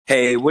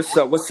Hey, what's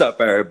up? What's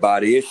up,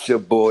 everybody? It's your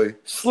boy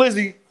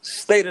Slizzy,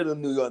 State of the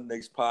New York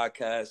Knicks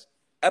podcast,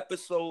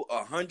 episode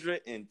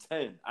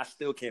 110. I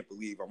still can't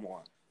believe I'm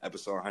on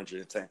episode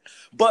 110.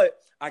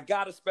 But I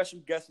got a special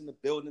guest in the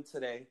building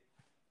today,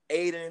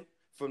 Aiden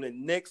from the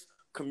Knicks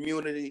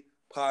Community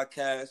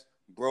Podcast.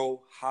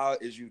 Bro, how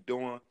is you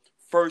doing?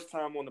 First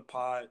time on the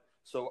pod,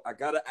 so I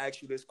got to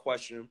ask you this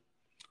question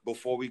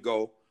before we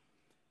go.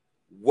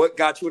 What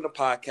got you into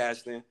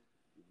podcasting?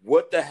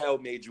 What the hell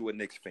made you a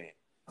Knicks fan?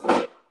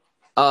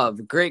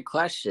 Great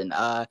question.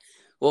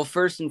 Well,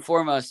 first and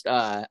foremost,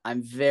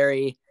 I'm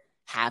very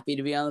happy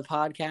to be on the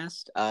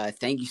podcast.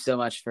 Thank you so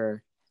much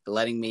for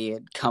letting me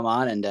come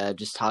on and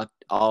just talk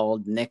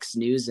all Knicks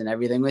news and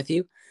everything with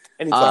you.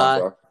 Anytime,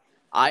 bro.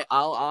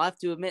 I'll have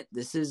to admit,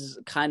 this is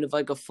kind of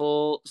like a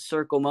full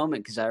circle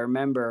moment because I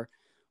remember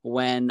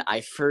when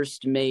I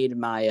first made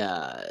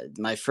my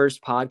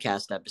first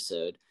podcast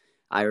episode.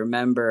 I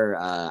remember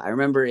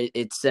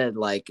it said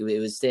like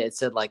it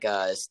said like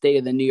a State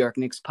of the New York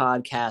Knicks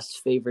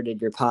podcast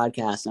favorited your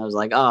podcast, and I was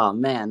like, oh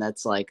man,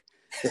 that's like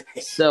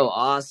so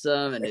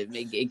awesome, and it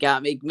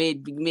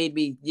made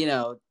me, you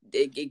know,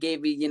 it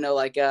gave me, you know,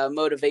 like a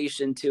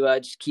motivation to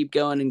just keep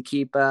going and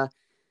keep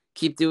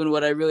doing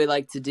what I really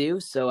like to do.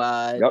 So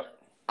Yep.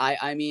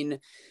 I mean,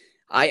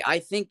 I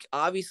think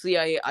obviously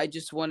I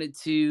just wanted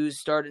to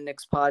start a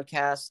Knicks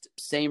podcast.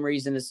 Same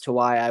reason as to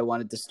why I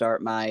wanted to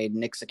start my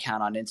Knicks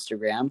account on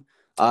Instagram.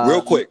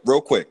 Real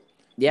quick.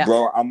 Yeah.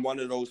 Bro, I'm one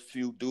of those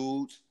few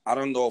dudes. I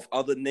don't know if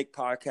other Nick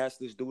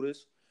podcasters do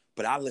this,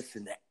 but I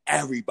listen to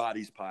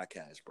everybody's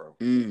podcast, bro.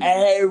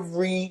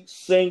 Every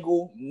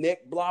single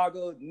Nick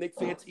blogger, Nick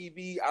Fan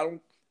TV.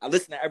 I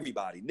listen to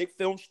everybody. Nick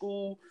Film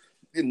School,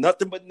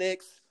 nothing but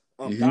Knicks.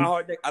 Die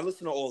Hard Nick. I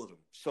listen to all of them.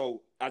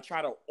 So I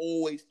try to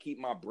always keep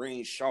my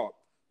brain sharp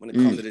when it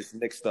comes to this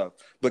Nick stuff.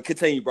 But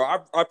continue, bro.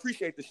 I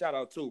appreciate the shout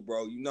out too,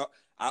 bro. You know,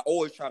 I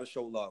always try to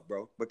show love,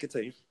 bro. But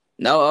continue.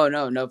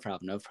 No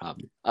problem.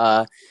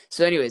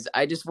 So anyways,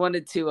 I just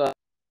wanted to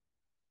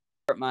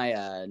start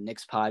my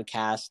Knicks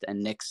podcast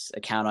and Knicks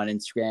account on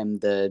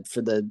Instagram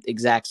for the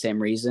exact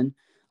same reason.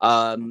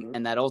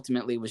 And that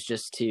ultimately was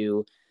just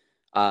to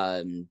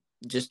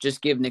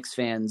just give Knicks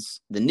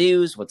fans the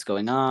news, what's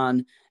going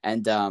on.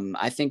 And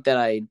I think that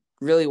I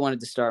really wanted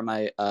to start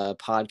my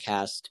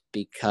podcast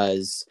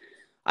because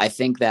I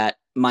think that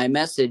my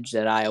message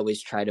that I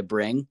always try to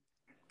bring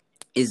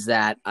is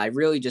that I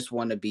really just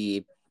want to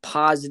be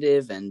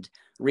positive and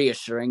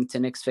reassuring to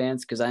Knicks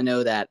fans, because I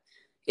know that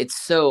it's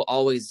so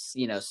always,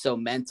 you know, so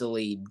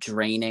mentally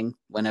draining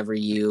whenever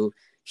you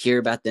hear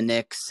about the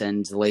Knicks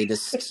and the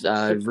latest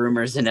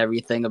rumors and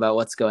everything about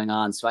what's going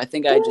on. So I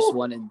think I just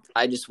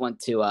want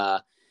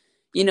to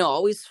you know,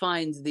 always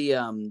find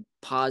the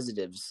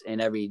positives in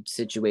every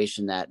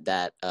situation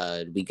that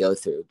we go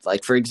through.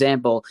 Like, for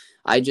example,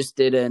 I just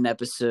did an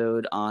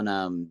episode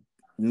on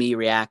me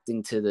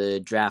reacting to the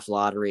draft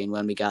lottery and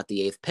when we got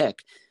the 8th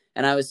pick.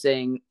 And I was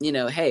saying, you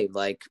know, hey,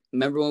 like,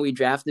 remember when we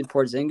drafted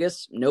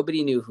Porzingis?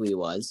 Nobody knew who he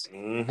was.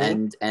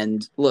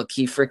 And look,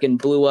 he freaking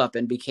blew up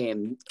and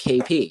became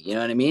KP. You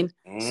know what I mean?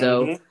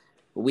 So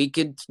we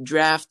could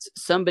draft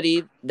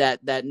somebody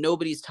that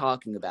nobody's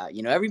talking about.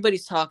 You know,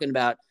 everybody's talking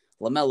about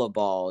LaMelo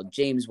Ball,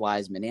 James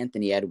Wiseman,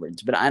 Anthony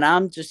Edwards. And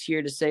I'm just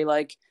here to say,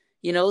 like,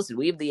 you know, listen,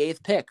 we have the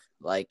 8th pick.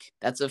 Like,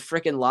 that's a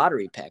freaking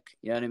lottery pick.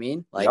 You know what I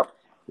mean? Like,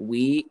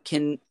 we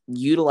can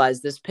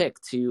utilize this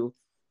pick to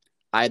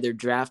either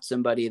draft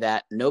somebody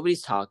that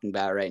nobody's talking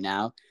about right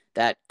now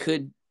that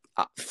could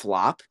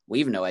flop. We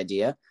have no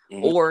idea.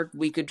 Or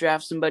we could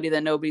draft somebody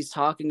that nobody's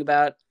talking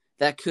about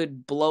that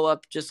could blow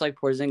up just like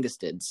Porzingis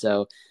did.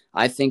 So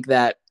I think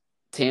that,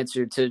 to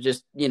answer, to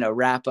just, you know,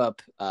 wrap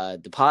up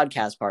the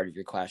podcast part of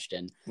your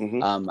question,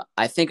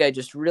 I think I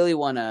just really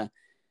want to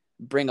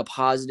bring a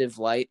positive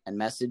light and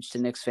message to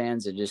Knicks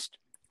fans and just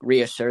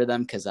reassure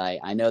them, because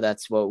I know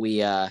that's what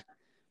we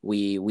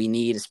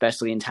need,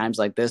 especially in times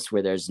like this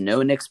where there's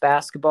no Knicks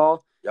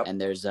basketball and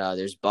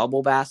there's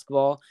bubble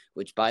basketball,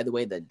 which, by the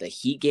way, the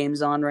Heat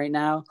game's on right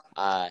now.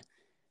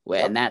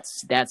 And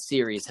that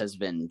series has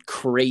been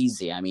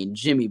crazy. I mean,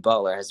 Jimmy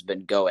Butler has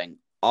been going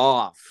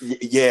off.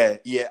 Yeah.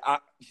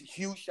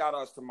 Huge shout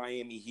outs to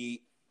Miami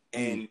Heat.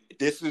 And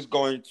this is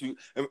going to,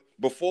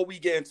 before we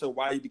get into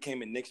why you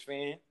became a Knicks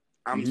fan,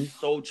 I'm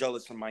so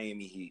jealous of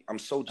Miami Heat. I'm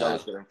so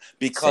jealous of them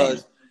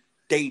because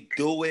they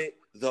do it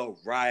the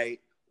right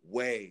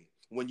way.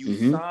 When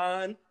you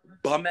sign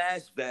bum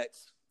ass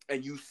vets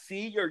and you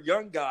see your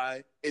young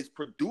guy is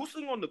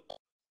producing on the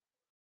court,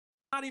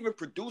 not even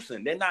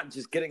producing, they're not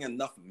just getting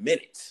enough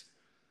minutes.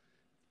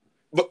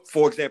 But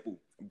for example,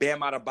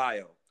 Bam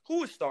Adebayo.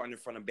 Who was starting in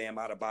front of Bam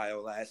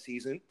Adebayo last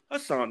season?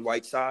 Hassan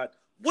Whiteside.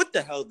 What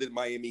the hell did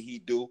Miami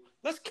Heat do?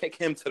 Let's kick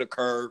him to the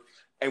curb,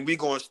 and we're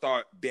going to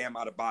start Bam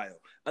Adebayo.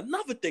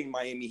 Another thing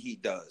Miami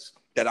Heat does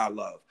that I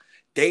love,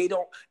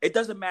 it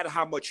doesn't matter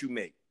how much you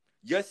make.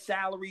 Your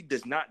salary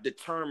does not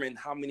determine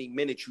how many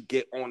minutes you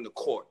get on the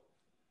court.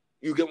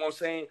 You get what I'm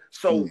saying?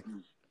 So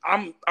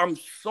I'm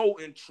so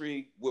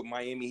intrigued what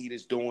Miami Heat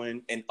is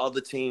doing and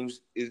other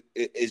teams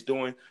is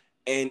doing.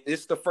 And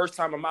it's the first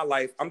time in my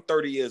life. I'm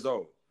 30 years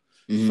old.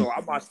 Mm-hmm. So I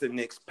watched the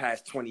Knicks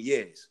past 20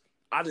 years.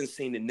 I done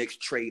seen the Knicks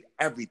trade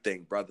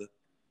everything, brother.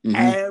 Mm-hmm.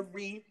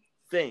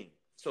 Everything.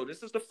 So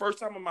this is the first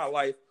time in my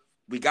life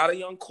we got a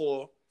young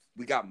core.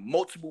 We got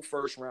multiple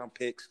first-round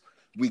picks.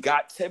 We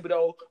got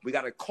Thibodeau. We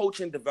got a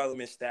coaching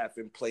development staff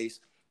in place.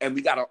 And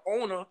we got an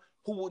owner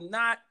who's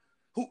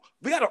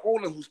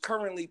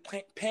currently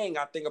paying,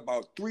 I think,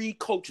 about 3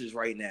 coaches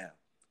right now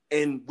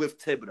and with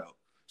Thibodeau.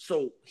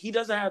 So he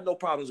doesn't have no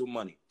problems with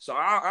money. So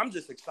I'm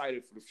just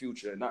excited for the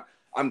future. And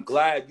I'm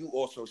glad you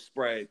also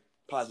spread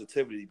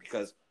positivity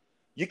because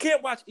you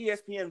can't watch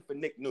ESPN for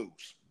Knick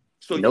news.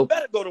 So you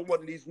better go to one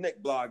of these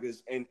Knick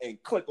bloggers and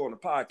click on the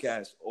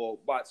podcast or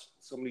watch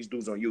some of these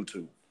dudes on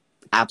YouTube.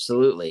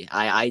 Absolutely.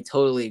 I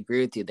totally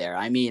agree with you there.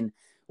 I mean,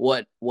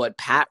 what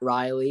Pat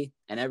Riley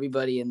and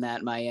everybody in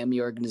that Miami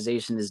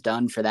organization has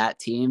done for that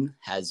team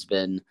has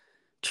been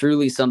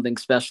truly something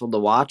special to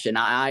watch. And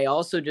I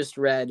also just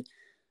read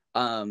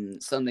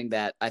something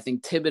that I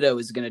think Thibodeau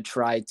is going to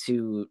try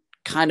to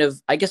kind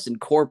of, I guess,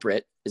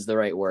 incorporate is the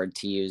right word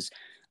to use,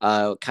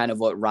 kind of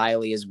what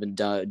Riley has been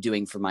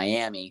doing for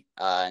Miami,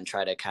 and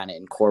try to kind of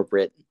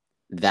incorporate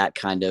that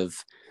kind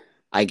of,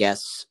 I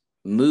guess,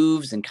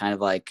 moves and kind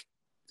of like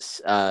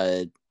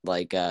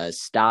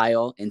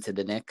style into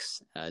the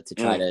Knicks to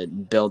try to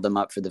build them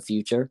up for the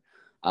future.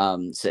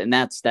 And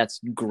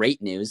that's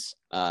great news.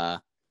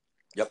 Yep.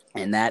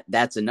 And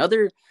that's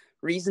another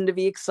reason to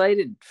be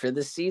excited for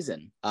this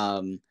season.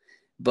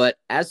 But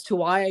as to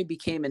why I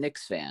became a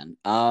Knicks fan,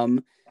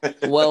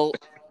 well,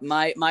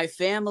 my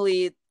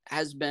family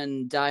has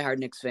been diehard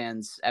Knicks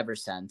fans ever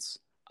since.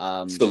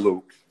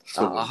 Salute.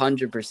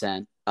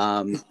 100%.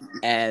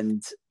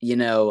 And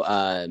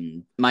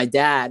my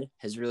dad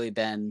has really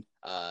been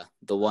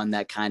the one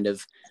that kind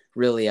of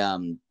really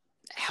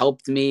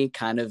helped me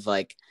kind of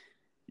like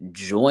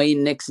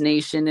join Knicks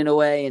Nation in a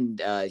way,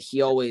 and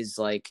he always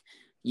like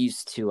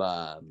used to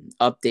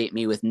update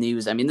me with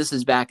news. I mean, this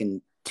is back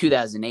in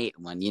 2008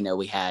 when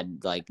we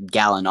had like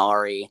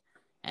Gallinari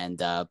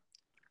and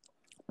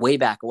way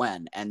back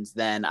when. And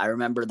then I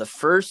remember the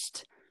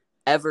first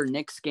ever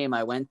Knicks game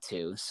I went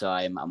to. So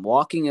I'm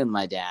walking with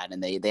my dad,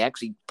 and they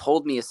actually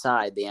pulled me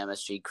aside, the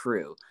MSG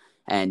crew,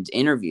 and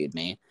interviewed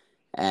me.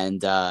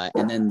 And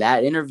then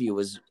that interview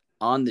was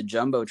on the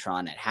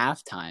Jumbotron at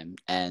halftime,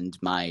 and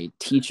my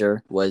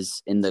teacher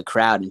was in the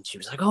crowd, and she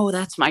was like, "Oh,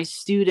 that's my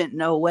student,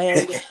 no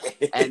way."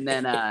 and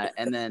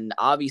then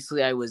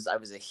obviously I was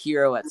a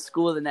hero at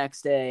school the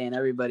next day, and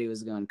everybody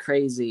was going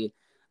crazy.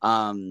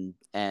 And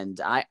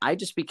I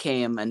just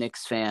became a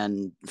Knicks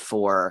fan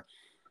for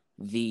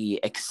the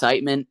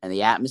excitement and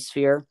the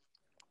atmosphere.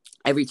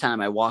 Every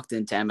time I walked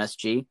into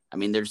MSG, I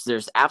mean,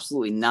 there's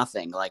absolutely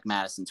nothing like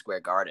Madison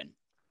Square Garden.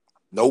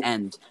 Nope.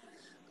 And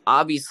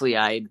obviously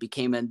I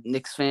became a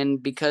Knicks fan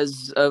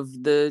because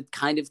of the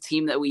kind of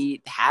team that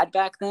we had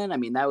back then. I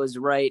mean, that was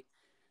right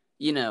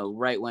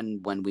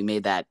when we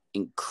made that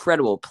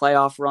incredible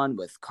playoff run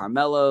with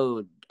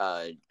Carmelo,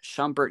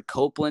 Shumpert,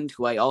 Copeland,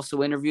 who I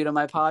also interviewed on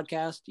my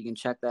podcast. You can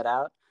check that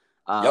out.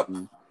 Yep.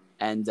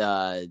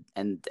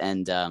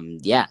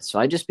 So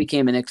I just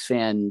became a Knicks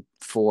fan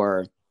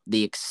for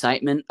the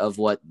excitement of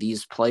what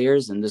these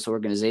players and this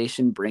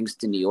organization brings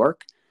to New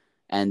York.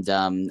 And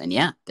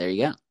there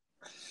you go.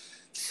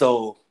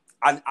 So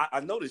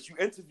I noticed you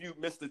interviewed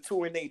Mr.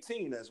 2 and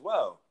 18 as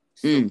well.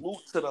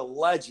 Salute to the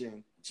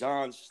legend,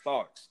 John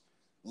Starks.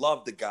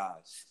 Love the guy.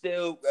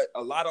 Still,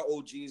 a lot of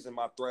OGs in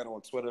my thread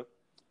on Twitter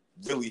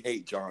really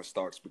hate John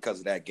Starks because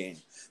of that game.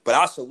 But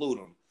I salute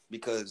him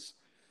because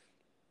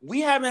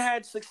we haven't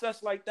had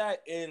success like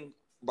that in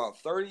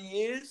about 30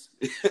 years.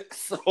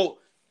 So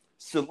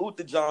salute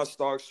to John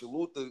Starks.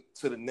 Salute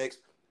to the Knicks.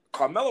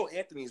 Carmelo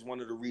Anthony is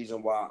one of the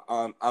reasons why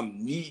I'm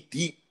knee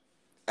deep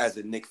as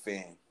a Knicks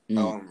fan.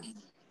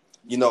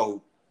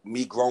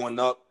 Me growing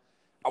up,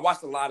 I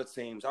watched a lot of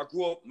teams.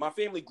 My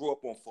family grew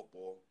up on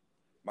football.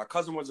 My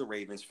cousin was a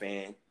Ravens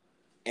fan,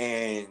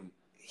 and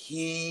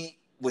he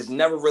was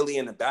never really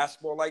into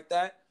basketball like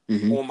that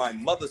on my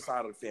mother's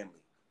side of the family.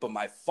 But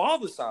my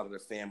father's side of the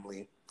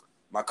family,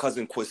 my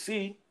cousin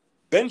Kwesi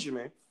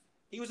Benjamin,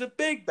 he was a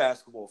big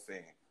basketball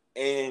fan.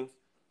 And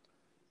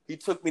he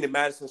took me to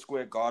Madison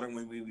Square Garden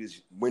when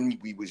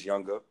we was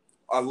younger.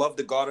 I love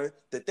the Garden.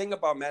 The thing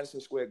about Madison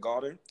Square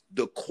Garden,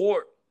 the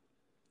court,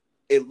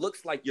 it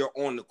looks like you're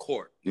on the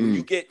court. When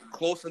you get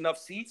close enough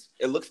seats,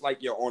 it looks like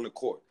you're on the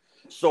court.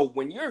 So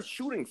when you're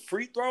shooting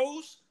free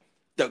throws,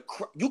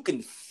 you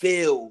can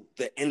feel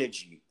the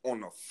energy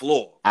on the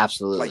floor.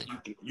 Absolutely.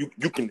 Like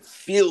you can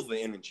feel the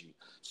energy.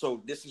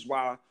 So this is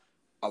why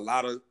a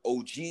lot of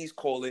OGs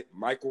call it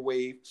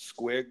microwave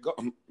square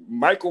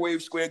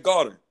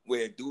garden,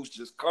 where dudes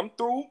just come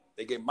through,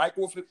 they get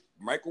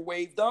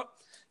microwaved up,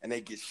 and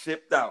they get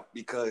shipped out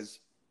because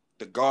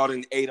the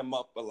Garden ate them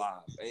up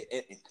alive.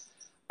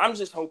 I'm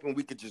just hoping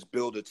we could just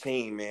build a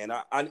team, man.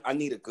 I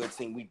need a good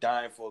team. We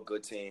dying for a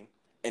good team.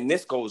 And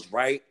this goes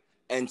right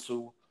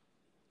into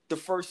the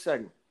first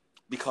segment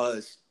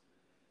because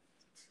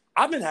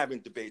I've been having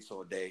debates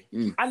all day.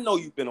 I know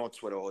you've been on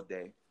Twitter all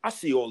day. I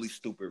see all these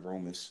stupid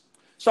rumors.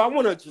 So I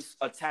want to just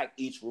attack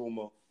each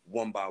rumor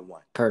one by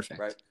one. Perfect.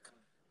 Right.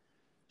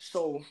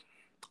 So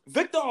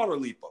Victor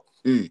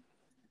Oladipo,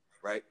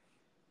 right?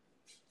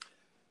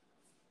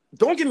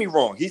 Don't get me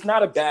wrong. He's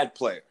not a bad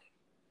player.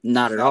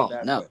 Not at all.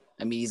 No. Player.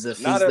 I mean, he's the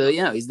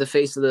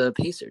face of the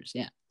Pacers.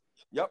 Yeah.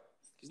 Yep.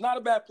 He's not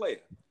a bad player.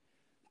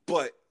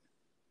 But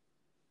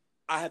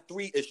I had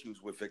 3 issues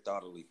with Victor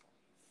Oladipo,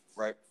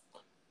 right?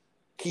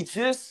 He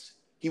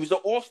was an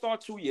all-star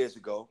 2 years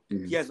ago.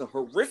 Mm-hmm. He has a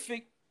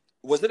horrific,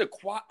 was it a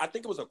quad? I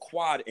think it was a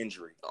quad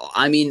injury.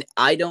 I mean,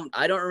 I don't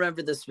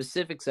remember the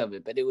specifics of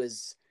it, but it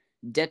was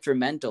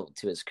detrimental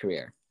to his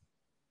career.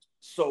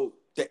 So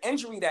the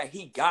injury that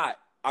he got,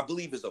 I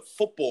believe, is a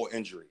football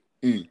injury,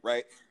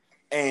 right?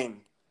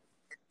 And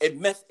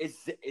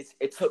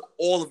it took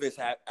all of his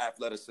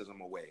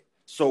athleticism away.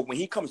 So when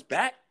he comes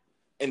back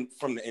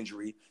from the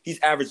injury,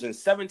 he's averaging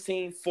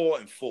 17,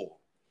 4, and 4.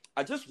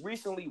 I just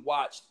recently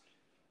watched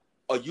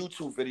a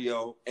YouTube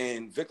video,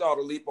 and Victor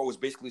Oladipo was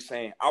basically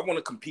saying, I want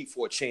to compete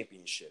for a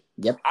championship.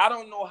 Yep. I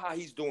don't know how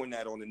he's doing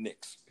that on the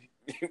Knicks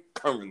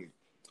currently.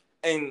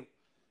 And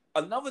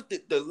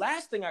the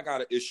last thing I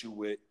got an issue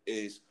with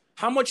is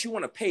how much you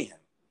want to pay him,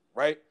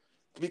 right?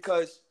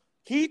 Because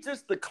he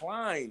just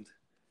declined,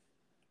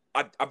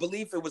 I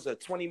believe it was a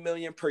 $20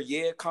 million per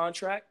year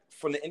contract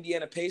from the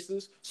Indiana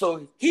Pacers.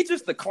 So he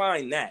just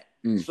declined that.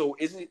 So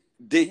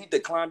did he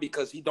decline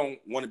because he don't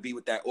want to be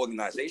with that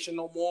organization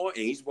no more,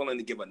 and he's willing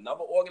to give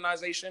another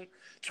organization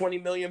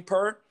 $20 million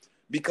per?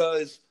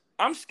 Because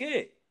I'm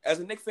scared. As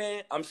a Knicks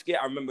fan, I'm scared.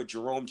 I remember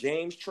Jerome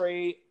James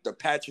trade, the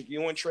Patrick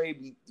Ewing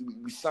trade.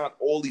 We signed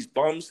all these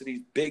bums to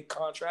these big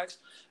contracts,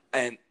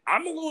 and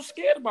I'm a little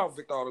scared about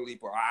Victor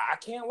Oladipo. I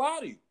can't lie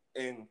to you.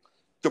 And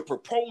the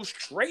proposed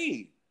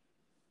trade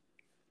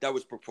that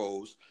was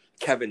proposed,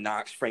 Kevin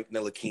Knox, Frank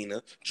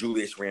Ntilikina,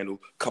 Julius Randle,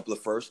 couple of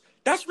firsts,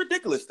 that's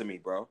ridiculous to me,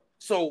 bro.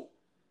 So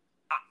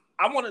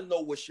I want to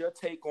know what's your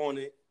take on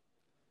it.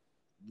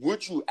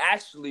 Would you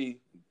actually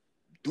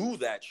do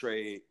that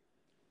trade?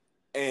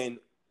 And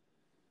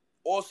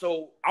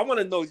also, I want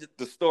to know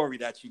the story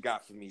that you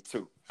got for me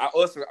too.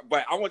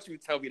 But I want you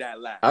to tell me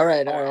that last. All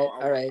right.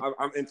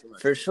 I'm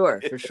interested. For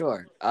sure.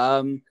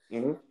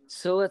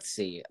 So let's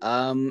see.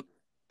 I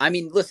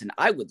mean, listen,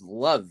 I would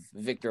love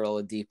Victor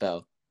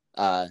Oladipo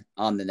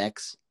on the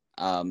Knicks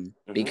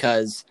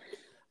because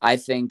I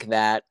think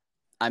that,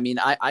 I mean,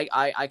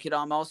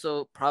 I'm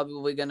also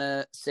probably going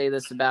to say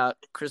this about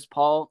Chris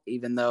Paul,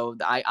 even though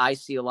I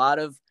see a lot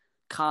of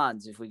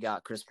cons if we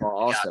got Chris Paul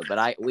also,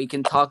 but we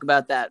can talk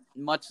about that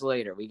much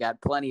later. We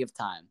got plenty of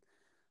time.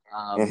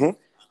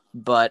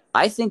 But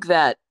I think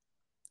that,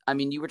 I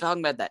mean, you were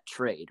talking about that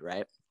trade,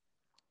 right?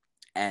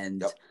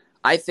 And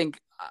I think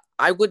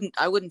I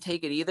wouldn't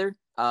take it either.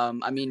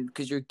 I mean,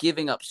 because you're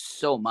giving up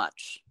so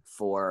much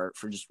for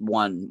just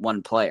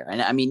one player.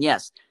 And I mean,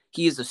 yes,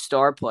 he is a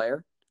star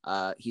player.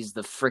 He's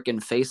the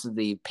freaking face of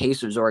the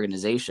Pacers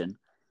organization.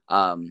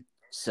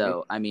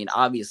 So, I mean,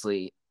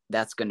 obviously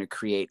that's going to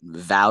create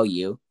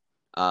value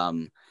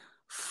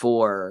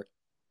for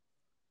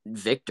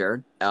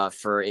Victor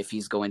for if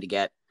he's going to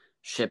get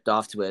shipped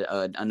off to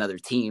another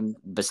team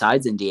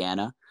besides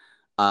Indiana.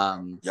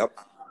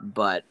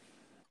 But,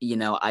 you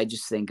know, I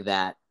just think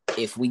that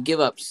if we give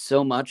up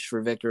so much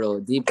for Victor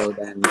Oladipo,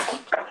 then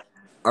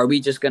are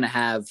we just going to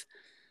have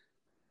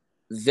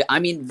I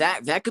mean,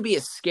 that could be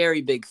a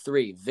scary big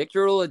 3.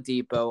 Victor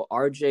Oladipo,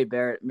 RJ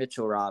Barrett,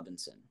 Mitchell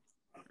Robinson,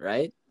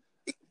 right?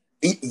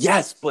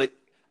 Yes, but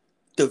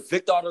the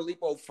Victor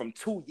Oladipo from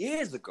 2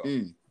 years ago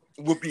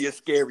would be a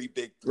scary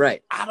big 3.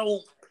 Right. I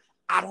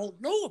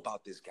don't know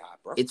about this guy,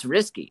 bro. It's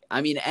risky. I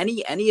mean,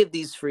 any of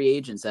these free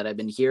agents that I've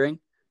been hearing,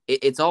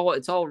 it's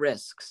all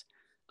risks.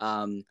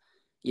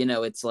 You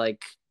know, it's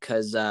like,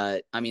 because,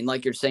 I mean,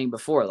 like you're saying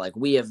before, like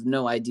we have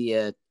no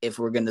idea if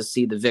we're going to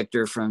see the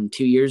Victor from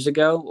 2 years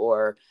ago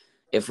or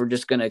if we're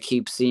just going to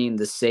keep seeing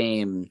the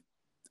same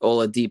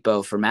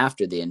Oladipo from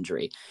after the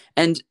injury.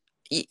 And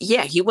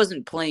yeah, he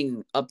wasn't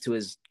playing up to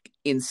his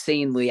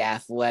insanely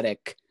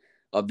athletic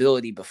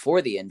ability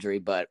before the injury,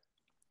 but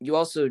you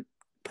also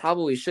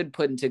probably should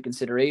put into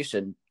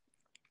consideration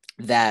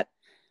that,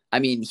 I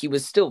mean,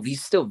 he's still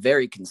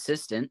very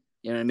consistent.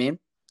 You know what I mean?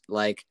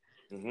 Like,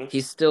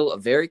 he's still a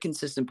very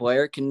consistent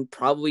player, can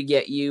probably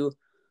get you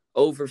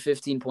over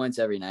 15 points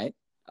every night.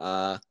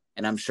 And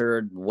I'm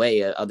sure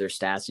way other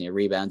stats, you know,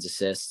 rebounds,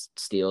 assists,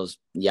 steals,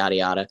 yada,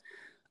 yada.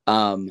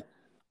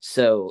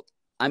 So,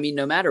 I mean,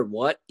 no matter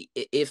what,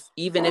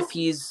 even if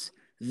he's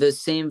the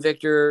same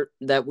Victor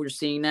that we're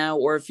seeing now,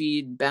 or if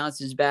he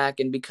bounces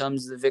back and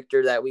becomes the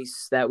Victor that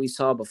we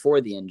saw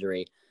before the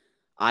injury,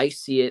 I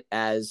see it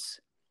as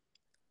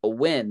a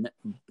win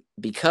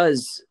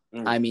because,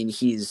 I mean,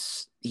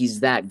 he's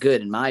that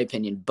good in my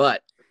opinion,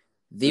 but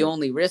the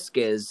only risk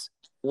is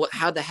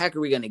how the heck are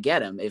we going to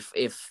get him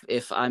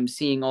if I'm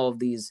seeing all of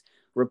these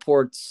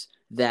reports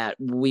that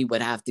we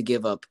would have to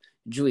give up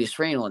Julius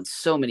Randle and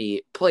so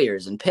many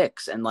players and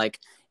picks and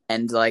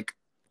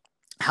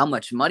how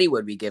much money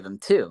would we give him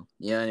too?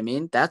 You know what I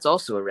mean? That's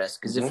also a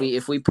risk because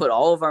if we put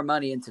all of our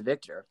money into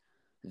Victor,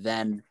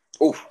 then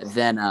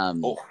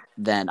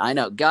then I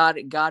know God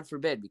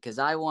forbid, because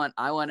I want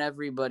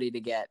everybody to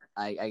get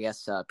I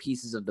guess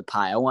pieces of the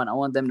pie. I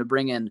want them to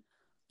bring in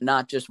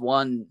not just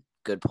one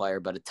good player,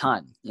 but a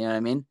ton. You know what I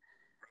mean?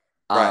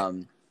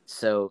 Right.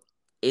 So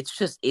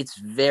it's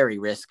very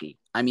risky.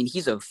 I mean,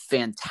 he's a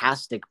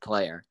fantastic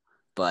player,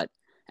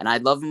 and I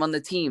love him on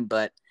the team,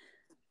 but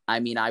I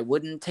mean, I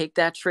wouldn't take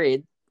that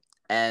trade,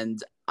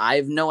 and I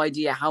have no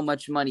idea how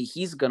much money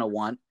he's gonna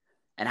want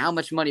and how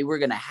much money we're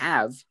gonna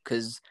have,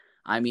 because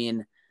I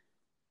mean,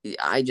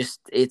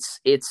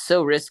 it's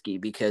so risky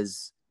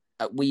because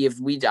I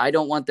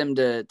don't want them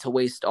to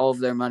waste all of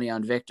their money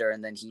on Victor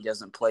and then he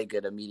doesn't play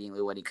good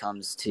immediately when he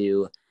comes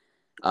to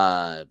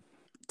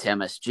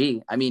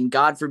MSG. I mean,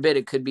 God forbid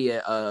it could be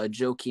a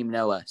Joakim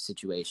Noah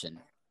situation.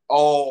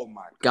 Oh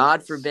my goodness.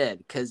 God forbid,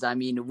 because I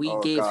mean, we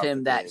gave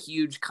him that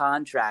huge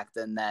contract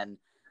and then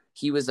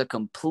he was a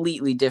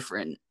completely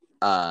different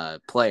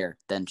player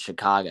than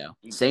Chicago.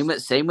 Same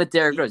with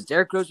Derrick Rose.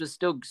 Derrick Rose was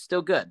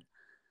still good.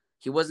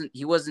 He wasn't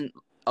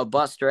a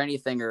bust or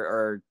anything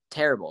or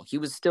terrible. He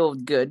was still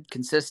good,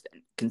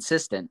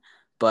 consistent.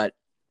 But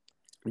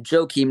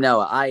Joakim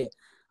Noah,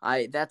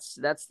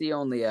 that's the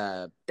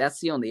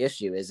only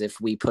issue is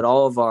if we put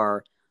all of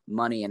our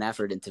money and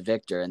effort into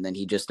Victor and then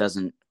he just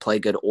doesn't play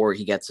good or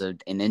he gets an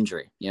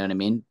injury. You know what I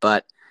mean?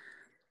 But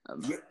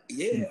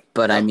yeah.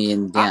 But I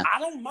mean, yeah. I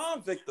don't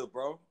mind Victor,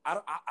 bro. I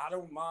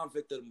don't mind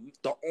Victor.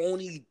 The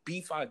only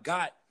beef I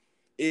got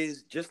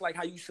is just like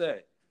how you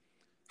said,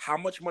 how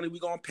much money we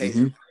gonna pay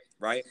him,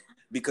 right?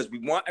 Because we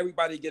want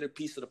everybody to get a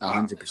piece of the pie.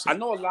 100%. I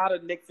know a lot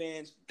of Knicks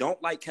fans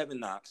don't like Kevin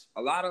Knox.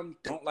 A lot of them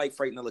don't like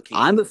Frank Ntilikina.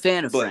 I'm a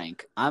fan of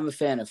Frank.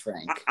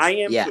 I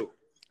am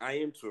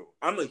too.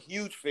 I'm a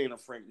huge fan of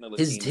Frank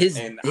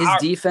Ntilikina. His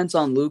defense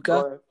on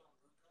Luka.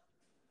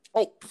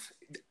 Oh,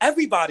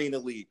 everybody in the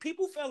league.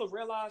 People fail to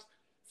realize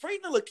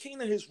Frank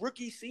Ntilikina, his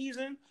rookie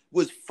season,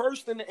 was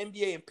first in the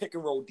NBA in pick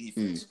and roll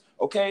defense.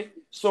 Okay?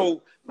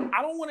 So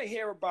I don't want to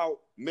hear about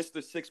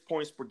Mr. 6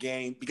 points per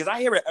game because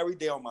I hear it every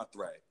day on my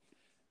thread.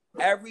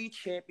 Every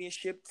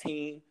championship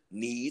team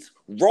needs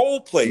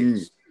role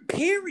players.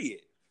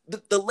 Period.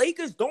 The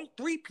Lakers don't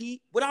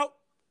three-peat without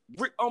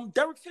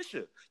Derek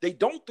Fisher. They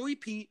don't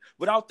three-peat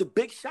without the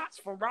big shots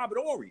from Robert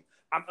Horry.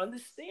 I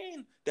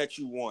understand that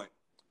you want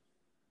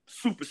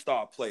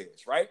superstar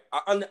players, right?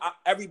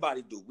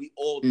 Everybody do. We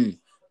all do.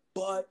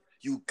 But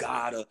you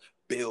gotta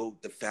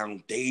build the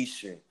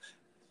foundation.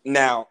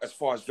 Now, as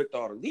far as Victor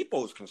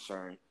Oladipo is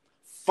concerned,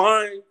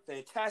 fine,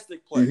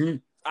 fantastic player.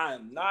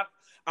 I'm not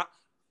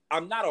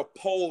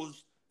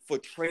opposed for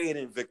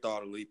trading Victor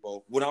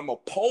Oladipo. What I'm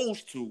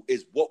opposed to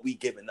is what we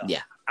giving up.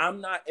 Yeah.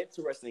 I'm not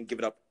interested in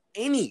giving up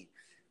any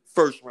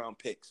first round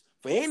picks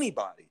for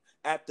anybody.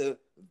 After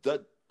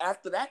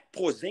that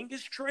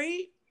Porzingis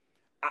trade,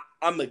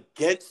 I'm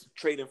against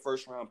trading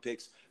first round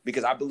picks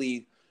because I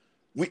believe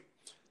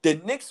the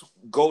Knicks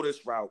go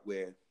this route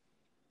where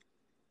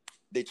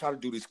they try to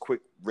do this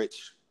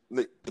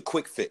the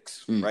quick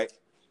fix, right?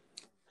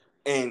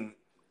 And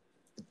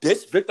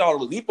this Victor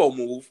Oladipo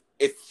move,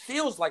 it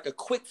feels like a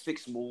quick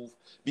fix move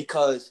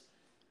because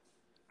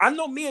I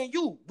know me and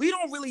you, we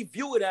don't really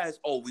view it as,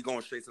 we're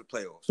going straight to the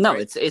playoffs. No,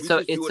 right?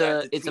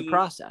 it's a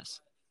process.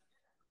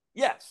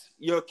 Yes,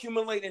 you're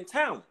accumulating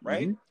talent,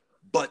 right?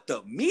 But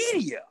the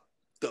media,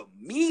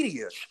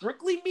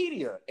 strictly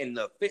media, and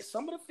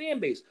some of the fan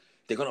base,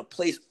 they're gonna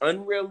place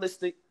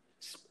unrealistic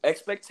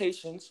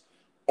expectations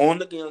on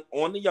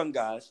the young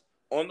guys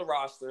on the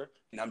roster,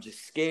 and I'm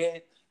just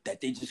scared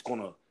that they just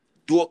gonna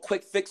do a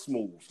quick fix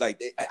move.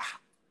 Like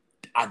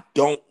I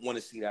don't want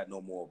to see that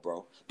no more,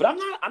 bro. But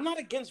I'm not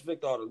against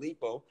Victor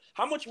Oladipo.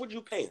 How much would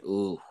you pay him?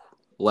 Ooh,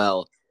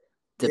 well,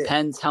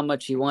 depends how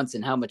much he wants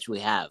and how much we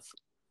have.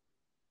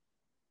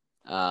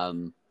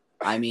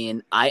 I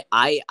mean,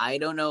 I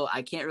don't know.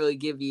 I can't really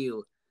give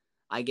you,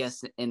 I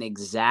guess, an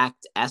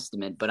exact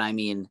estimate, but I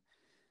mean,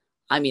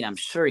 I'm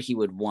sure he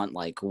would want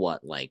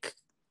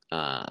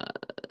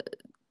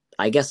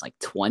I guess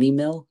 20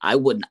 mil. I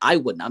wouldn't.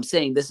 I'm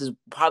saying this is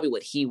probably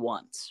what he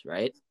wants,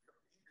 right?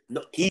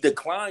 No, he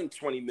declined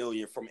 $20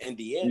 million from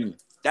Indiana.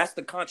 That's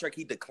the contract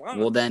he declined.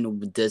 Well, then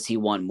does he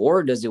want more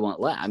or does he want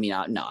less? I mean,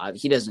 no,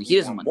 he doesn't. He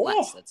doesn't want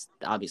less. That's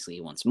obviously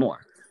he wants more.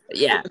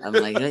 Yeah, I'm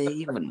like,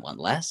 he wouldn't want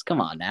less. Come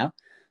on now.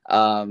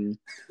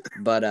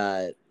 But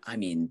I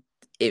mean,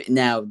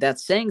 now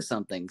that's saying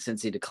something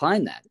since he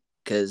declined that,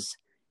 because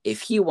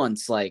if he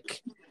wants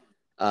like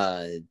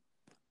an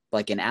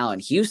Allen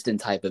Houston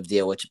type of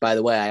deal, which by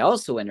the way, I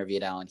also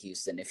interviewed Allen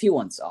Houston. If he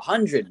wants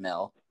 100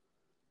 mil,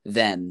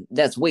 then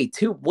that's way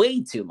too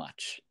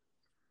much.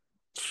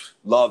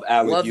 Love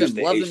Allen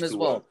Houston. Love him as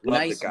well.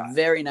 Nice,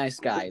 very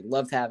nice guy.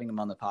 Loved having him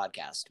on the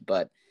podcast.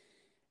 But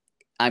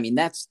I mean,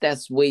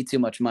 that's way too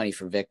much money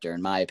for Victor,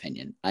 in my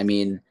opinion. I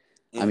mean,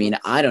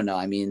 I don't know.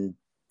 I mean,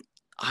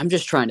 I'm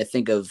just trying to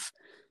think of,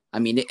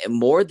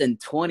 more than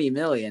 20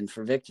 million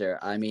for Victor.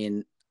 I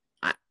mean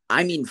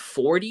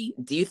 40.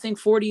 Do you think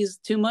 40 is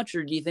too much,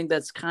 or do you think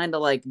that's kind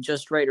of like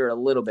just right or a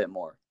little bit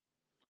more?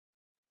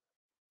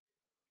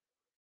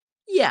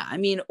 Yeah,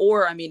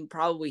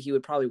 probably he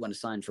would probably want to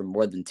sign for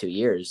more than 2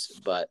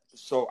 years, but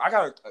So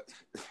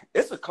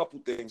it's a couple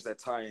things that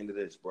tie into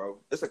this, bro.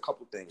 It's a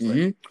couple things.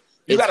 mm-hmm. Like,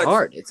 It's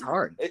hard. It's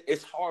hard.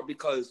 It's hard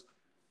because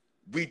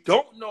we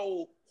don't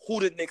know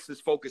who the Knicks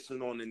is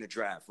focusing on in the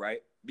draft,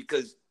 right?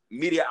 Because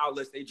media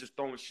outlets, they just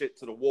throwing shit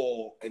to the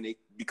wall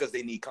because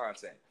they need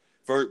content.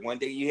 For one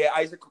day you hear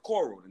Isaac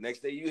Okoro, the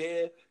next day you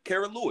hear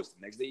Kara Lewis,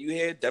 the next day you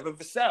hear Devin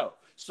Vassell.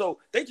 So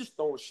they just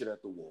throwing shit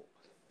at the wall.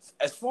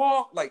 As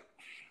far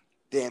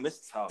damn,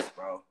 it's tough,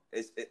 bro.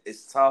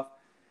 It's tough.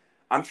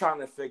 I'm trying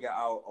to figure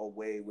out a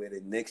way where the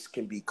Knicks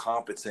can be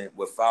competent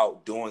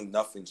without doing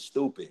nothing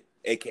stupid,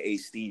 aka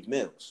Steve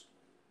Mills.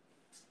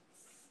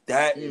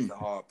 That is the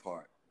hard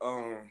part.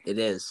 It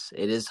is.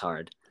 It is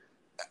hard.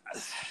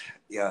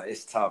 Yeah,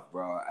 it's tough,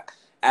 bro.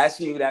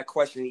 Asking you that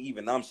question,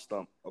 even I'm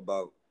stumped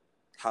about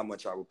how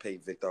much I would pay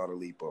Victor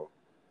Oladipo.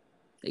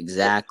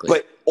 Exactly.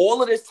 But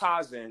all of this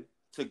ties in,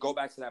 to go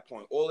back to that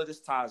point, all of this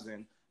ties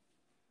in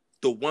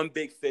the one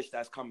big fish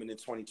that's coming in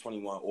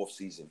 2021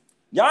 offseason.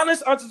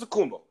 Giannis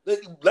Antetokounmpo.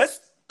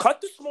 Let's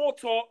cut the small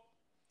talk,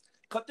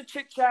 cut the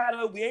chit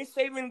chatter. We ain't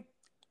saving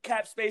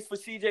cap space for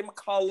CJ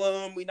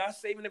McCollum. We're not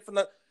saving it for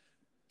the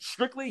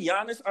strictly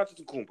Giannis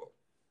Antetokounmpo,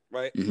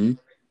 right? Mm-hmm.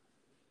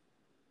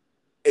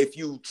 If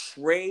you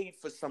trade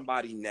for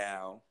somebody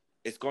now,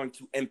 it's going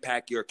to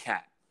impact your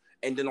cap.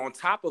 And then on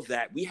top of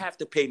that, we have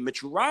to pay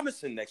Mitchell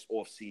Robinson next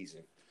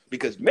offseason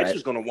because Mitch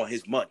is going to want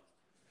his money.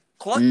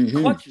 Clutch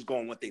is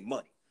going to want their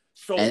money.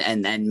 So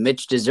and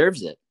Mitch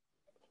deserves it.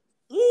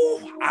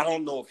 Ooh, I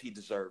don't know if he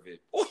deserved it.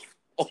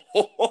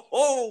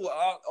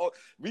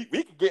 We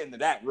can get into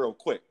that real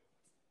quick.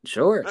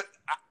 Sure.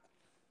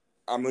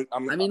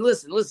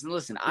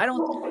 Listen. I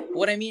don't.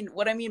 What I mean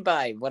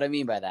by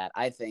that,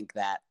 I think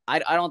that I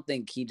don't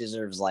think he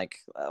deserves like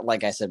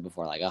I said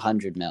before, like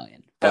 $100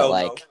 million.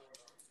 But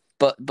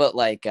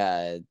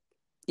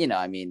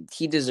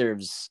he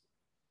deserves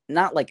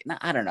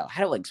I don't know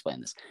how do I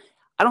explain this.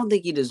 I don't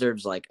think he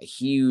deserves like a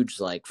huge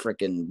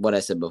freaking what I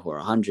said before,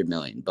 $100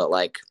 million. But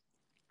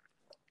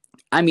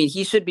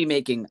he should be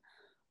making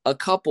a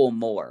couple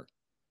more.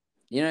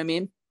 You know what I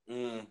mean?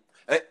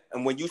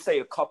 And when you say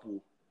a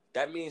couple,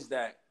 that means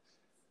that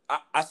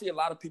I see a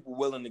lot of people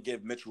willing to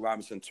give Mitchell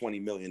Robinson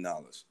 $20 million.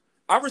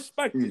 I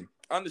respect it.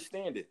 I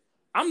understand it.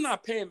 I'm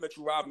not paying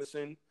Mitchell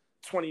Robinson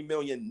 $20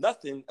 million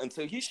nothing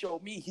until he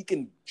showed me he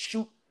can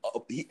shoot.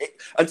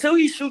 Until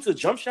he shoots a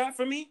jump shot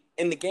for me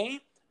in the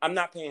game, I'm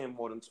not paying him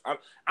more than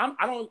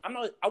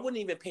I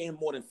wouldn't even pay him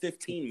more than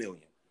 $15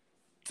 million.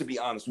 To be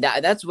honest with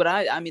you. That's what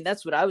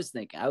that's what I was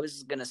thinking. I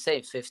was gonna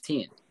say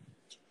 15.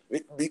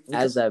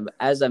 As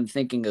I'm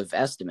thinking of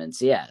estimates,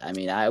 yeah.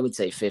 I would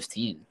say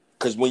 15.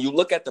 Because when you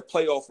look at the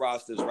playoff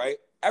rosters, right?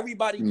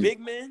 Everybody big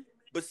men,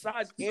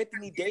 besides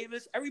Anthony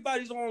Davis,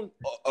 everybody's on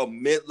a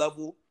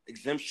mid-level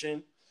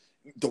exemption.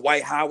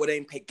 Dwight Howard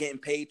ain't getting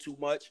paid too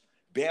much.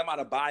 Bam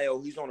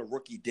Adebayo, he's on a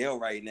rookie deal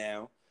right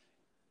now.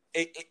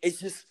 It's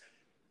just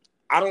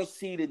I don't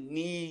see the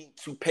need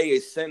to pay a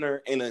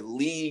center in a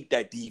league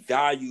that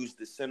devalues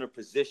the center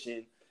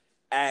position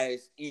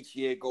as each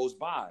year goes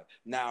by.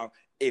 Now,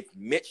 if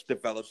Mitch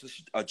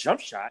develops a jump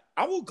shot,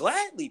 I will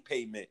gladly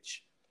pay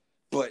Mitch.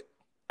 But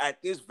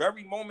at this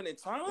very moment in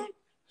time,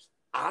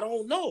 I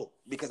don't know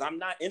because I'm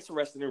not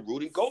interested in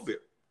Rudy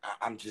Gobert.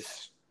 I'm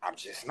just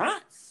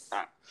not.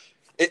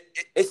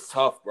 It's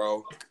tough,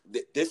 bro.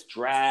 This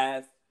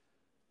draft,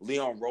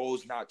 Leon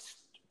Rose not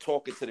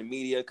talking to the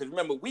media. Because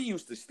remember, we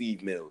used to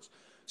Steve Mills.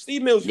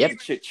 Steve Mills used to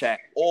chit chat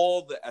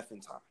all the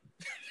effing time.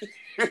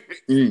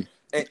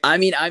 And,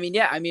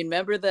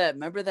 remember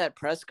that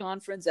press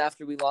conference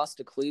after we lost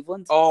to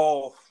Cleveland?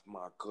 Oh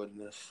my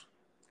goodness!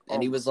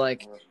 And he was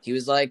like,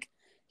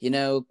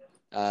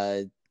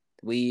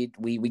 we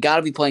got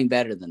to be playing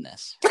better than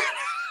this.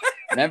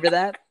 Remember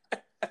that?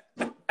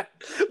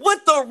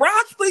 What the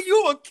roster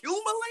you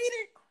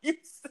accumulated? You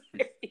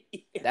say?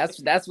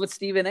 That's what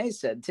Stephen A.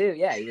 said too.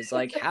 Yeah, he was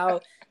like,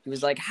 how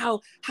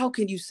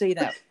can you say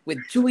that with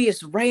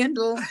Julius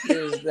Randle?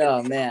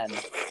 Oh man.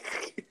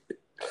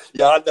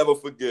 Yeah, I'll never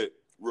forget.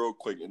 Real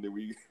quick, and then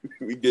we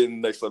get in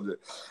the next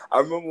subject. I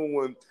remember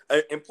when,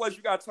 and plus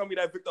you gotta tell me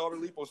that Victor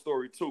Oladipo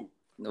story too.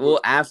 Well,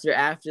 after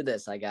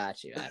this, I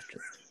got you. After.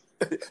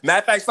 Matter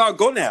of fact, start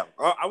go now.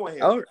 I want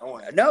to hear.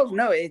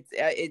 No.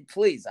 It.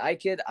 Please,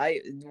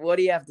 What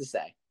do you have to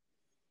say?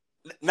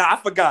 Nah, I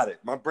forgot it.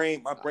 My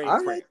brain.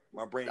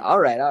 All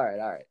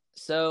right.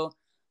 So,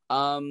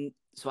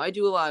 so I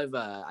do a lot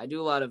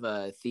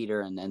of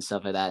theater and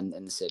stuff like that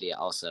in the city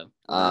also.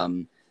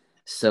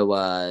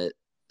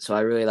 So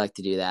I really like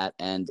to do that,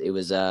 and it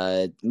was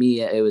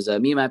me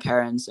and my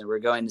parents, and we're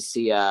going to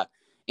see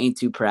Ain't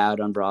Too Proud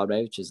on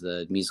Broadway, which is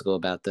the musical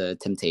about the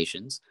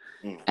Temptations,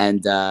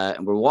 and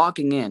we're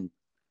walking in,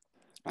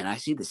 and I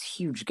see this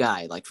huge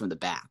guy from the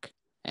back,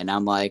 and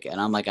I'm like,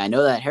 I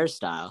know that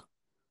hairstyle,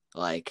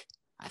 I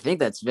think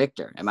that's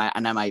Victor, and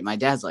my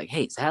dad's like,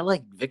 hey, is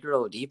that Victor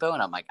Oladipo?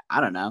 And I'm like,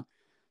 I don't know,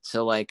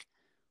 so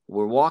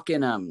we're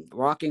walking a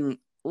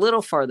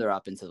little farther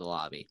up into the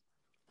lobby.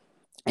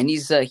 And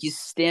he's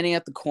standing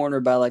at the corner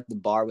by the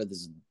bar with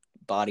his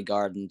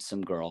bodyguard and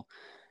some girl,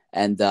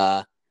 and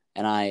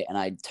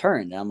I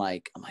turned and I'm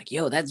like,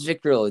 yo, that's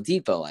Victor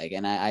Oladipo. Like,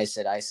 and I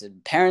said,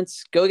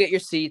 parents, go get your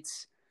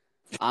seats.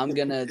 I'm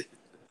gonna,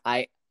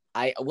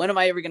 when am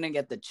I ever gonna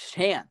get the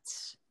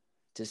chance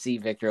to see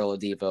Victor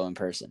Oladipo in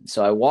person?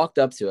 So I walked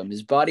up to him.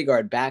 His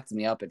bodyguard backed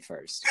me up at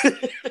first, and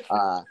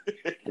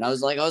I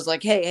was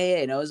like,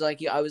 hey, and I was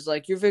like,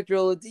 you're Victor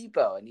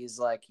Oladipo, and he's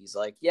like,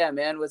 yeah,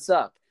 man, what's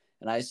up?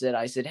 And I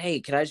said, hey,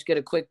 can I just get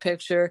a quick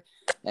picture?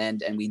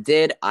 And we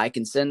did. I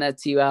can send that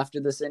to you after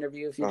this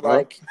interview if you'd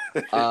like.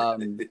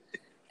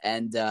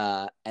 And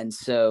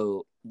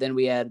so then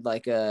we had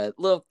like a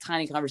little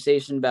tiny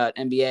conversation about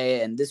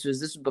NBA, and this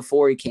was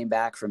before he came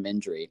back from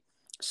injury.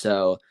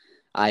 So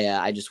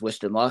I just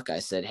wished him luck. I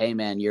said, hey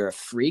man, you're a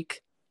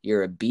freak,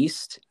 you're a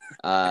beast,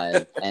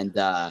 and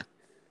I'd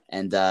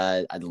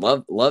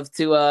love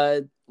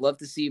to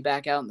see you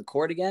back out in the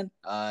court again.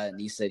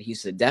 And he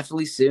said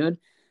definitely soon.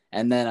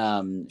 And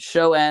then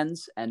show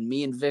ends, and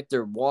me and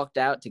Victor walked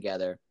out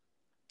together.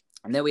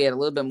 And then we had a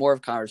little bit more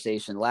of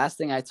conversation. Last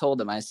thing I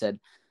told him, I said,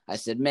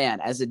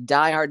 man, as a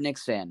diehard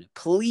Knicks fan,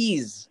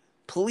 please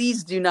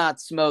do not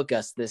smoke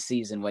us this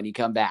season when you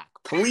come back.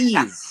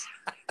 Please.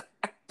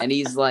 And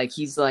he's like,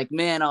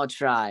 man, I'll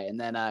try. And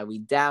then we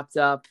dapped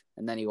up,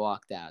 and then he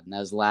walked out. And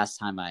that was the last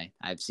time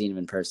I've seen him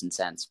in person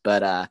since.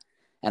 But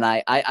and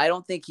I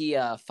don't think he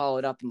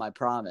followed up on my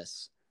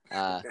promise.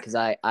 Because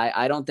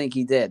I don't think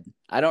he did.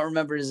 I don't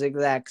remember his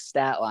exact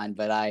stat line,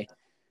 but I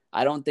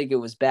don't think it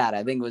was bad.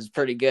 I think it was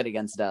pretty good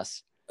against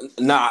us.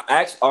 Nah,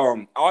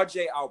 actually,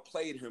 RJ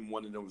outplayed him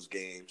one of those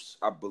games,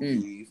 I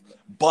believe.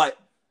 But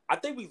I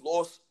think we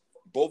lost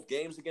both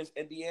games against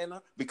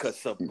Indiana because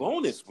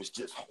Sabonis was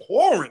just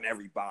whoring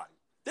everybody.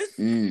 This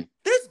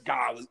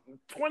guy was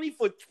 20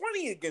 for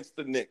 20 against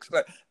the Knicks.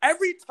 Like,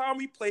 every time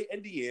we play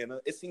Indiana,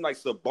 it seemed like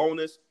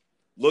Sabonis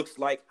looks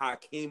like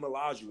Hakeem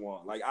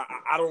Olajuwon. Like,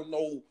 I don't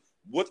know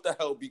what the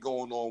hell be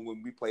going on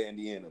when we play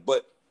Indiana.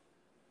 But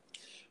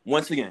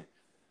once again,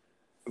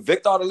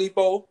 Victor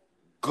Oladipo,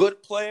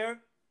 good player.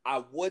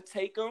 I would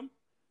take him.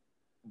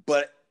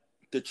 But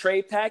the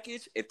trade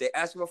package, if they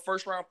ask me for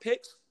first-round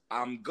picks,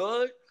 I'm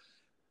good.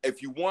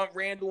 If you want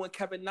Randall and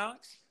Kevin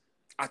Knox,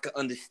 I could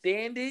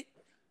understand it.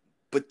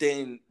 But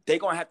then they're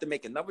going to have to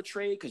make another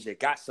trade because you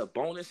got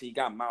Sabonis and you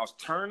got Miles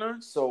Turner.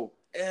 So,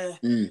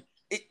 it's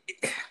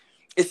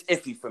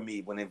iffy for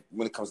me when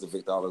it comes to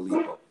Victor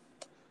Oladipo.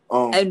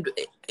 And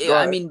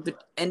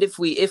if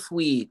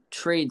we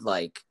trade,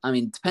 like, I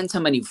mean, depends how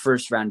many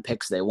first round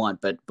picks they want,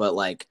 but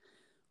like,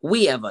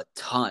 we have a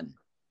ton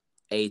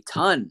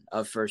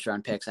of first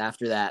round picks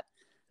after that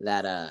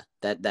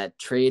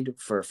trade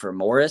for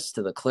Morris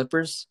to the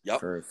Clippers. Yep.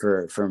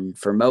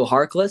 for Mo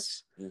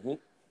Harkless. Mm-hmm.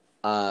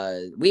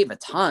 We have a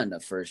ton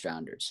of first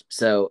rounders.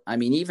 So I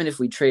mean, even if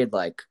we trade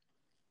like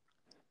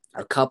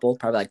a couple,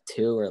 probably like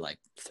 2 or like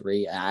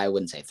 3, I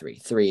wouldn't say 3.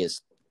 3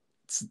 is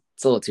it's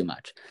a little too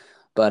much.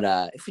 But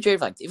if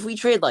we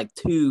trade like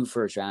 2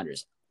 first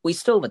rounders, we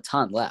still have a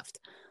ton left.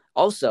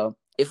 Also,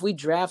 if we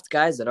draft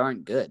guys that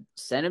aren't good,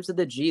 send them to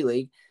the G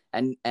League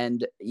and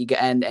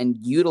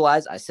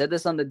utilize. I said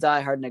this on the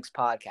Die Hard Knicks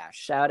podcast.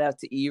 Shout out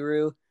to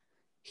Eru.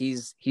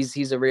 He's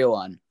a real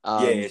one.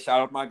 Yeah, shout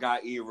out my guy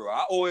Eru.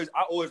 I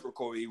always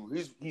record Eru.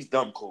 He's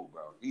dumb cool,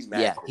 bro. He's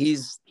mad. Yeah, cool.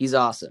 he's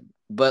awesome.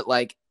 But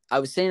like I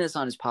was saying this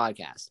on his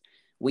podcast,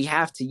 we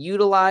have to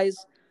utilize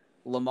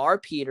Lamar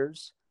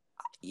Peters.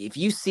 If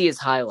you see his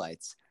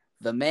highlights,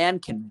 the man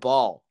can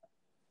ball.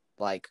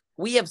 Like,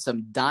 we have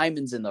some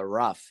diamonds in the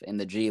rough in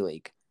the G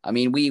League. I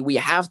mean, we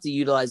have to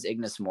utilize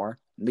Ignis more.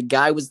 The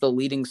guy was the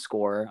leading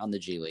scorer on the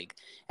G League.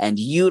 And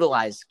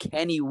utilize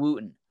Kenny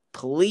Wooten.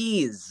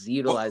 Please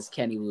utilize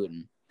Kenny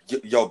Wooten.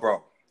 Yo,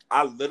 bro,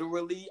 I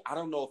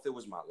don't know if it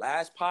was my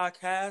last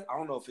podcast. I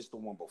don't know if it's the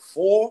one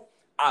before.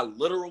 I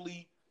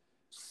literally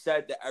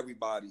said to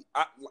everybody,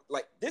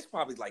 this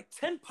probably like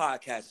 10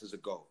 podcasts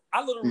ago.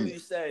 I literally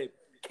said,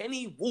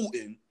 Kenny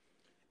Wooten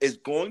is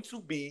going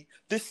to be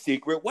the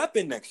secret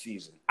weapon next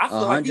season. I feel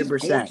 100%. Like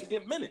he's going to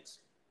get minutes.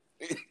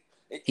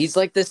 He's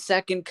like the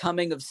second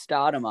coming of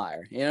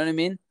Stoudemire. You know what I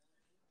mean?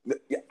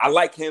 I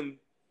like him.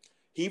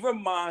 He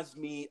reminds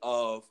me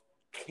of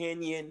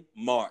Kenyon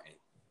Martin.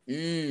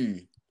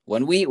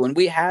 When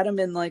we had him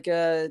in like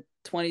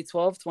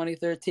 2012,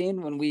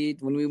 2013, when we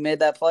made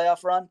that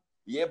playoff run.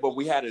 Yeah, but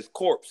we had his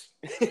corpse.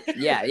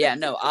 yeah,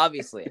 no,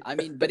 obviously. I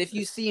mean, but if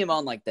you see him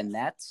on like the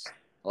Nets,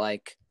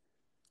 like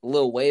a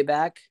little way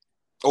back,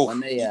 when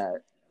they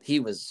he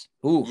was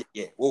he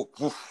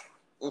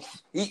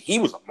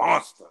was a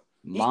monster.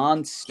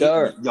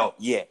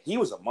 He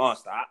was a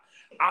monster.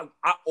 I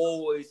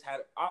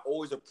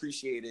always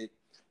appreciated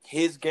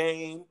his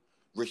game.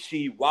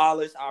 Rasheed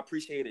Wallace, I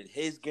appreciated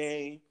his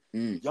game.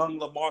 Young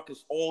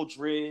LaMarcus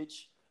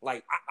Aldridge,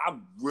 like I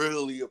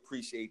really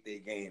appreciate their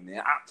game,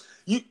 man.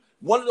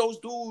 One of those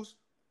dudes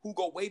who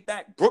go way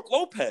back, Brook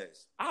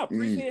Lopez. I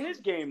appreciate his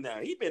game now.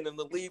 He's been in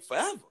the league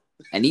forever.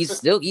 And he's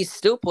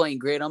still playing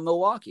great on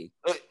Milwaukee.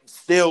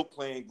 Still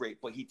playing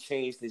great, but he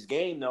changed his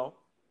game, though.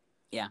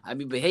 Yeah, I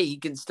mean, but hey, he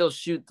can still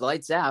shoot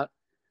lights out.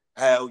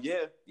 Hell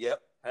yeah,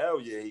 yep.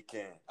 Hell yeah, he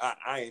can.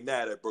 I ain't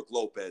mad at Brook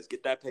Lopez.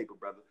 Get that paper,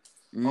 brother.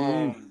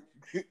 Mm.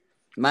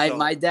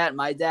 My dad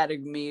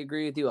and me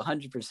agree with you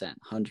 100%.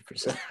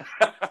 100%.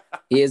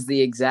 He has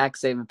the exact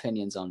same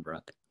opinions on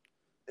Brook.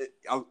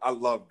 I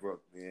love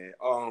Brook, man.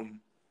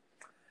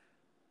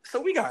 So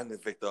we got into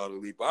Victor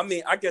Oladipo. I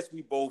mean, I guess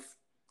we both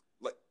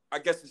I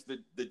guess it's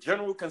the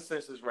general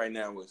consensus right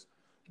now is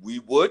we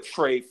would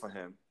trade for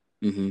him.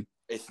 Mm-hmm.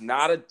 It's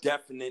not a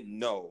definite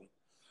no,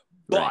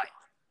 but right.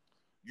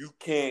 you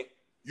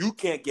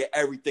can't get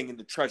everything in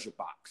the treasure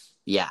box.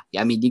 Yeah.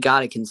 I mean, you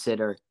got to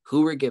consider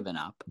who we're giving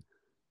up,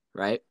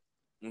 right?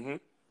 Mm-hmm.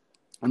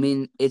 I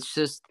mean, it's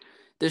just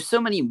there's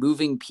so many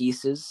moving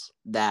pieces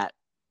that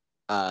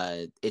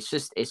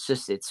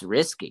it's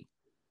risky.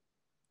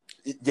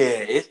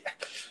 Yeah,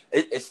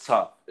 it's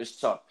tough. It's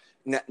tough.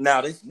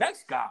 Now this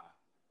next guy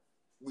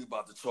we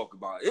about to talk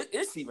about,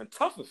 it's even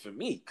tougher for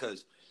me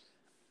because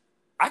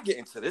I get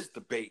into this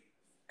debate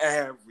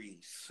every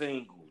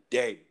single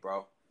day,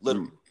 bro.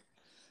 Literally.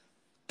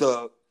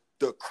 The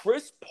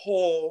Chris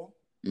Paul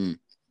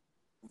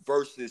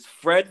versus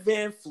Fred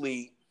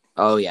VanVleet.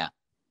 Oh yeah.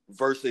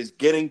 Versus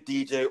getting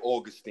DJ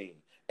Augustine,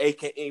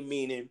 aka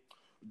meaning,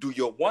 do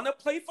you want to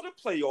play for the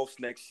playoffs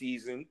next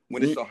season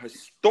when it's a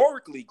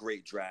historically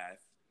great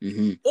draft,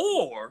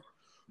 or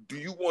do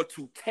you want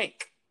to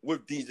tank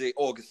with DJ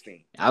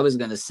Augustine? I was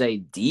gonna say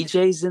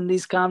DJ's in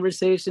these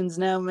conversations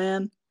now,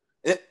 man.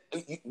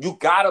 You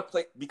gotta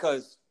play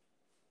because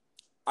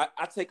I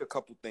take a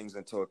couple things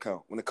into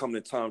account when it comes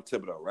to Tom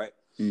Thibodeau, right?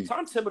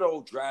 Tom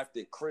Thibodeau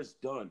drafted Chris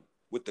Dunn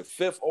with the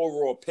 5th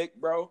overall pick,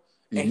 bro,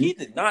 and he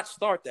did not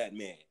start that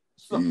man.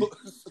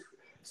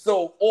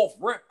 So off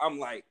rip, I'm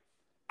like,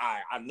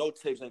 I know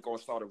Tibbs ain't gonna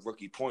start a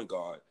rookie point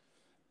guard.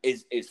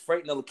 Is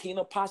Frank Ntilikina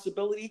a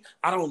possibility?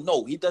 I don't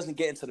know. He doesn't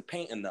get into the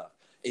paint enough.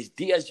 Is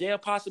DSJ a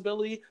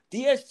possibility?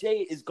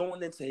 DSJ is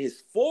going into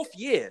his 4th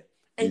year,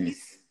 and he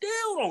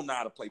still don't know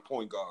how to play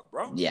point guard,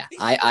 bro. Yeah,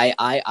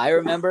 I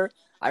remember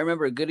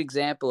a good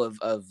example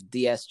of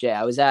DSJ.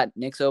 I was at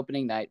Knicks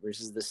opening night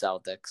versus the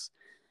Celtics,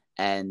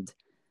 and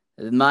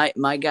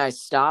my guy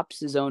stops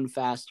his own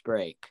fast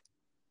break.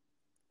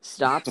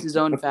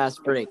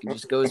 And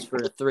just goes for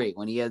a 3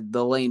 when he had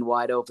the lane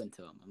wide open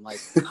to him. I'm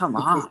like, come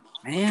on,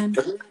 man.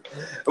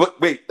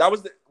 Wait,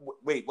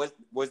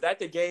 was that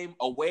the game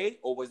away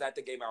or was that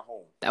the game at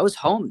home? That was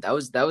home. That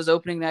was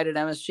opening night at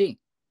MSG.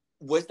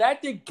 Was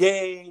that the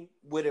game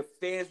where the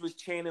fans was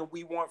chanting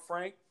 "We want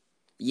Frank"?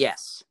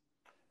 Yes.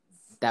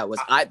 That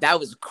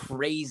was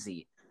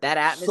crazy. That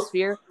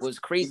atmosphere was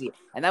crazy,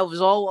 and that was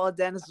all while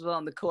Dennis was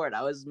on the court.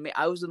 I was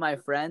with my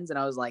friends, and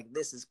I was like,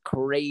 "This is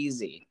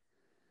crazy."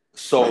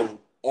 So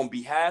on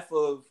behalf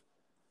of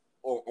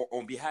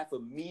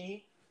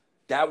me,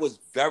 that was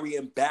very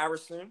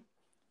embarrassing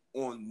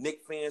on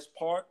Knicks fans'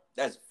 part.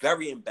 That's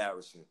very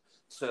embarrassing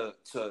to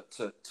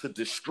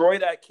destroy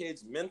that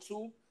kid's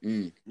mental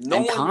and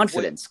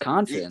confidence.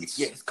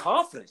 Yes,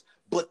 confidence.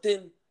 But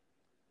then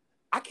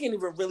I can't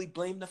even really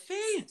blame the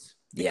fans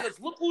because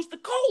look who's the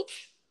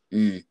coach.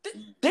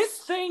 This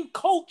same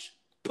coach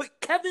put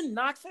Kevin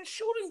Knox at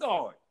shooting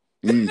guard.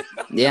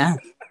 Yeah,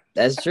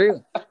 that's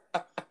true.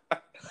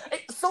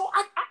 So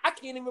I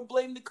can't even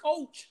blame the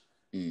coach.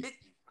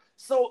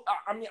 So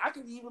I mean, I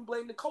can even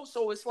blame the coach.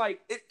 So it's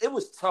like it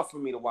was tough for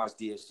me to watch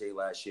DSJ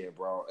last year,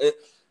 bro.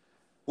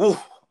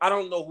 I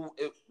don't know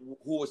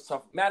who was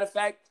tough. Matter of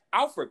fact,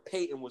 Alfred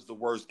Payton was the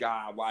worst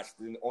guy I watched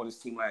on this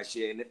team last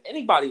year. And if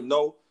anybody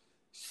know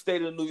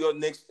State of New York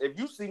Knicks, if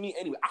you see me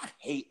anyway, I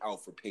hate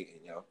Alfred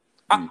Payton, yo.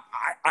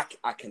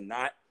 I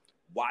cannot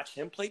watch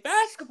him play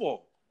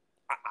basketball.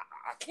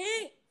 I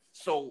can't.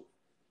 So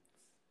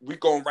we're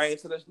going right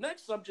into this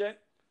next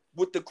subject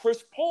with the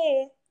Chris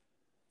Paul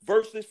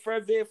versus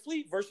Fred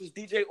VanVleet versus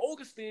DJ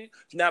Augustine.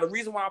 Now, the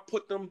reason why I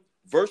put them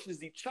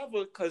versus each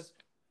other, because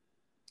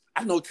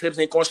I know Tibbs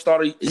ain't going to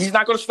start he's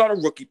not going to start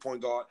a rookie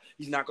point guard.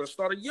 He's not going to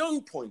start a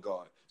young point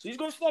guard. So he's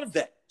going to start a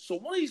vet. So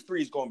one of these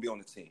three is going to be on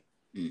the team.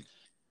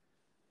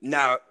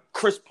 Now,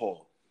 Chris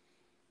Paul.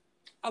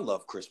 I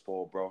love Chris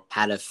Paul, bro.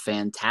 Had a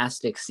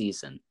fantastic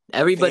season.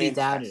 Everybody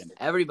doubted him.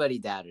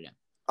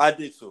 I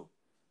did too.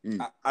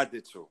 I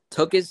did too.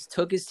 Took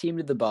his team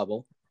to the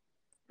bubble.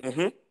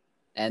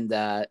 And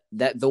that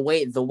the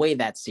way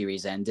that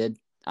series ended,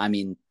 I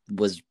mean,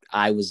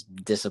 I was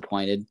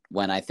disappointed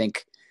when I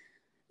think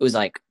it was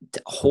like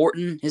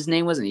Horton, his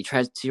name was, and he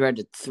tried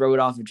to throw it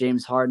off of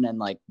James Harden, and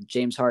like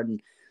James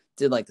Harden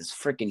did like this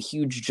freaking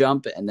huge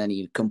jump, and then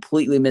he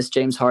completely missed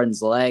James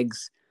Harden's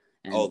legs.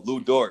 And Lou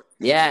Dort.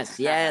 Yes.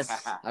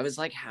 I was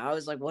like,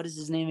 what is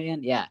his name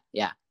again?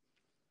 Yeah.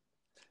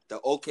 The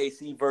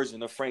OKC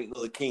version of Frank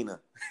Ntilikina.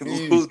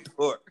 Lou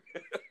Dort.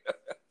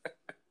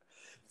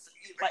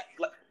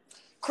 like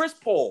Chris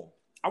Paul,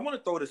 I want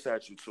to throw this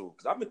at you too,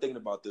 because I've been thinking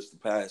about this the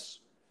past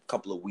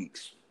couple of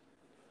weeks.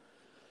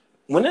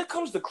 When it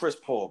comes to Chris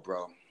Paul,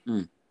 bro,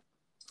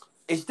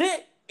 is there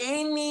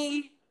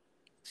any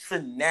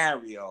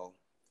scenario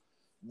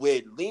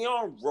where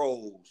Leon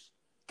Rose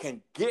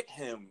can get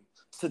him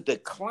to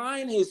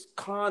decline his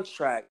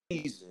contract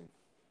season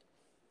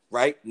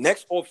right?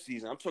 Next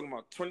offseason, I'm talking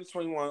about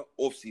 2021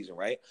 offseason,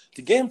 right?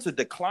 To get him to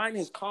decline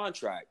his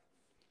contract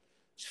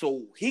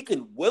so he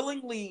can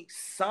willingly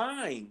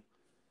sign.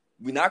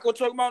 We're not going to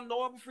talk about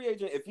no other free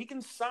agent. If he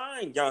can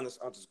sign Giannis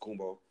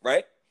Antetokounmpo,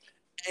 right?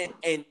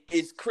 And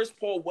is Chris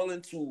Paul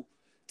willing to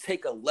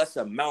take a less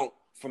amount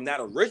from that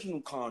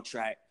original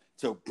contract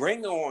to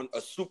bring on a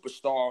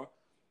superstar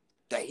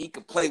that he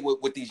could play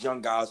with these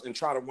young guys and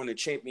try to win a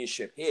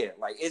championship here?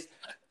 Like, is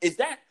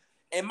that,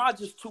 am I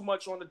just too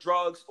much on the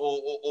drugs,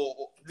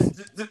 or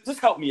just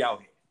help me out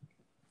here?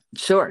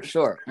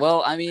 Sure.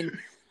 Well, I mean,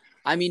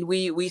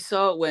 we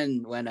saw it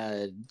when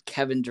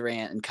Kevin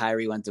Durant and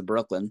Kyrie went to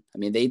Brooklyn. I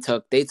mean, they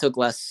took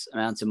less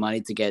amounts of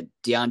money to get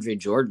DeAndre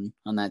Jordan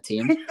on that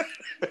team,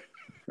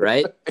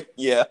 right?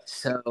 Yeah.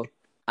 So,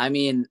 I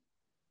mean,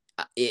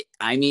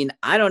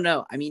 I don't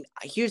know. I mean,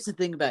 here's the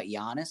thing about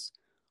Giannis.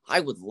 I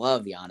would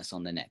love Giannis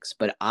on the Knicks,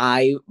 but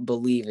I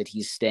believe that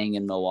he's staying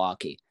in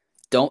Milwaukee.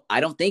 I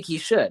don't think he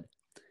should,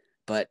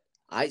 but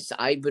I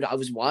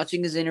was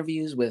watching his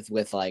interviews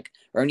with like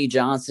Ernie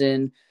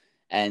Johnson,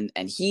 and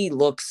he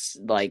looks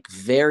like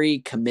very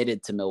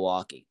committed to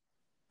Milwaukee.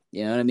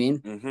 You know what I mean?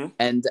 Mm-hmm.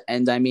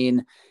 And I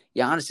mean,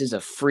 Giannis is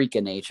a freak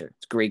of nature.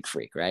 It's a Greek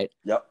freak, right?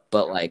 Yep.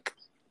 But like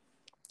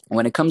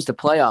when it comes to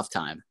playoff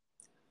time,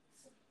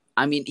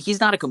 I mean, he's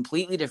not a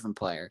completely different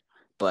player,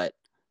 but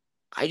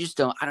I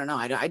don't know.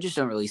 I just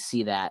don't really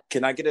see that.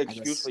 Can I get an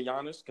excuse for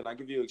Giannis? Can I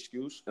give you an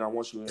excuse? And I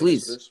want you to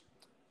please answer this.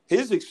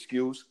 His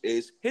excuse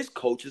is his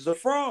coach is a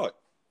fraud.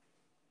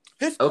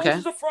 His coach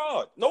is a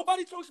fraud.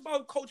 Nobody talks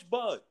about Coach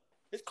Bud.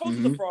 His coach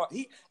is a fraud.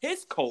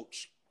 His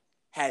coach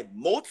had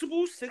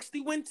multiple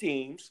 60-win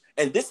teams,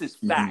 and this is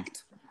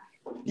fact.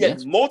 He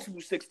had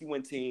multiple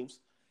 60-win teams.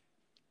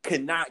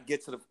 Cannot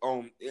get to the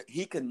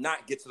he could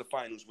not get to the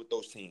finals with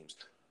those teams.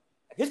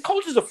 His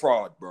coach is a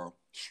fraud, bro.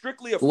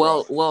 Strictly a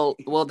fraud.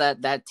 Well,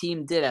 that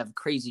team did have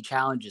crazy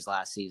challenges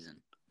last season,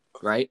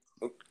 right?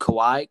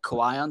 Kawhi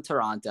on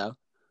Toronto.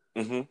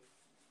 Mm-hmm.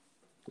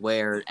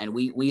 And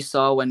we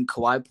saw when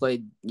Kawhi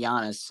played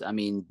Giannis. I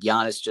mean,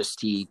 Giannis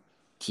just he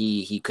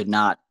could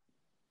not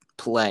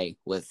play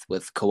with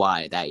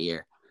Kawhi that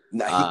year.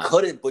 No, he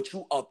couldn't. But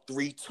you up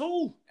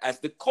 3-2 as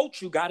the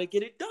coach, you got to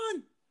get it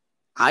done.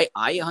 I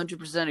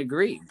 100%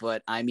 agree,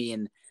 but I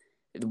mean,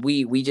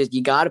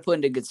 you got to put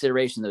into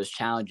consideration those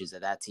challenges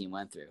that team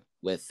went through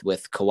with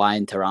Kawhi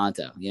in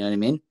Toronto. You know what I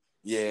mean?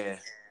 Yeah.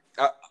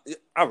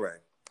 All right.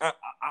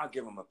 I'll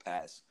give him a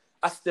pass.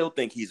 I still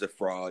think he's a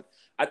fraud.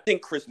 I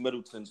think Chris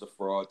Middleton's a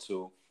fraud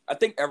too. I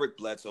think Eric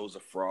Bledsoe's a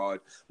fraud.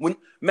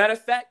 Matter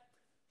of fact,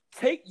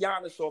 take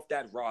Giannis off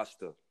that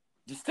roster.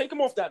 Just take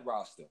him off that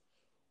roster.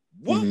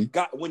 What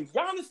guy? When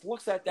Giannis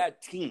looks at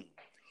that team,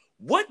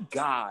 what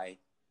guy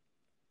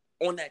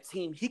on that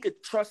team he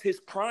could trust his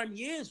prime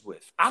years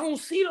with? I don't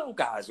see those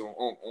guys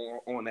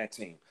on that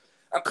team.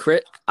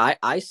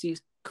 I see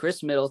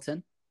Chris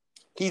Middleton.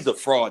 He's a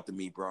fraud to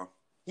me, bro.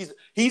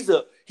 He's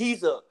a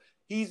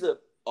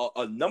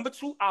number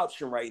 2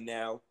 option right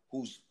now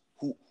who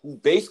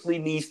basically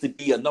needs to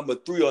be a number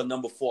 3 or a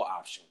number 4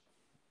 option.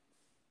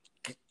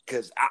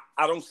 Because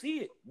I don't see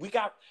it.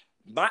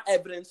 My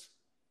evidence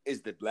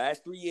is the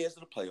last 3 years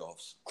of the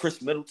playoffs.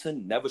 Chris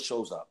Middleton never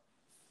shows up.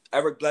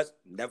 Eric Bledsoe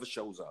never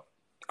shows up.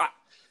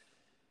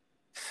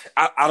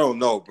 I don't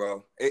know,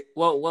 bro.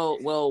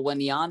 Well, when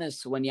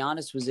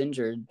Giannis was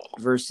injured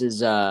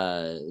versus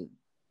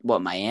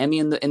Miami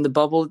in the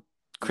bubble,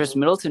 Chris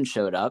Middleton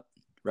showed up,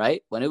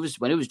 right? When it was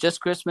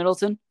just Chris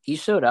Middleton, he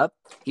showed up.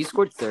 He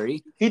scored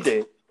 30. He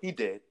did.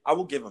 I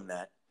will give him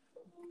that.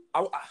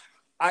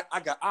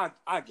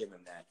 I give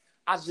him that.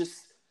 I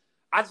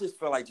just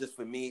feel like, just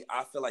for me,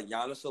 I feel like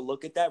Giannis will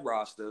look at that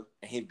roster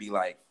and he'd be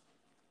like,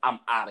 I'm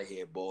out of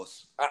here,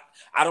 boss.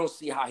 I don't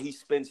see how he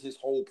spends his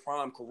whole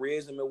prime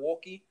careers in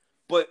Milwaukee,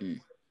 but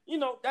you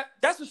know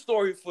that's a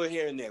story for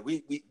here and there.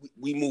 We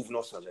moving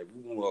on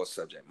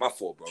subject. My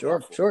fault, bro.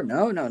 Sure.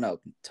 No.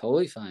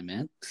 Totally fine,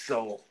 man.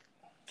 So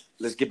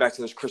let's get back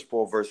to this Chris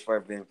Paul versus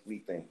Fred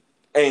VanVleet thing.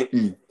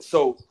 And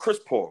so Chris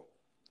Paul,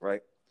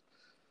 right?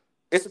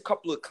 It's a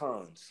couple of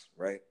cons,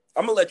 right?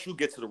 I'm gonna let you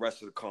get to the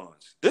rest of the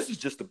cons. This is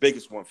just the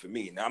biggest one for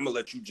me. Now I'm gonna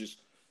let you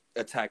just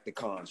attack the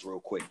cons real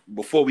quick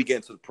before we get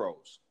into the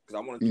pros, because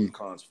I want to do the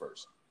cons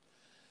first.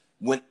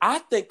 When I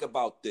think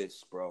about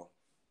this, bro,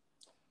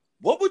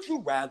 what would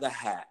you rather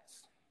have?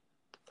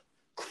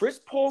 Chris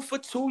Paul for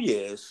 2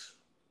 years,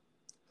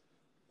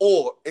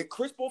 or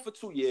Chris Paul for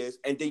 2 years,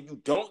 and then you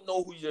don't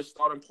know who your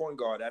starting point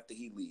guard after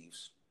he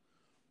leaves?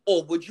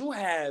 Or would you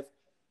have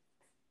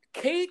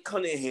Cade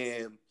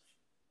Cunningham,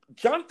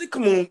 Jonathan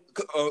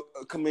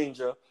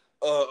Kuminga,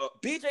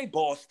 BJ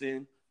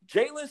Boston,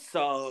 Jalen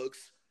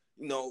Suggs,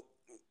 you know,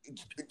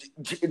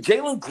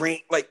 Jalen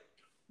Green? Like,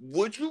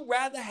 would you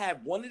rather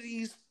have one of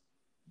these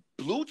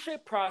blue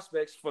chip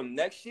prospects from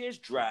next year's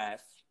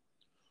draft,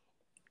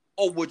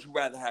 or would you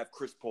rather have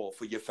Chris Paul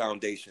for your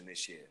foundation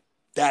this year?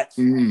 That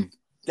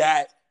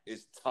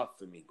is tough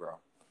for me, bro.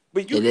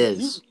 But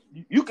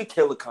you could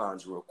kill the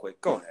cons real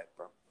quick. Go ahead,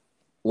 bro.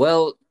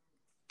 Well,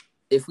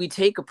 if we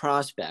take a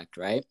prospect,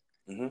 right?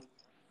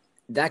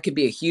 that could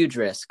be a huge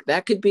risk.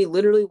 That could be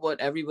literally what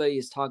everybody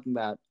is talking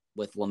about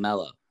with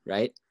LaMelo,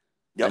 right?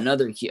 Yep.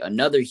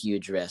 Another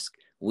huge risk.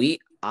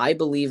 I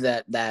believe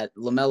that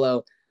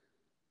LaMelo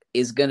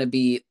is going to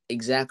be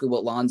exactly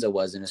what Lonzo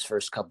was in his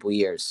first couple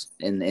years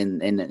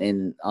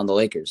in on the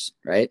Lakers,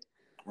 right?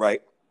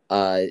 Right.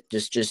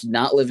 Just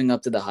not living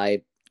up to the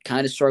hype.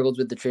 Kind of struggled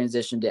with the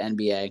transition to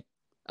NBA.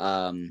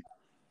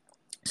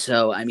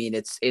 So I mean,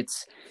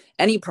 it's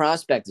any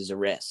prospect is a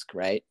risk,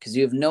 right? Because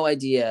you have no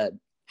idea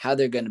how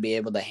they're going to be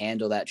able to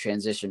handle that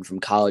transition from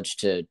college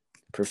to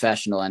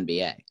professional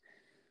NBA.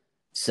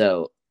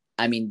 So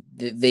I mean,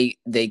 they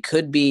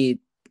could be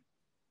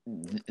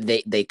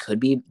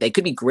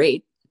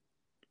great,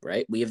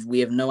 right? We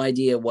have no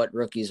idea what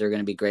rookies are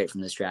going to be great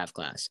from this draft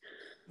class.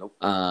 Nope.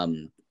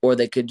 Or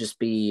they could just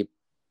be,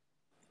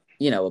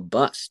 a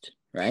bust,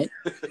 right?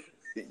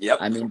 Yep.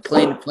 I mean,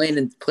 plain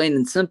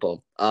and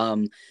simple.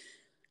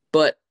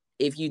 But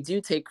if you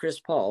do take Chris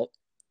Paul,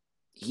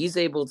 he's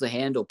able to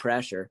handle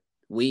pressure.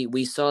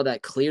 We saw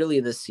that clearly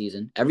this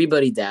season.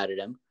 Everybody doubted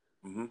him,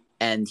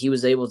 and he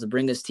was able to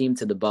bring his team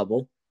to the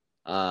bubble.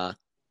 I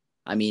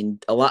mean,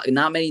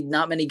 not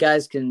many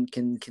guys can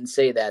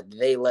say that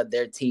they led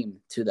their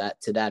team to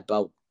that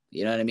bubble.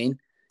 You know what I mean?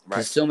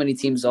 Because so many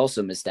teams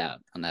also missed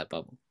out on that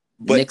bubble.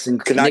 But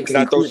can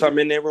I throw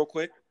something in there real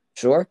quick?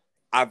 Sure.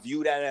 I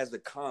view that as a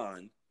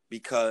con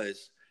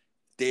because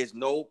there's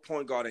no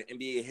point guard in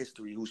NBA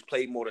history who's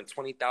played more than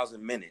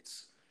 20,000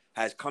 minutes,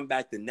 has come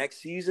back the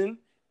next season,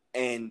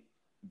 and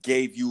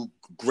gave you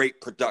great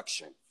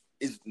production.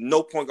 Is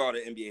no point guard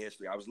in NBA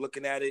history. I was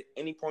looking at it.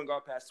 Any point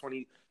guard past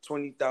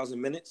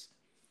 20,000 minutes,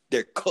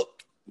 they're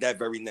cooked that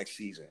very next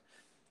season.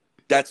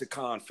 That's a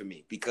con for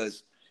me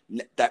because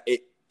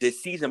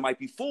this season might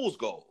be fool's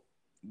gold.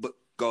 But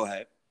go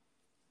ahead.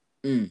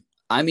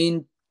 I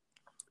mean,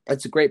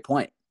 that's a great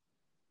point.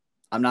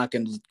 I'm not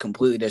going to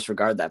completely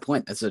disregard that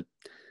point. That's a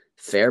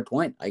fair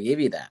point. I give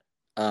you that.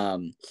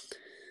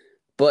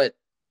 But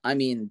I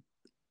mean,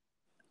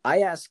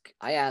 I ask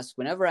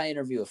whenever I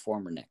interview a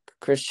former Knick,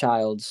 Chris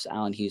Childs,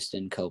 Allen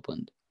Houston,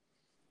 Copeland.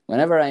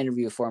 Whenever I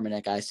interview a former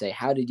Knick, I say,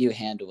 "How did you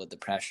handle with the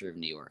pressure of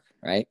New York?"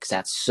 Right? Because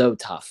that's so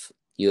tough.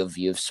 You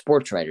have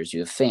sports writers,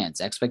 you have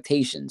fans,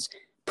 expectations,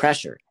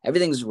 pressure.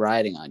 Everything's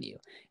riding on you,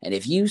 and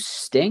if you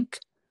stink,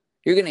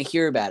 you're going to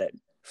hear about it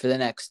for the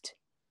next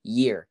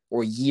year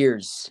or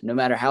years, no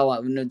matter how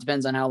long. It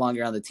depends on how long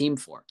you're on the team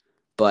for.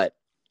 But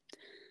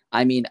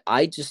I mean,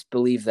 I just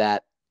believe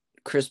that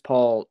Chris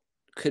Paul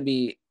could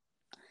be.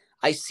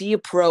 I see a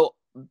pro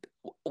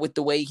with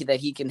the way that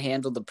he can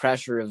handle the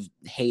pressure of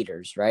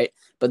haters, right?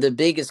 But the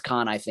biggest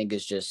con, I think,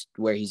 is just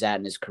where he's at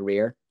in his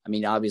career. I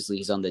mean, obviously,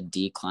 he's on the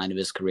decline of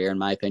his career, in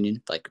my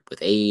opinion, like with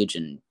age,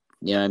 and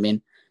you know what I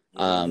mean.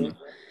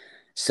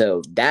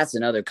 So that's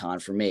another con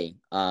for me.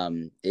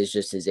 Is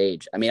just his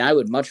age. I mean, I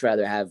would much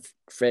rather have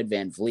Fred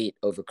VanVleet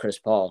over Chris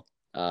Paul.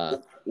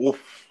 That's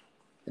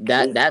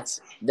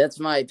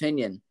my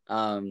opinion.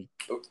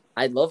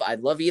 I'd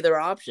love either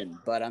option,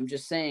 but I'm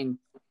just saying,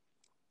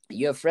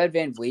 you have Fred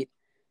VanVleet.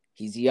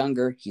 He's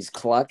younger. He's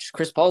clutch.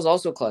 Chris Paul's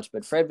also clutch,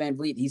 but Fred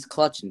VanVleet, he's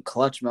clutch in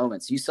clutch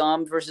moments. You saw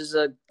him versus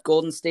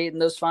Golden State in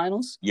those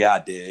finals? Yeah, I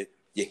did.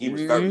 Yeah, he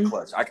was very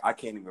clutch. I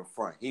can't even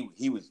front.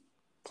 He was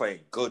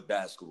playing good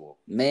basketball.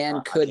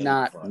 Man could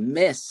not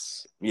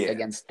miss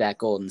against that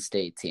Golden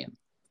State team.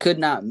 Could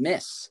not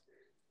miss.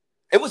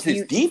 It was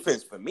his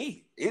defense for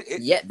me.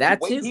 That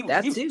too.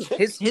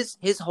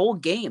 His whole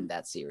game,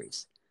 that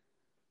series.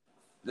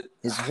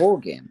 His whole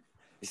game.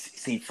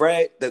 See,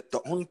 Fred,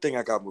 the only thing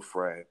I got with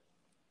Fred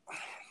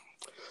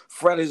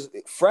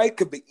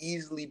could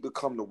easily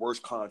become the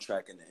worst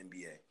contract in the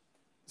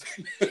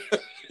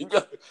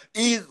NBA.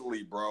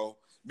 Easily, bro.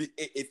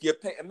 If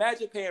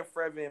imagine paying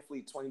Fred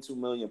VanVleet $22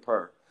 million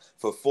for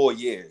 4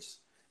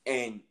 years,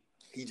 and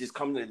he just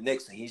comes to the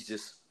Knicks and he's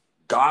just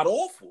god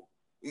awful.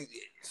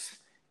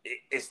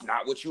 It's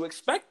not what you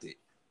expected.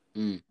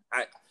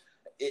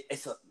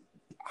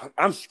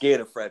 I'm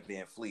scared of Fred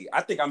VanVleet.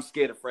 I think I'm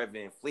scared of Fred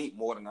VanVleet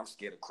more than I'm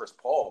scared of Chris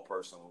Paul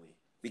personally,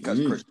 because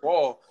Chris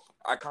Paul,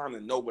 I kind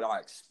of know what I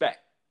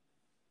expect.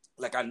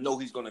 Like, I know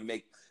he's going to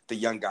make the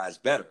young guys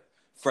better.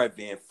 Fred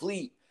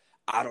VanVleet,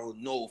 I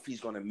don't know if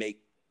he's going to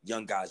make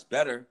young guys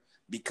better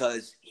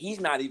because he's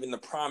not even the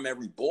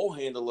primary ball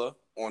handler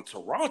on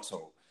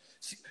Toronto.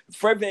 See,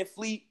 Fred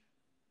VanVleet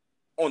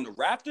on the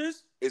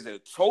Raptors is a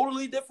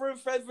totally different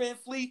Fred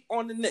VanVleet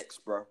on the Knicks,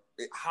 bro.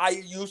 Higher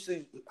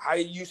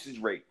usage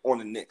rate on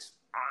the Knicks.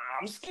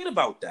 I'm scared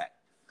about that.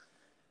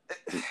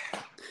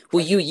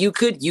 Well, you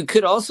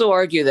could also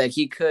argue that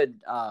he could.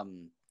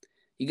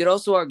 You could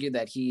also argue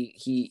that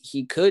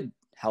he could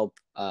help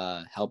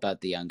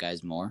out the young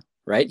guys more,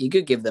 right? You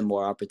could give them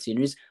more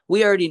opportunities.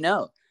 We already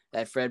know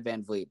that Fred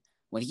VanVleet,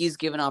 when he's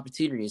given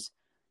opportunities,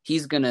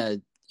 he's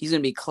gonna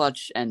be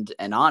clutch and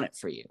on it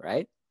for you,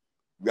 right?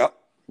 Yep.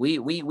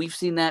 We've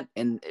seen that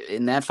in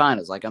that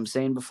finals, like I'm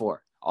saying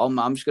before.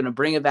 I'm just gonna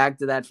bring it back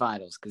to that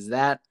finals because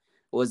that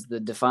was the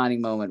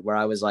defining moment where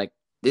I was like,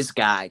 this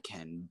guy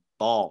can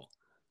ball.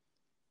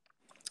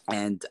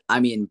 And I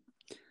mean,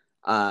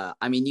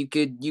 I mean, you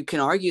can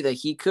argue that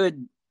he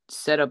could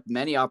set up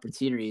many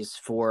opportunities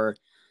for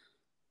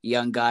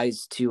young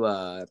guys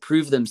to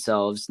prove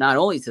themselves, not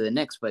only to the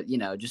Knicks, but,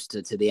 just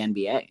to the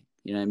NBA.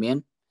 You know what I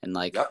mean? And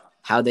like Yep.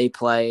 how they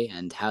play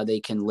and how they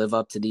can live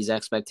up to these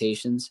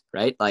expectations,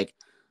 right? Like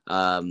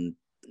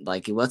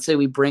let's say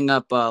we bring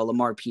up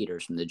Lamar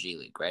Peters from the G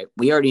League, right?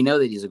 We already know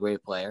that he's a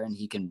great player and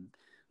he can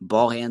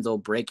ball handle,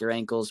 break your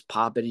ankles,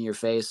 pop it in your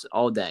face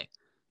all day.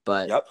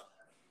 But Yep.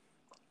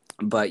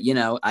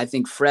 I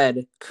think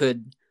Fred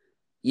could,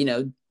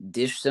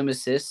 dish some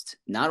assists,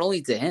 not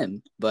only to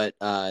him, but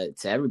to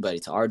everybody,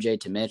 to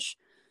RJ, to Mitch.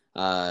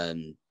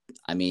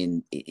 I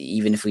mean,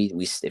 even if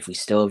we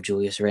still have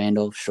Julius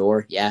Randle,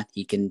 sure, yeah,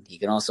 he can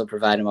also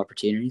provide him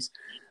opportunities.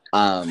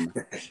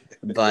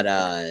 But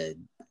I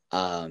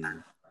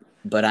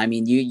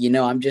mean,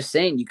 I'm just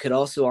saying, you could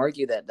also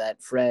argue that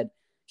Fred,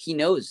 he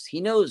knows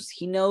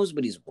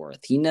what he's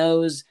worth. He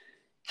knows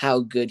how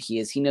good he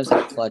is. He knows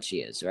how clutch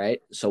he is,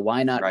 right? So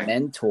why not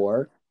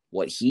mentor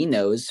what he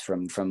knows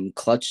from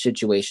clutch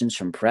situations,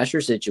 from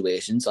pressure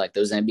situations, like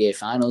those NBA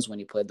finals when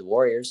he played the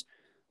Warriors?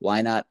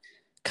 Why not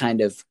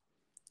kind of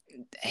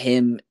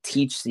him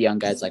teach the young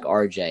guys like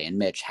RJ and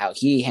Mitch how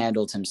he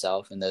handled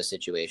himself in those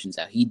situations,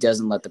 how he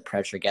doesn't let the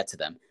pressure get to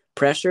them?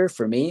 Pressure,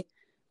 for me,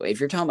 if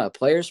you're talking about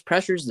players,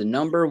 pressure is the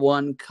number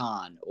one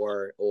con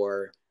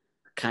or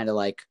kind of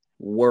like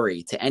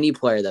worry to any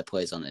player that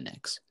plays on the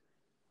Knicks.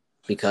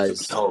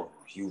 Because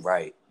you're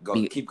right.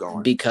 Keep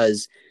going.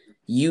 Because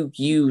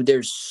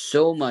there's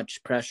so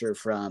much pressure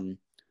from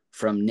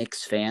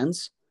Knicks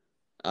fans,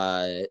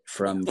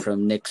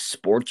 from Knicks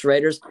sports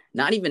writers,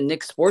 not even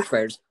Knicks sports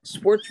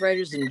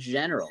writers in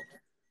general.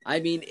 I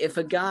mean, if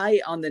a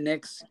guy on the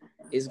Knicks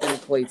is going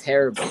to play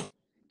terribly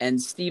and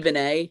Stephen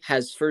A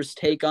has first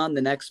take on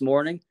the next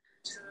morning,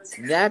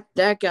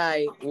 that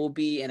guy will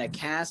be in a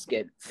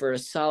casket for a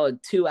solid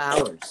 2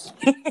 hours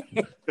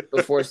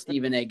before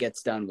Stephen A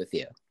gets done with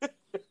you.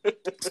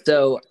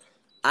 So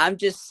I'm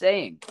just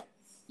saying,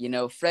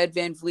 Fred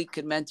VanVleet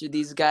could mentor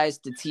these guys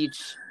to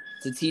teach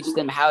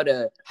them how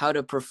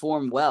to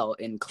perform well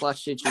in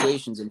clutch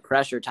situations and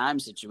pressure time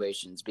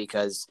situations,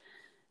 because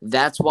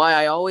that's why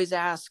I always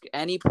ask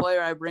any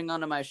player I bring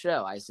onto my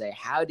show, I say,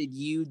 how did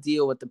you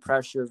deal with the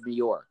pressure of New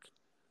York?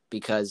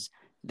 Because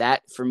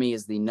that, for me,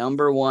 is the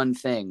number one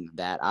thing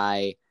that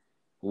I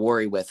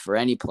worry with for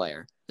any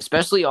player,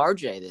 especially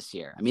RJ this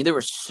year. I mean, there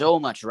was so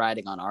much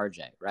riding on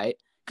RJ, right?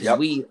 Because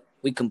we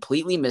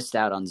completely missed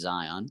out on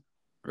Zion,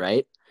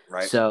 right?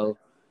 Right. So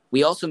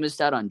we also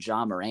missed out on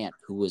Ja Morant,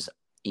 who was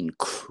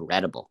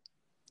incredible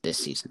this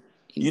season.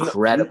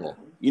 Incredible.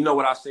 You know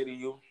what I say to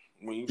you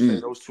when you say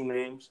those two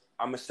names?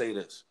 I'm going to say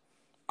this.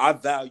 I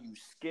value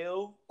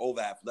skill over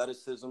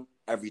athleticism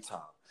every time,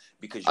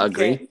 because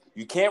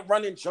you can't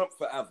run and jump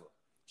forever.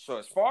 So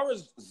as far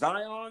as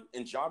Zion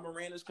and Ja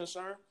Morant is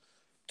concerned,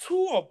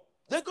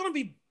 they're going to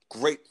be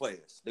great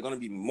players. They're going to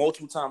be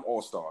multiple-time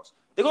All-Stars.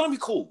 They're going to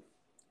be cool.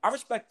 I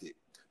respect it.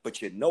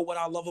 But you know what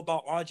I love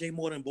about RJ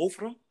more than both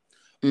of them?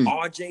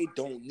 RJ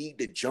don't need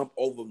to jump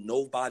over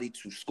nobody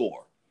to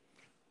score.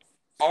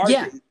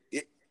 RJ,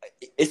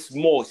 it's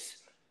more.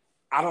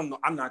 I don't know.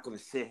 I'm not going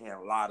to sit here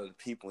and a lot of the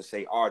people and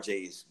say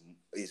RJ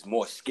is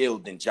more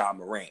skilled than Ja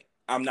Morant.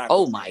 I'm not.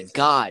 Oh my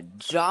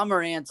God, Ja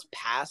Morant's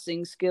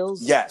passing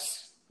skills.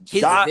 Yes,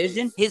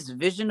 his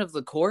vision of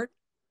the court.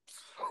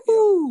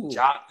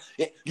 Ja,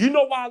 you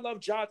know why I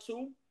love Ja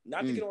too?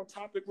 Not to get on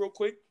topic real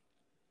quick.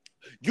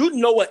 You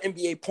know an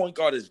NBA point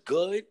guard is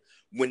good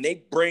when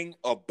they bring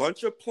a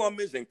bunch of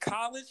plumbers in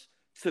college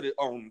to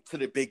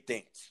the big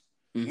dance.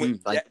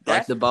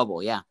 Like the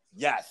bubble, yeah.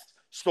 Yes.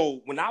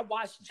 So when I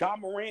watch Ja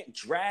Morant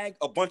drag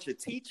a bunch of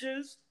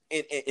teachers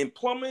and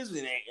plumbers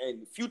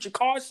and future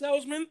car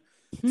salesmen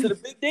to the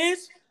big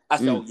dance, I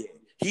said, oh yeah,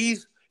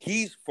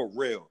 he's for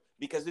real.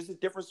 Because it's a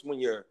difference when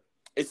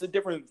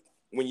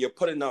you're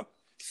putting up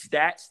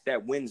stats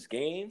that wins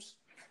games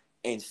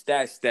and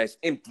stats that's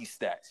empty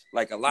stats.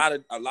 Like a lot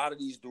of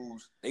these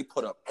dudes, they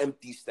put up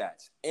empty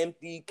stats,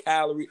 empty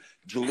calorie.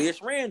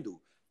 Julius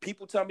Randle,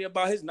 people tell me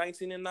about his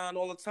 19-9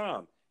 all the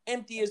time.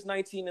 Emptiest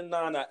 19-9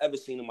 I've ever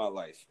seen in my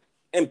life.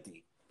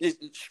 Empty.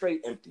 It's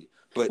straight empty.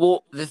 But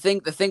the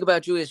thing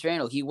about Julius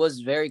Randle, he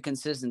was very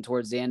consistent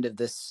towards the end of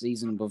this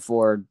season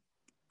before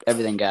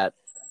everything got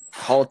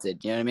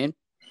halted. You know what I mean?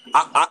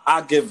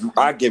 I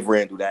give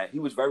Randle that. He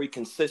was very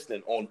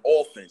consistent on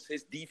offense.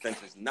 His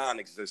defense is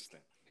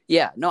non-existent.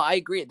 Yeah, no, I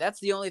agree. That's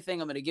the only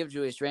thing I'm going to give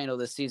Julius Randle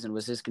this season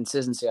was his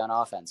consistency on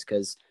offense.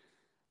 Because,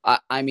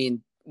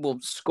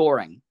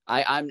 scoring.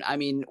 I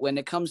mean, when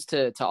it comes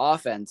to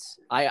offense,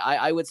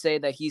 I would say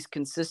that he's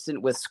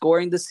consistent with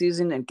scoring this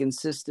season and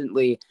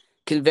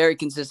very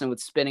consistent with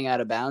spinning out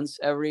of bounds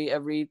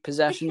every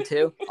possession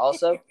too.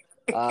 Also,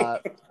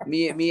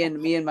 me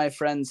and my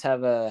friends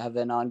have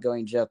an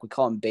ongoing joke. We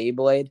call him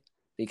Beyblade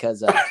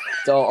because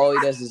all he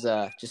does is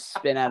just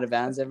spin out of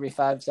bounds every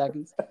 5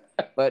 seconds.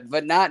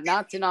 But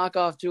not to knock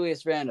off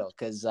Julius Randle,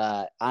 because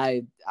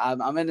I'm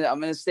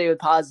gonna stay with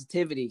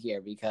positivity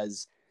here,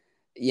 because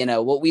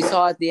what we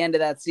saw at the end of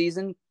that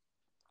season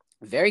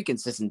Very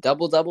consistent.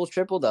 Double doubles,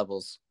 triple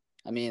doubles.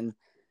 I mean,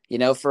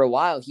 for a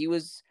while he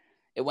was.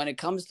 When it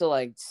comes to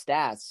like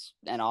stats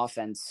and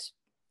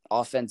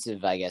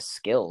offensive, I guess,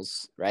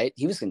 skills, right?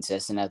 He was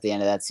consistent at the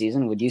end of that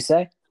season. Would you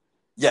say?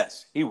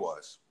 Yes, he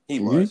was. He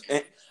was.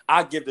 And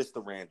I give this to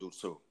Randall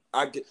too.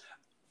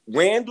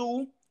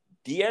 Randall,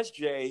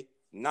 DSJ,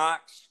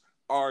 Knox,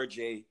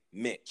 RJ,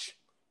 Mitch.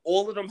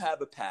 All of them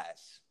have a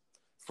pass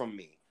from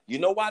me. You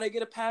know why they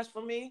get a pass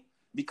from me?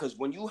 Because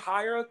when you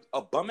hire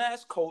a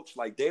bum-ass coach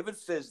like David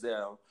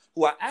Fizdale,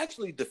 who I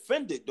actually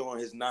defended during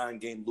his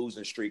 9-game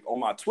losing streak on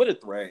my Twitter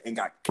thread and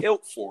got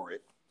killed for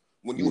it,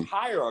 when you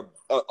hire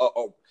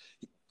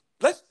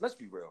let's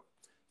be real,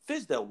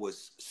 Fizdale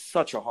was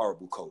such a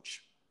horrible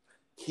coach.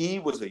 He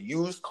was a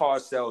used car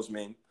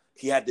salesman.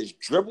 He had this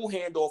dribble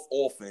handoff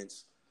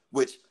offense,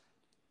 which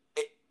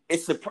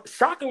it's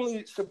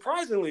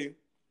surprisingly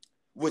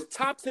was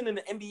top 10 in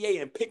the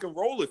NBA in pick and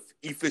roll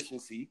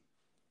efficiency,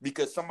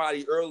 because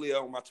somebody earlier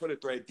on my Twitter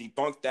thread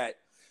debunked that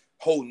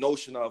whole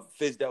notion of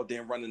Fizdale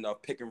didn't run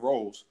enough pick and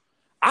rolls.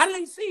 I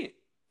didn't see it.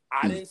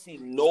 I didn't see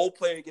no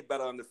player get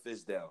better under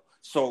Fizdale.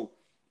 So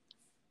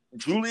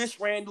Julius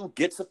Randle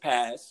gets a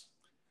pass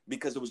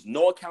because there was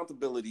no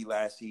accountability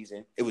last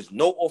season. It was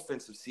no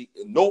offensive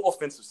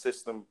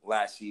system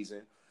last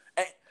season.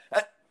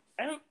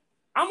 And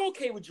I'm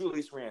okay with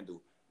Julius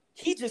Randle.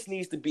 He just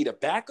needs to be the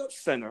backup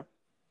center,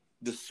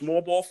 the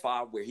small ball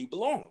 5 where he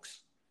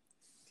belongs.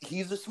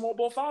 He's a small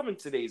ball 5 in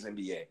today's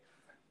NBA.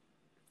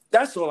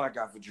 That's all I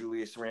got for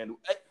Julius Randle.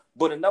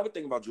 But another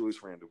thing about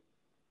Julius Randle,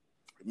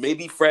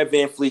 maybe Fred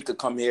VanVleet could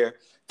come here,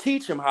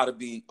 teach him how to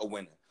be a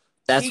winner.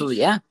 That's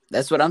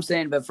what I'm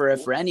saying. But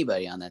for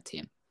anybody on that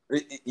team,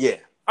 yeah,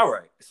 all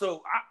right.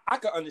 So I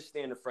can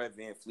understand the Fred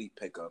VanVleet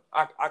pickup.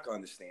 I can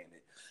understand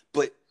it.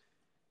 But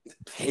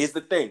here's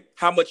the thing: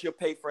 how much you'll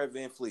pay Fred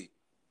VanVleet,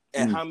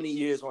 and how many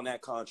years on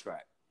that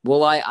contract?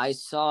 Well, I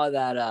saw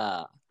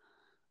that.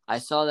 I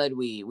saw that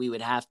we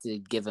would have to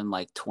give him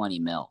like 20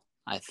 mil.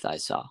 I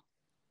saw.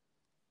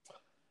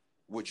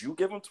 Would you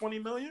give him 20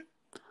 million?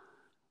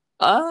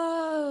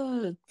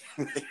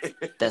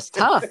 That's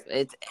tough.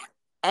 It's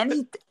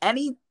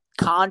any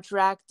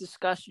contract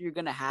discussion you're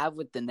gonna have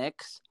with the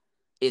Knicks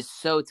is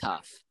so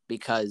tough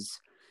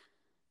because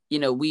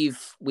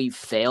we've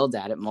failed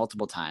at it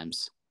multiple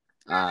times.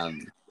 I'll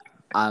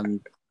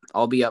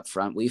be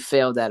upfront. We've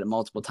failed at it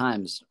multiple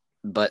times,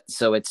 but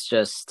so it's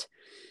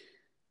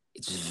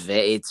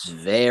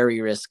very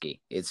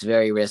risky. It's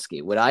very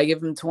risky. Would I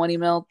give him 20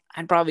 mil?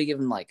 I'd probably give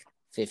him like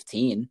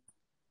 15.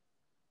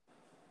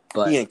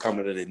 But he ain't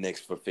coming to the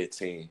Knicks for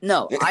 15.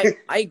 No,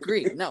 I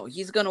agree. No,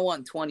 he's going to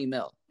want 20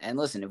 mil. And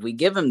listen, if we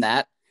give him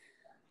that,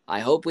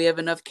 I hope we have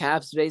enough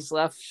cap space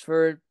left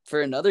for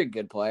another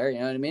good player. You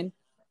know what I mean?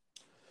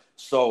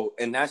 So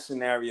in that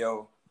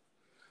scenario,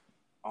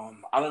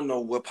 I don't know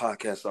what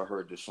podcast I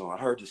heard this on.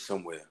 I heard this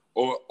somewhere.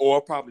 Or I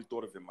probably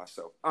thought of it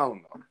myself. I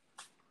don't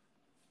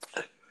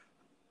know.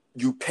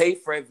 You pay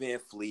Fred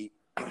VanVleet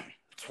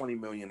 $20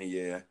 million a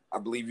year. I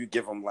believe you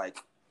give him like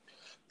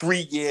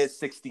 3 years,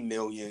 $60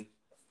 million.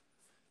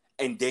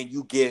 And then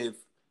you give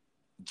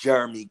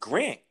Jeremy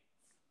Grant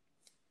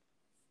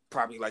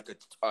probably like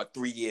a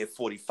 3-year,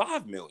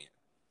 $45 million.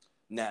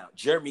 Now,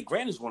 Jeremy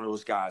Grant is one of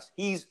those guys.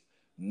 He's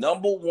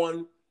number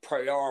one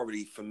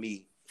priority for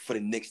me for the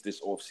Knicks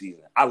this offseason.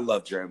 I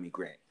love Jeremy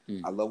Grant.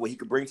 I love what he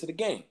could bring to the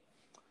game.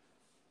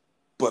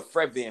 But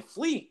Fred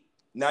VanVleet,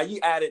 now you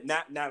added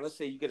now let's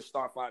say you get a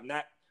starting 5.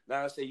 Now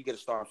let's say you get a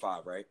starting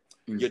 5, right?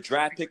 Your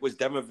draft pick was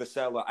Devin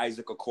Vassell or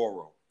Isaac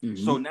Okoro.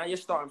 So now your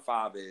starting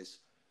 5 is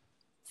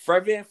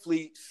Fred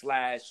VanVleet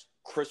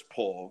 / Chris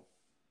Paul,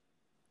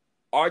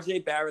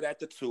 RJ Barrett at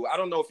the 2. I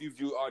don't know if you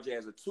view RJ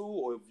as a 2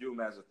 or view him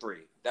as a 3.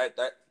 That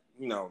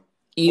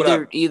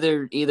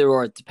either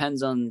or. It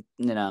depends on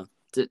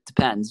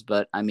depends.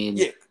 But I mean,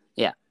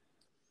 yeah.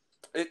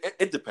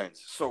 It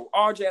depends. So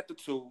RJ at the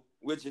 2.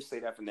 We'll just say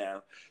that for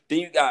now. Then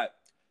you got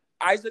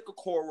Isaac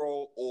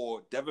Okoro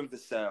or Devin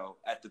Vassell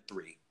at the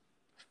 3.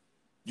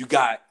 You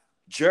got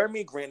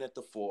Jeremy Grant at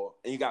the 4,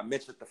 and you got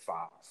Mitch at the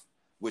 5,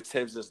 with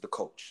Tibbs as the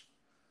coach.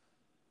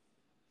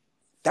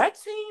 That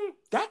team,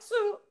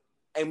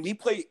 and we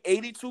play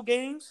 82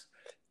 games,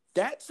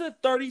 that's a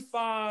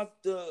 35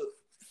 to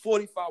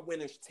 45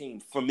 winners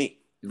team for me.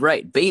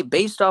 Right.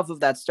 Based off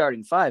of that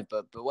starting 5,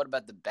 but what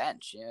about the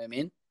bench? You know what I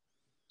mean?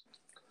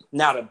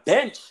 Now the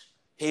bench,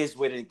 here's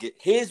when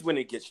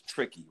it gets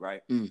tricky,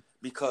 right?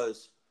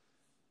 Because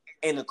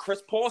in a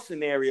Chris Paul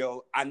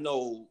scenario, I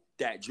know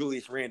that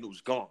Julius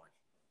Randle's gone.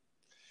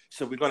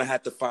 So we're going to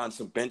have to find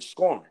some bench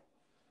scoring.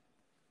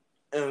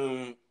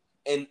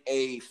 In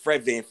a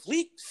Fred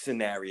VanVleet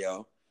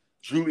scenario,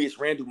 Julius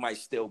Randle might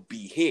still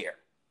be here.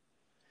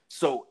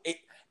 So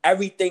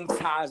everything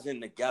ties in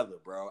together,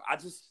 bro.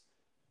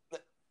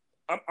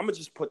 I'm going to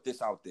just put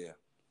this out there.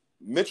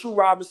 Mitchell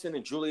Robinson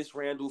and Julius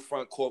Randle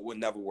front court would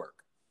never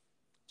work.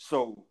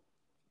 So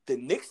the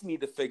Knicks need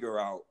to figure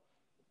out,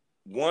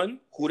 1,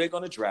 who they're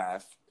going to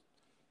draft.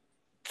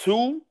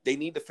 2, they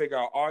need to figure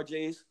out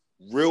RJ's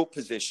real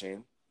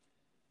position.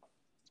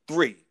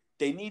 3,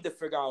 they need to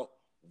figure out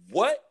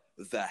what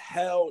the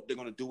hell they're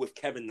gonna do with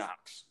Kevin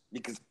Knox,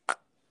 because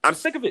I'm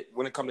sick of it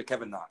when it comes to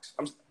Kevin Knox.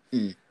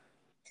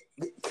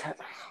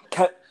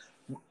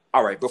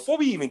 All right, before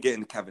we even get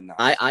into Kevin Knox,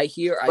 I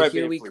hear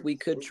we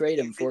could trade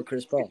him for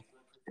Chris Paul.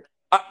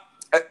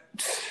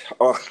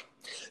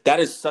 That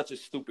is such a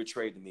stupid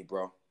trade to me,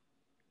 bro.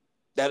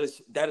 That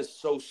is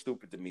so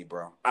stupid to me,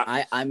 bro.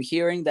 I'm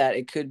hearing that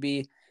it could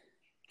be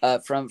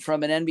from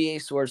an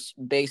NBA source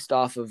based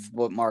off of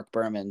what Mark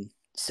Berman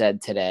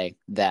said today,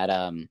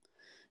 that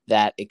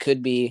it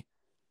could be,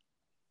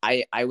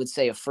 I would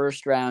say, a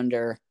first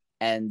rounder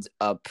and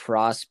a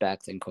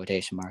prospect in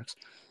quotation marks.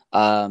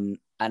 And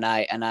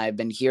I've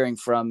been hearing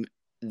from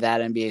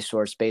that NBA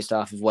source based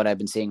off of what I've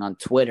been seeing on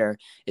Twitter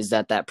is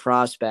that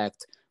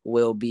prospect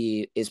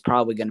is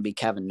probably going to be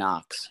Kevin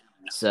Knox.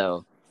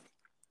 So,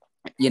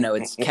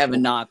 it's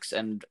Kevin Knox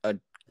and a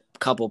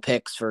couple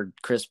picks for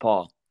Chris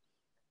Paul.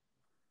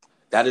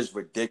 That is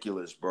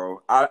ridiculous,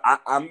 bro.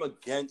 I'm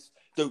against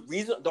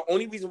the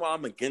only reason why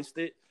I'm against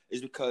it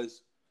is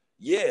because,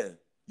 you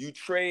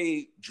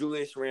trade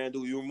Julius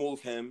Randle, you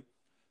remove him,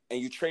 and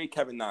you trade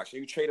Kevin Knox,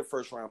 and you trade a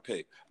first-round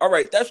pick. All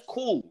right, that's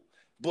cool.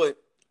 But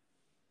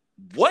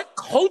what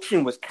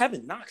coaching was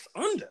Kevin Knox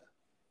under?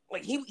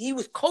 Like, he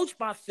was coached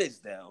by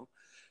Fizdale.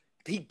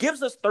 He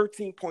gives us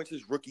 13 points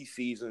his rookie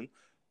season,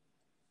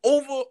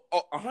 over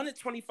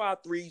 125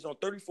 threes on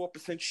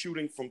 34%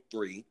 shooting from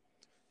three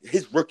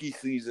his rookie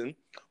season,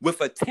 with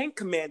a 10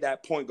 command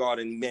at point guard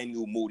in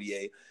Emmanuel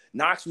Mudiay.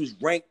 Knox was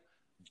ranked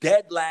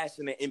dead last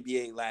in the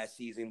NBA last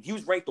season. He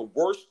was ranked the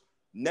worst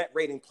net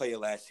rating player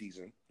last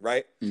season,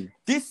 right?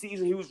 This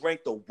season, he was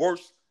ranked the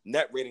worst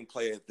net rating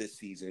player this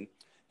season.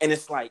 And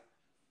it's like,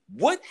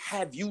 what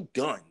have you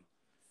done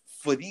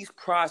for these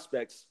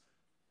prospects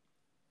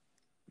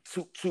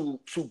to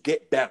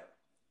get better?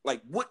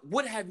 Like,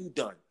 what have you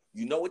done?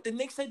 You know what the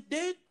Knicks had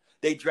did?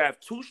 They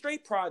draft 2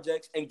 straight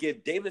projects and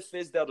give David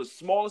Fizdale the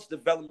smallest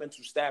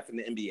developmental staff in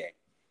the NBA.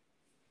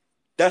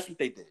 That's what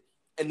they did.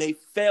 And they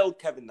failed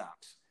Kevin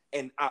Knox.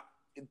 And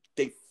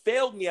they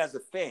failed me as a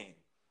fan.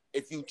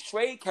 If you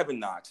trade Kevin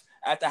Knox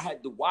after I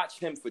had to watch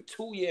him for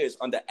 2 years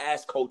under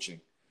ass coaching,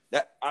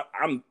 that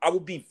I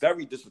would be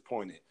very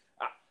disappointed.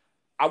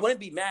 I wouldn't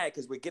be mad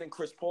because we're getting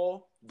Chris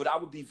Paul, but I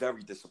would be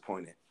very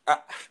disappointed. I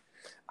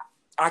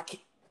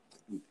can't,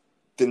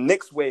 the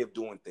Knicks' way of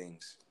doing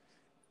things.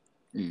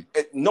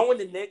 Knowing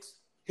the Knicks,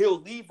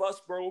 he'll leave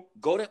us, bro,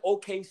 go to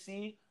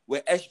OKC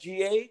with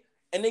SGA,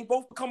 and they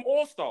both become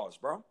all-stars,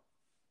 bro.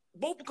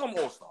 Both become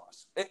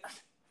all-stars.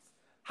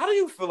 How do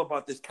you feel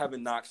about this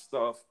Kevin Knox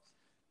stuff?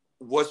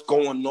 What's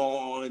going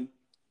on?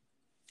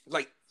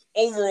 Like,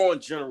 overall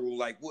in general,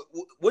 like,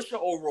 what's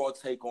your overall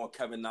take on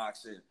Kevin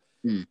Knox?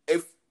 And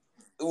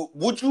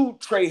would you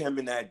trade him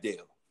in that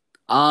deal?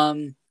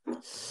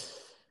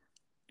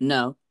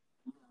 No.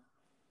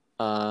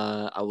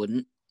 I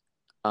wouldn't.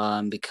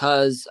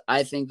 Because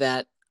I think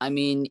that,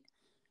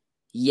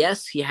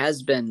 yes, he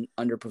has been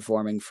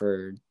underperforming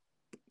for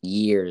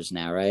years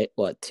now, right?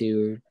 What,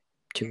 two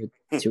or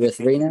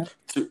three now?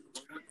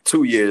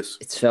 2 years.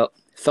 It's felt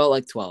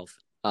like 12.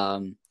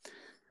 But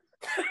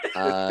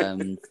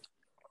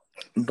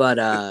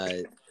I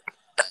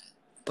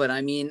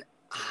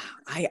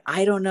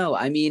don't know.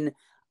 In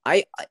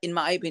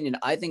my opinion,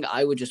 I think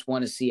I would just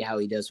want to see how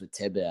he does with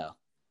Thibodeau.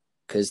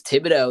 Because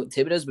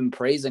Thibodeau's been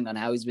praising on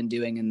how he's been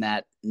doing in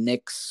that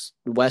Knicks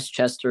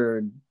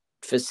Westchester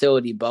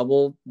facility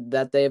bubble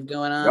that they have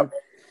going on. Yep.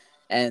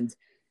 And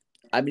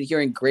I've been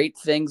hearing great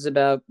things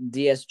about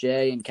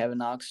DSJ and Kevin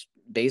Knox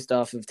based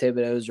off of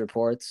Thibodeau's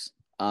reports.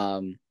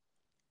 That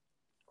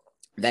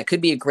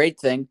could be a great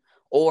thing,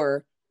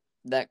 or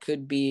that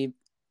could be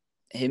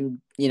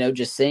him,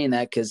 just saying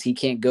that because he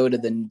can't go to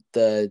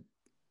the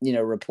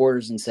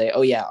reporters and say,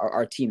 "Oh yeah,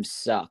 our team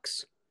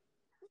sucks."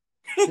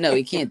 No,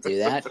 he can't do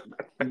that.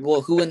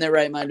 Well, who in their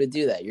right mind would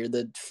do that? You're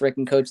the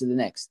freaking coach of the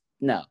Knicks.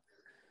 No.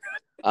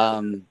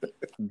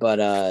 But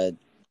I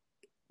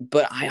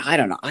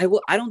don't know. I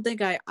don't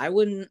think I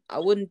wouldn't.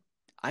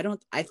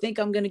 I think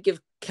I'm going to give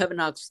Kevin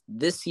Knox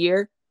this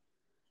year,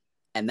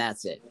 and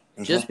that's it.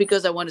 Mm-hmm. Just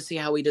because I want to see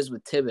how he does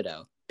with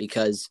Thibodeau,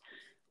 because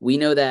we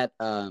know that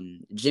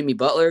Jimmy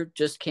Butler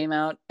just came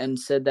out and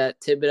said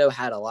that Thibodeau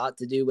had a lot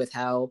to do with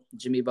how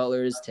Jimmy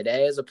Butler is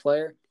today as a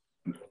player.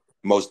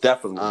 Most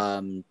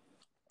definitely.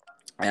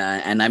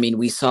 And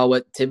we saw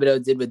what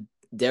Thibodeau did with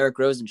Derrick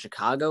Rose in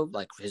Chicago,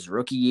 like his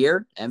rookie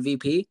year,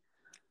 MVP.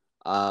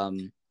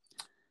 And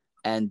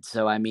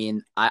so,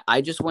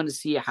 I just want to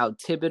see how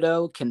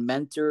Thibodeau can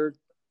mentor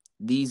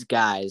these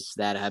guys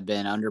that have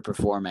been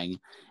underperforming.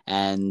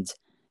 And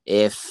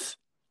if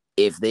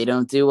they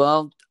don't do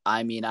well,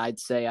 I'd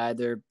say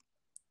either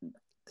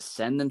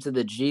send them to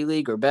the G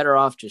League or better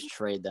off just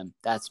trade them.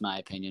 That's my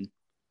opinion.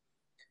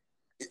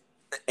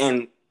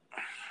 And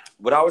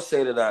what I would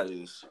say to that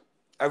is,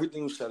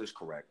 everything you said is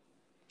correct.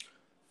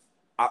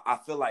 I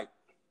feel like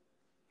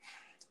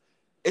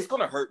it's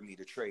going to hurt me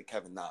to trade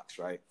Kevin Knox,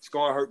 right? It's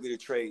going to hurt me to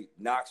trade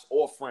Knox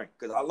or Frank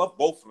because I love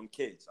both of them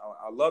kids.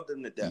 I love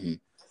them to death. Mm-hmm.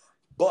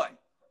 But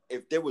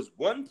if there was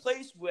one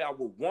place where I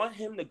would want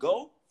him to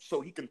go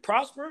so he can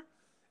prosper,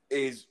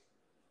 is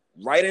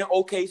right in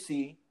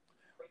OKC,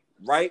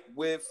 right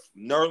with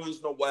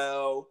Nerlens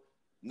Noel,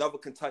 another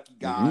Kentucky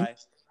guy.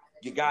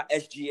 You got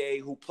SGA,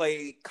 who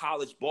played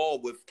college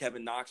ball with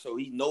Kevin Knox, so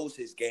he knows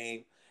his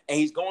game. And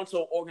he's going to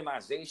an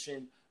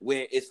organization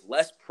where it's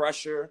less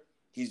pressure.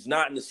 He's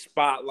not in the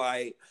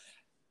spotlight.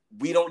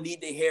 We don't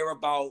need to hear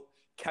about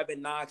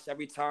Kevin Knox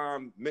every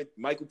time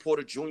Michael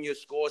Porter Jr.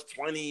 scores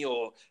 20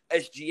 or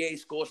SGA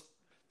scores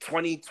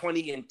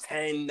 20 and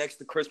 10 next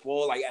to Chris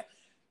Paul. Like,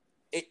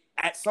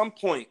 at some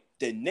point,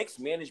 the Knicks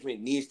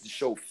management needs to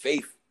show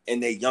faith in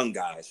their young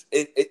guys.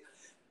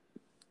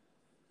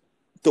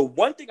 The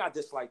one thing I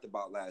disliked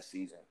about last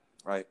season,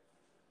 right,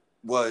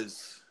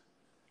 was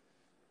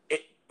it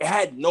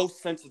had no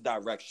sense of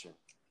direction.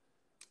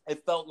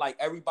 It felt like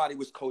everybody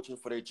was coaching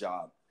for their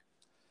job.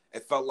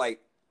 It felt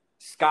like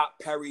Scott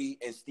Perry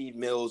and Steve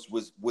Mills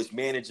was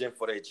managing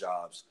for their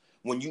jobs.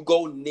 When you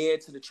go near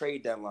to the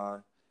trade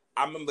deadline,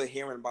 I remember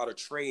hearing about a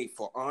trade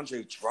for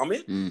Andre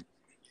Drummond,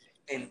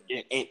 and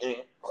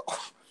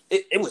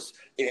it was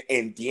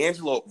and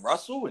D'Angelo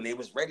Russell, and they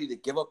was ready to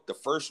give up the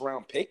first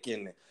round pick,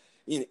 and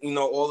you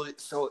know all of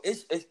it. So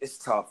it's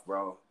tough,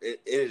 bro.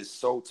 It is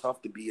so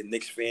tough to be a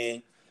Knicks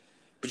fan,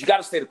 but you got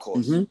to stay the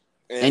course.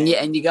 And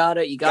you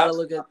gotta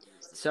look at.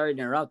 Sorry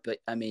to interrupt, but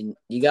I mean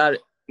you gotta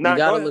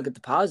look at the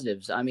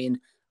positives. I mean,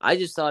 I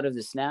just thought of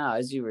this now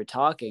as you were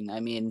talking. I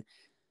mean,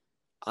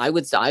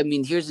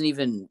 here's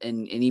an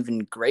even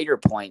greater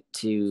point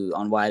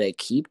on why to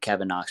keep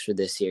Kevin Knox for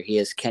this year. He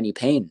has Kenny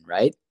Payne,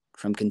 right,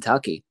 from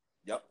Kentucky.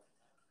 Yep.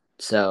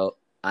 So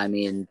I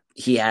mean,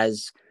 he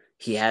has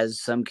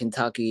some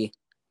Kentucky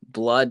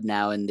blood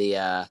now in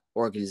the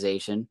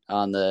organization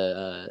on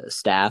the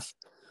staff.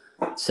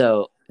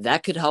 So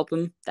that could help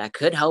him.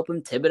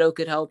 Thibodeau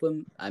could help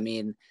him. I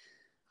mean,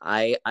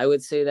 I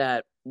would say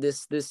that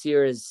this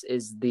year is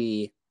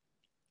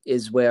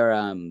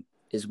where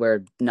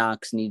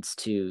Knox needs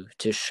to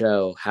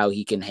show how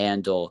he can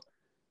handle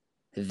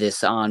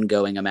this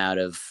ongoing amount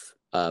of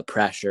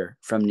pressure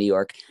from New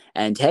York.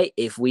 And hey,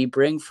 if we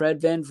bring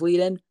Fred VanVleet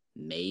in,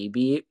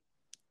 maybe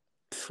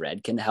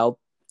Fred can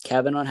help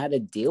Kevin on how to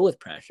deal with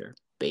pressure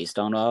based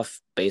on what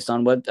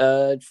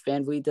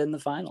VanVleet did in the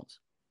finals.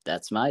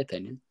 That's my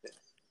opinion.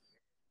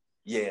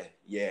 Yeah.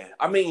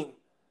 I mean,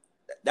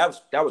 that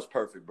was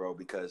perfect, bro,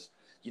 because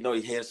you know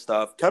you hear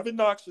stuff. Kevin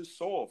Knox is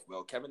soft.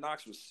 Well, Kevin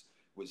Knox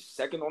was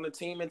second on the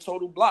team in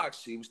total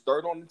blocks. He was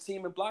third on the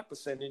team in block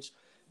percentage.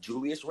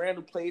 Julius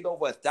Randle played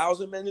over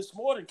 1,000 minutes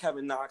more than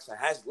Kevin Knox and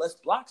has less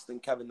blocks than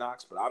Kevin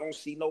Knox, but I don't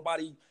see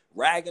nobody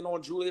ragging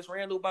on Julius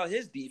Randle about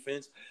his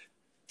defense.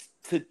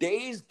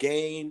 Today's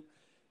game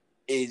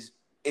is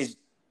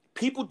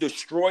people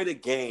destroy the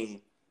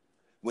game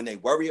when they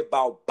worry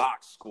about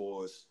box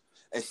scores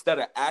instead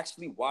of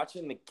actually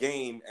watching the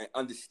game and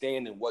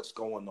understanding what's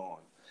going on.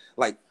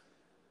 Like,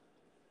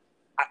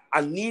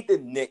 I need the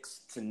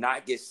Knicks to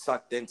not get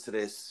sucked into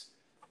this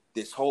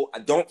whole.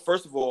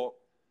 First of all,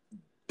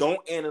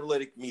 don't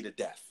analytic me to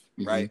death,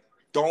 right?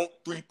 Don't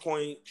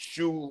 3-point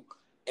shoot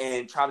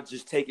and try to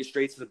just take it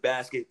straight to the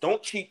basket.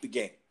 Don't cheat the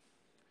game.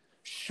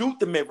 Shoot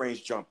the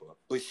mid-range jumper,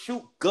 but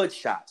shoot good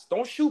shots.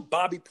 Don't shoot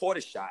Bobby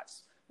Porter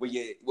shots where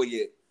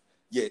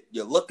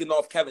you're looking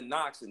off Kevin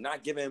Knox and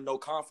not giving him no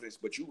confidence,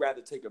 but you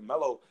rather take a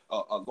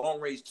long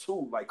range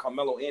two like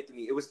Carmelo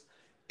Anthony.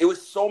 It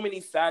was so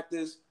many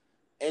factors.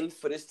 And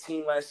for this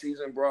team last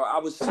season, bro,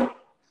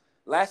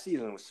 last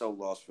season was so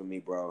lost for me,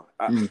 bro.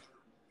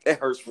 It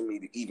hurts for me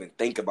to even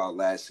think about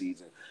last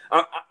season.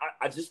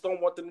 I just don't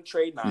want them to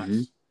trade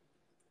Knox.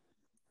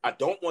 I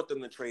don't want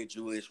them to trade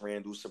Julius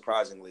Randle,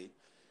 surprisingly.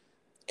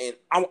 And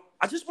I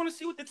just want to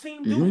see what the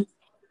team do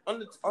on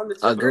the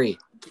Agree.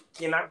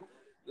 Can I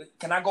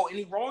go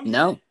any wrong?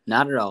 No,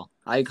 not at all.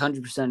 I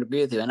 100% agree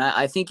with you. And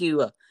I think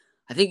you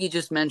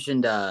just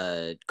mentioned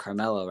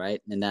Carmelo,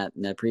 right? In that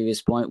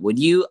previous point. Would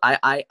you?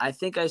 I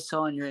think I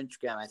saw on your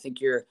Instagram. I think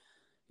you're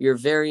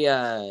very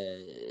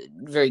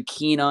very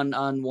keen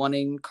on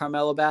wanting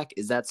Carmelo back.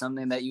 Is that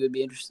something that you would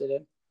be interested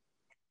in?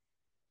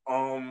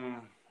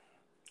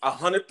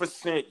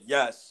 100%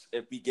 yes.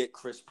 If we get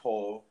Chris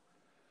Paul.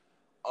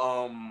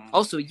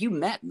 Also, you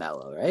met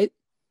Melo, right?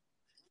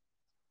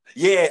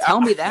 Yeah.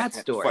 Tell me that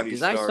story,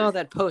 because I saw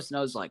that post and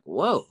I was like,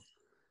 "Whoa,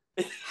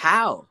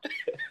 how?"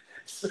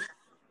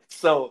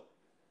 So,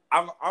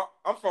 I'm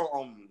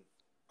from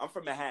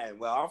Manhattan.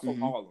 Well, I'm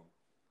from Harlem.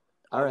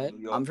 All right,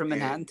 I'm from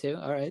Manhattan too.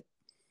 All right.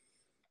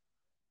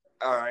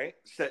 A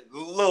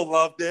little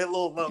love there,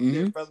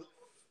 brother.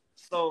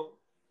 So,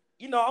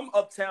 you know, I'm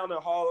uptown in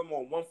Harlem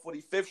on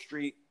 145th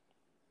Street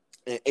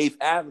and 8th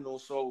Avenue.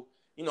 So,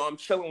 you know, I'm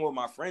chilling with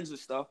my friends and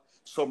stuff.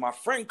 So my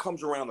friend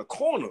comes around the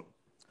corner.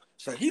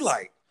 So he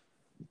like,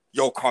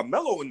 yo,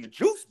 Carmelo in the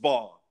juice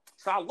bar.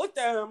 So I looked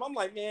at him. I'm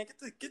like, man,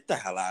 get the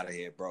hell out of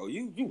here, bro.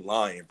 You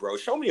lying, bro.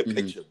 Show me a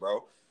picture,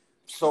 bro.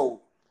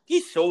 So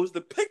he shows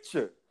the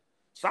picture.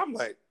 So I'm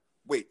like,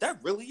 wait, that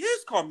really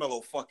is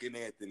Carmelo fucking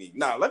Anthony.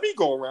 Now, let me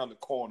go around the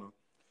corner.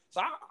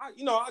 So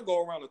I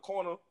go around the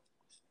corner.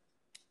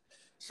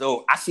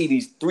 So I see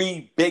these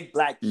 3 big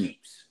black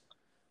Jeeps.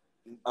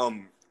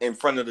 in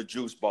front of the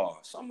juice bar.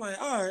 So I'm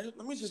like, all right,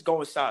 let me just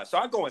go inside. So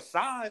I go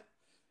inside,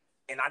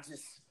 and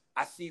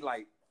I see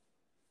like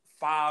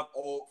five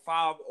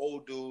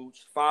old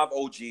dudes, 5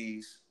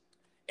 OGs,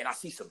 and I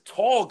see some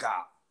tall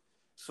guy.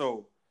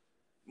 So,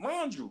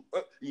 mind you,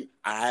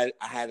 I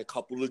had a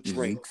couple of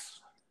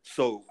drinks.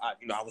 So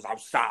I was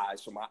outside,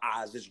 so my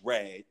eyes is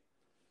red.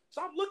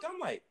 So I'm looking, I'm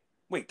like,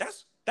 wait,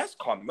 that's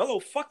Carmelo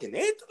fucking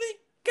Anthony?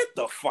 Get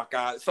the fuck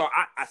out. So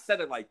I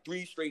said it like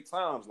 3 straight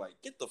times, like,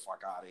 get the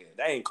fuck out of here.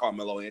 That ain't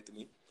Carmelo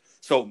Anthony.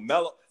 So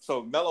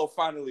Melo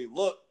finally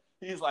looked.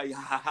 He's like,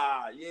 ha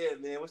ha, yeah,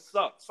 man, what's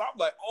up? So I'm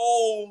like,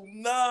 oh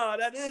nah,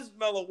 that is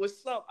Melo.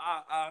 What's up?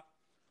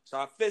 So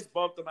I fist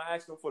bumped him. I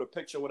asked him for the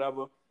picture,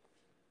 whatever.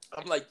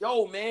 I'm like,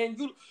 yo, man,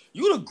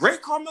 you the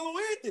great Carmelo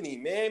Anthony,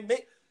 man.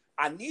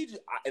 I need you,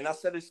 and I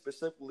said it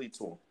specifically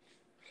to him.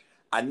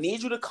 I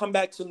need you to come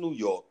back to New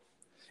York,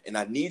 and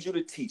I need you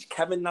to teach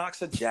Kevin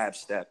Knox a jab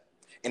step,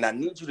 and I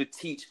need you to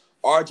teach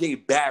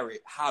RJ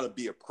Barrett how to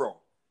be a pro.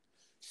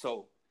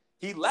 So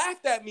he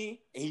laughed at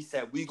me, and he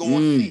said, we gonna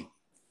see.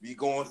 We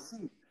gonna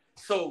see.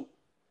 So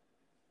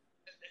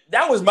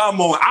that was my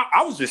moment.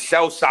 I was just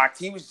shell-shocked.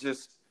 He was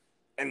just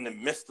in the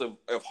midst of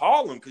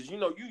Harlem, because,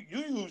 you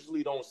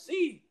usually don't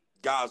see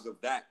guys of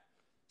that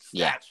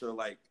stature,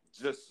 like,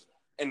 just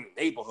in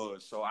the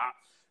neighborhood. So I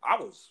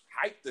was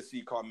hyped to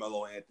see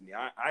Carmelo Anthony.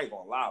 I ain't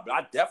gonna lie, but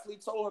I definitely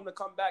told him to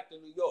come back to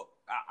New York.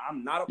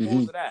 I'm not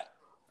opposed to that.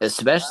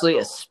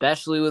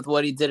 Especially with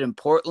what he did in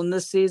Portland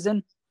this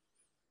season.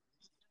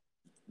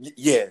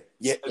 Yeah.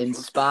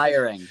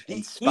 Inspiring,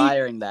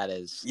 that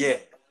is. Yeah.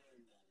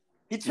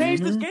 He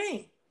changed his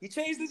game.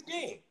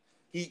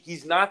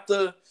 He's not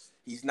the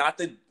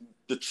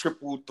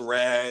triple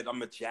threat. I'm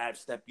gonna jab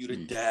step you to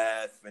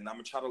death, and I'm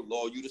gonna try to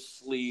lull you to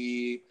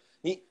sleep.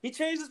 He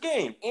changed his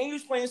game, and he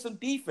was playing some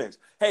defense.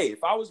 Hey,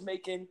 if I was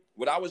making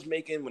what I was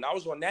making when I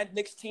was on that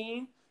Knicks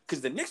team, because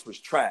the Knicks was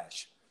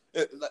trash.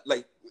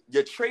 Like,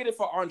 you traded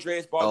for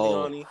Andreas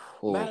Bargnani.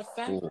 Matter of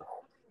fact,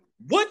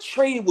 what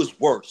trade was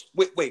worse?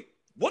 Wait,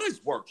 what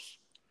is worse?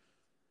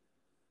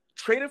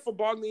 Trading for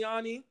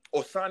Bargnani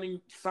or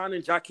signing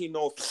Joakim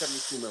Noah for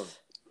 $72 million?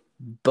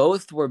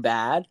 Both were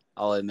bad,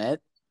 I'll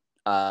admit.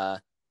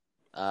 But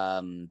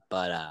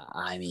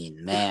I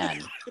mean,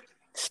 man,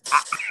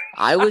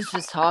 I was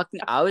just talking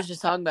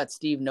about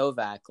Steve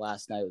Novak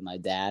last night with my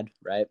dad,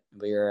 right?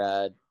 We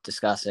were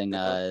discussing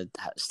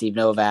Steve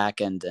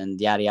Novak and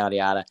yada yada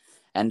yada,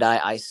 and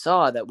I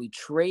saw that we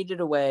traded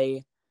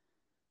away,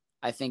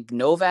 I think,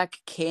 Novak,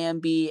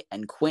 Camby,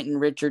 and Quentin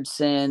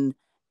Richardson,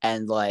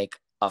 and like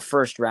a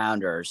first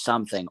rounder or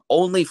something,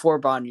 only for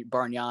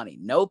Bargnani.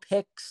 No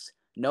picks,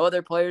 no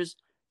other players,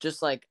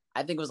 just like,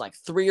 I think it was like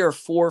 3 or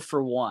 4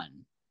 for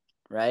 1,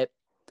 right?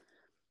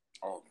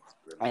 Oh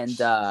my goodness.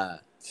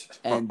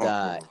 And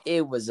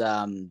it was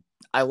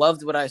I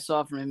loved what I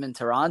saw from him in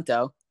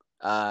Toronto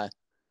at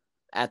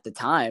the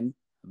time,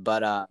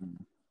 but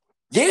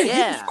he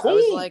was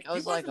cool. I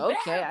was like,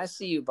 okay, I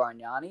see you,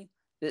 Bargnani.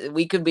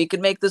 We could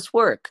make this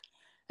work.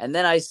 And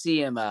then I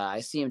see him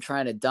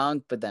trying to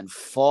dunk, but then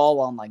fall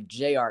on like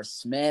J.R.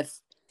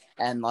 Smith,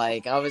 and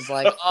like I was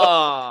like,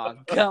 oh,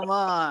 come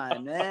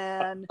on,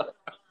 man.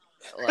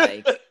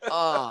 Like,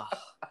 oh,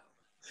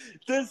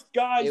 this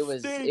guy it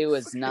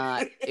was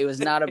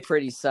not a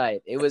pretty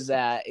sight. It was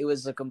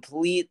a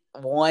complete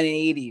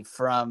 180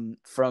 from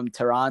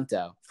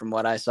Toronto, from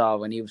what I saw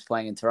when he was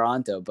playing in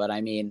Toronto. But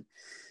I mean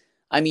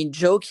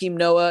Joakim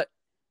Noah,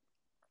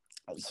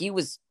 he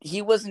was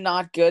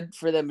not good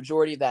for the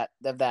majority of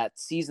that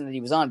season that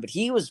he was on, but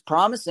he was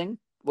promising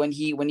when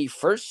he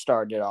first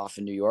started off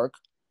in New York.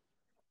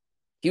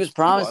 He was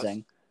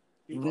promising.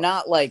 He was.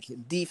 Not like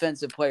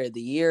defensive player of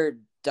the year,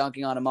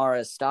 dunking on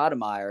Amara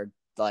Stoudemire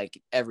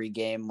like every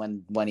game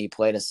when he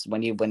played us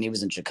when he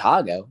was in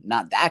Chicago.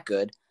 Not that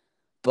good,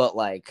 but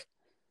like,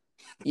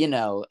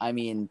 I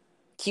mean,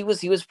 he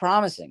was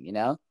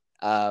promising,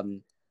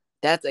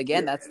 That's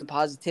the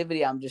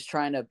positivity I'm just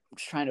trying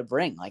to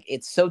bring. Like,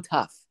 it's so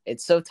tough.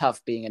 It's so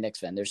tough being a Knicks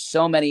fan. There's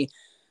so many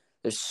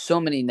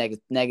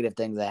negative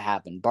things that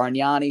happen.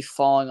 Bargnani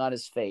falling on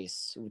his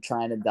face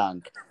trying to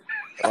dunk.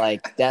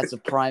 Like, that's a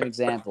prime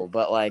example.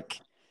 But like,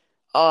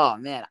 oh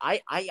man, I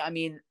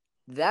mean,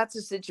 that's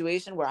a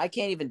situation where I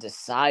can't even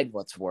decide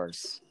what's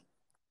worse.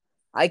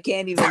 I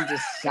can't even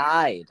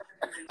decide.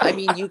 I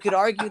mean, you could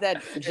argue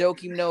that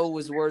Joakim Noah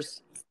was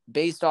worse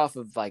based off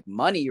of like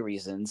money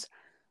reasons.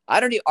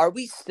 I don't know. Are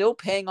we still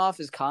paying off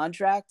his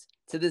contract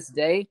to this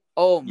day?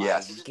 Oh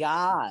my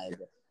God.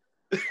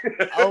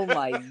 Oh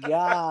my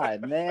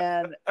God,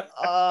 man.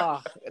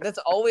 Oh, that's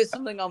always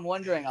something I'm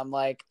wondering. I'm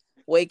like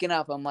waking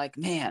up. I'm like,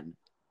 man,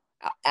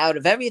 out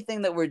of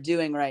everything that we're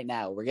doing right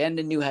now, we're getting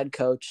a new head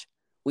coach.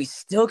 We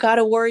still got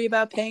to worry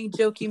about paying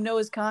Joakim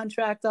Noah's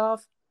contract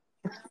off.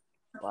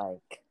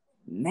 Like,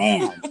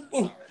 man.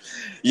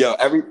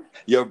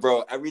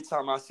 Bro, every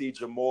time I see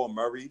Jamal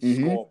Murray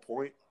score a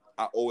point,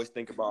 I always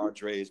think about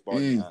Andreas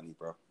Bargnani,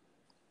 bro.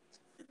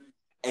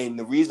 And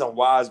the reason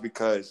why is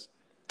because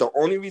the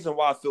only reason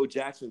why Phil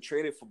Jackson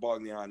traded for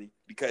Bargnani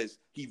because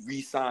he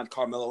re-signed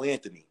Carmelo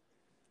Anthony.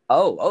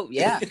 Oh,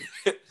 yeah.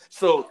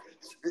 So,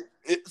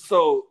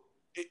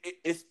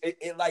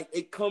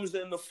 it comes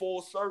in the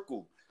full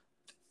circle.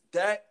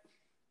 That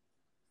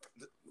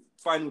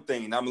final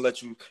thing, and I'm gonna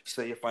let you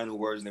say your final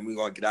words, and then we're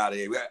gonna get out of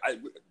here.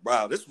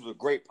 Wow, this was a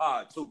great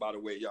pod too, by the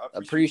way, y'all.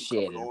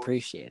 Appreciate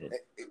it.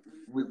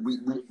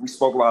 We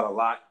spoke about a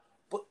lot,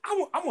 but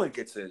I want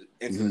to get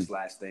into this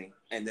last thing,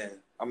 and then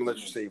I'm gonna let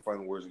you say your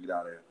final words and get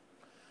out of here.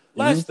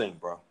 Last thing,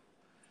 bro.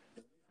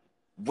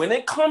 When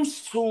it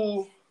comes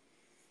to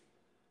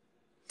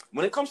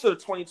the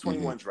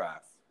 2021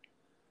 draft,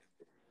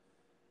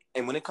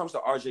 and when it comes to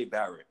RJ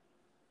Barrett,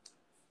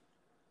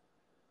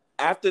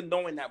 after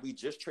knowing that we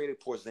just traded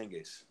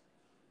Porzingis,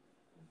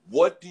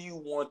 what do you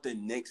want the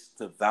Knicks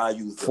to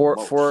value the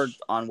most? For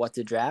on what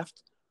to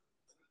draft?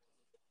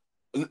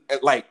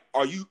 Like,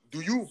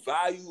 do you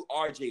value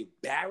RJ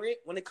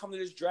Barrett when it comes to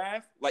this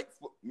draft? Like,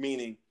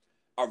 meaning,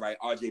 all right,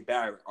 RJ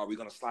Barrett, are we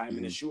gonna slide him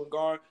in the shooting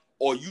guard?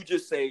 Or you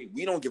just say,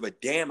 we don't give a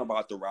damn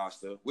about the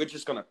roster. We're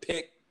just going to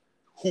pick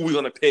who we're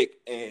going to pick,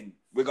 and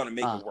we're going to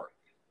make it work.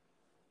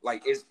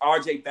 Like, is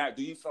RJ Barrett,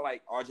 do you feel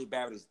like RJ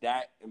Barrett is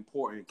that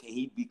important? Can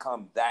he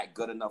become that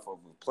good enough of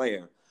a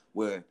player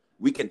where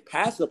we can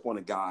pass up on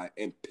a guy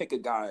and pick a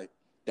guy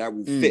that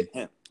will fit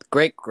him?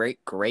 Great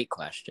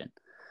question.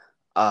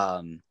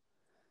 I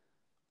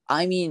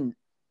mean,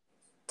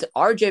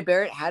 RJ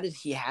Barrett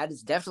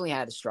definitely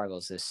had his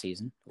struggles this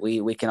season.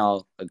 We can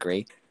all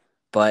agree.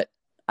 But,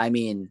 I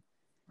mean,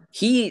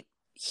 he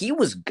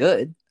was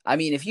good. I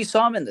mean, if you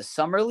saw him in the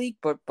summer league,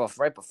 but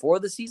right before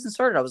the season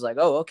started, I was like,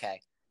 oh, okay,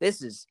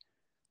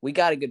 we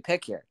got a good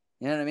pick here.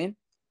 You know what I mean?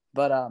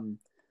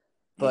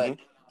 But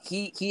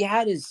he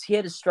had his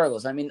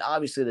struggles. I mean,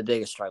 obviously the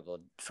biggest struggle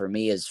for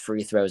me is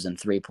free throws and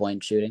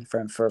 3-point shooting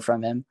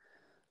from him.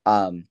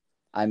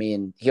 I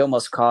mean, he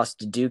almost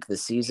cost Duke the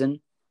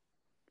season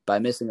by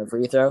missing a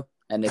free throw,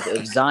 and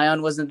if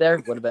Zion wasn't there,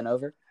 it would have been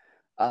over.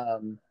 I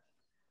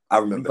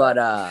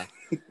remember,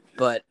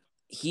 but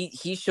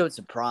he showed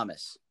some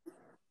promise.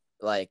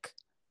 Like,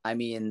 I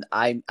mean,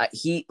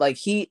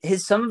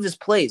 some of his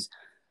plays,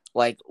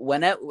 like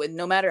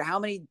no matter how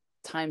many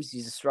times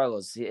he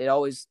struggles, it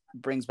always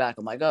brings back.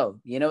 I'm like, oh,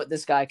 you know what?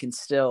 This guy can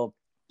still.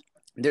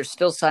 There's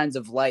still signs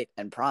of light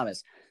and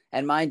promise.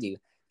 And mind you,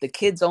 the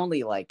kid's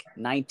only like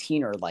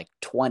 19 or like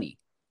 20.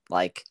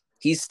 Like,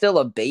 he's still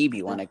a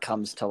baby when it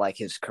comes to like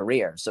his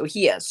career. So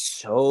he has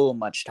so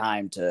much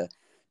time to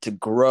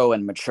grow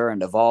and mature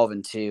and evolve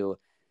into.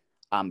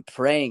 I'm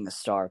praying a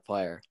star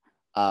player.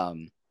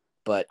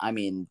 But I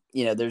mean,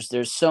 you know,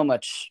 there's so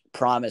much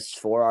promise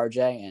for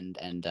RJ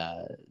and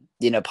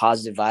you know,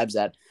 positive vibes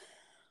that,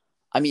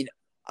 I mean,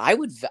 I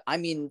would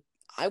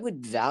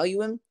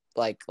value him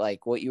like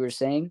what you were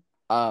saying.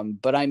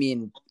 But I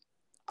mean,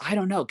 I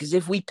don't know, because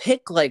if we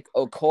pick like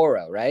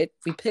Okoro, right?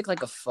 If we pick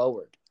like a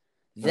forward,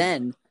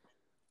 then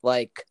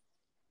like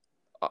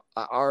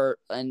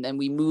and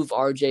we move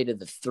RJ to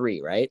the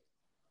 3, right?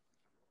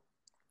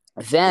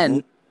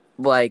 Then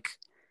like,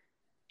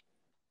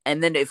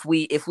 and then if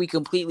we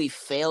completely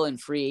fail in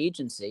free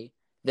agency,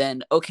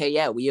 then okay,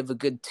 yeah, we have a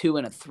good 2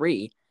 and a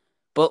 3,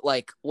 but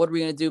like, what are we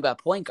gonna do about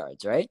point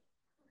guards, right?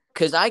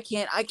 Because I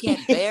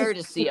can't bear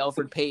to see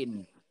Elfrid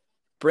Payton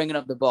bringing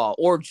up the ball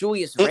or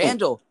Julius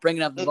Randle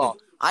bringing up the ball.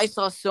 I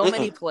saw so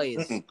many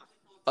plays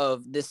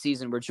of this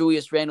season where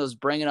Julius Randle is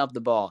bringing up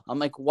the ball. I'm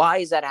like, why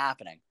is that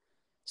happening?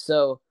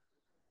 So,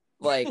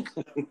 like,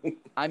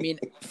 I mean,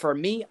 for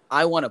me,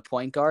 I want a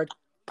point guard,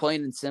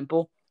 plain and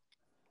simple.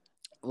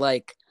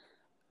 Like,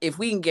 if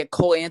we can get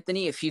Cole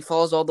Anthony, if he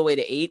falls all the way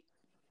to 8,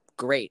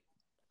 great.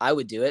 I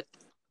would do it.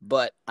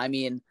 But, I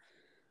mean,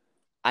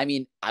 I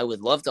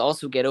would love to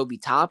also get Obi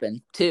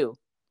Toppin, too,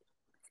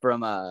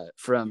 from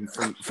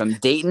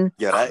Dayton.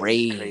 Yeah,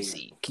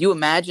 crazy. Can you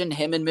imagine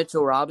him and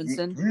Mitchell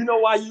Robinson? You know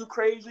why you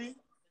crazy?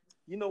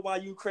 You know why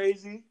you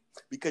crazy?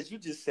 Because you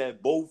just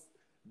said both.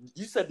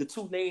 You said the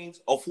 2 names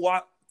of who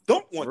I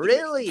don't want.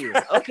 Really?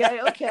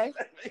 Okay.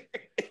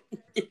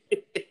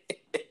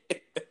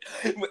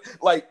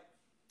 Like,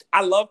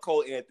 I love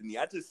Cole Anthony.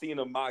 I just seen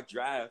a mock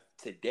draft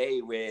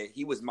today where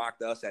he was mocked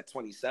to us at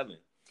 27.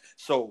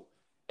 So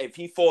if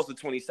he falls to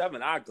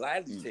 27, I'll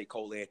gladly take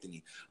Cole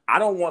Anthony. I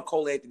don't want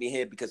Cole Anthony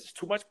here because it's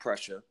too much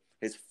pressure.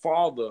 His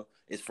father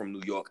is from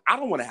New York. I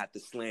don't want to have to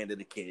slander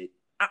the kid.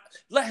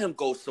 Let him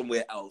go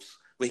somewhere else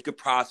where he could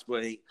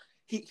prosper.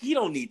 He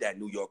don't need that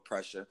New York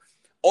pressure.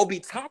 Obi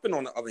Toppin,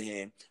 on the other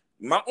hand,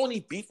 my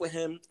only beef with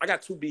him, I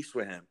got 2 beefs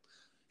with him.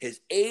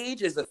 His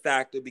age is a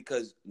factor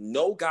because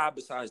no guy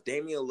besides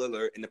Damian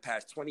Lillard in the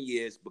past 20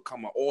 years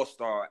become an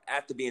all-star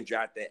after being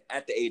drafted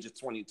at the age of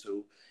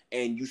 22,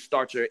 and you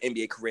start your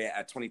NBA career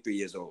at 23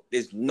 years old.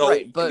 There's no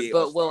right,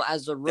 but well,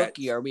 as a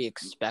rookie, are we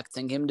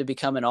expecting him to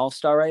become an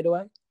all-star right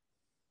away?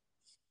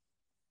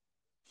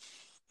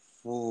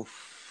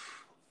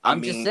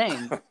 I'm just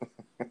saying.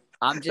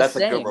 That's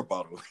a good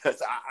rebuttal.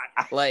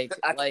 Hey,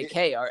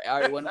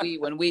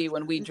 when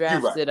we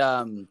drafted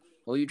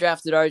you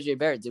drafted RJ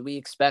Barrett, did we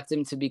expect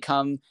him to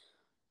become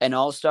an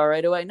all-star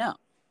right away? No,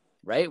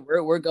 right?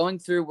 We're going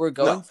through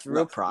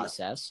a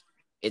process.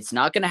 It's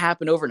not going to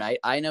happen overnight.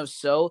 I know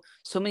so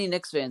many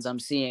Knicks fans I'm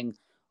seeing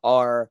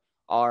are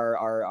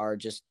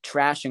just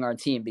trashing our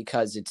team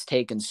because it's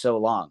taken so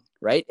long,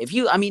 right?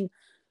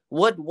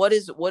 What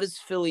is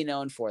Philly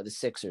known for? The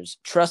Sixers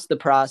trust the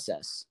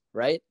process,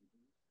 right?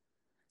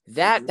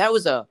 That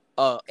was a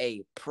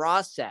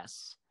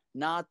process,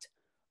 not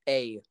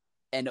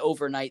an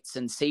overnight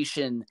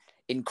sensation,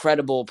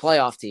 incredible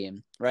playoff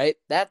team, right?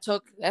 That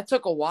took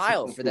a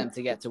while for them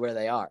to get to where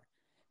they are,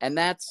 and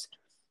that's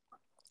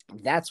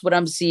what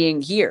I'm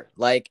seeing here.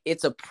 Like,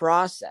 it's a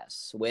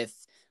process with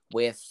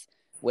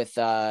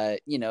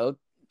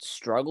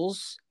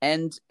struggles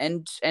and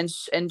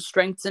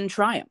strengths and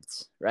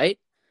triumphs, right?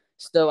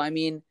 So I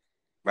mean,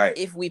 Right.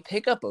 if we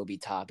pick up Obi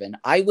Toppin,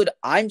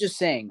 I'm just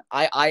saying,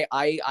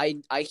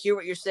 I hear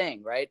what you're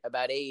saying, right?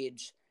 About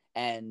age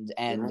and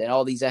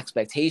all these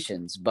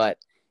expectations. But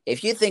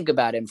if you think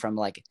about him from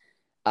like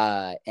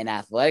an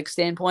athletic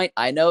standpoint,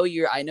 I know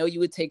you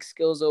would take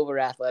skills over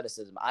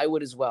athleticism. I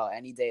would as well,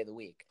 any day of the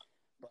week.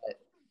 But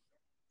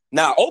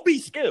now,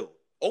 Obi's skilled.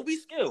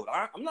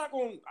 I'm not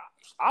going.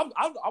 I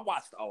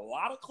watched a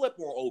lot of clip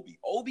on Obi.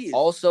 Obi is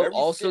also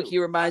skilled. He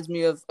reminds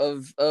me of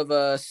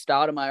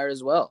Stoudemire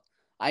as well.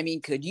 I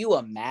mean, could you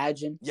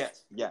imagine?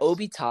 Yes.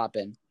 Obi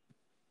Toppin,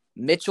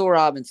 Mitchell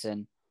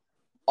Robinson,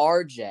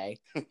 RJ.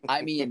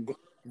 I mean,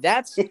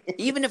 that's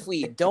even if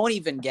we don't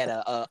even get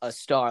a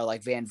star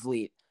like Van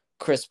Vliet,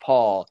 Chris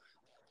Paul,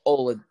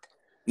 Ola.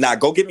 Nah,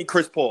 go get me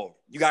Chris Paul.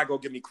 You gotta go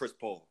get me Chris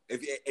Paul.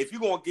 If you're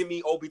gonna give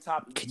me Obi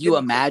Toppin, could you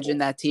imagine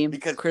that team?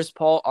 Because Chris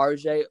Paul,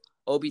 RJ,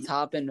 Obi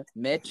Toppin,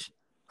 Mitch.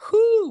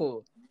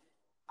 Whoo!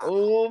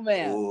 Oh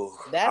man,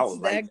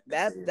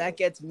 that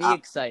gets me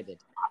excited.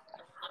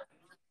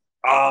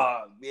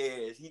 Oh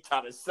man, he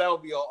trying to sell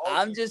me on Obi.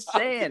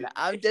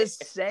 I'm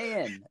just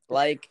saying.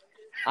 Like,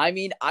 I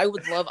mean, I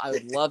would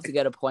love to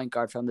get a point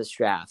guard from this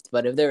draft,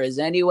 but if there is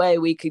any way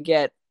we could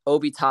get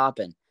Obi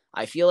Toppin,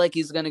 I feel like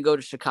he's gonna go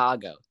to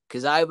Chicago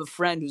because I have a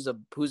friend who's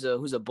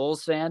a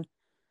Bulls fan,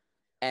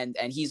 and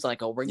he's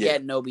like, oh, we're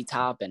getting Obi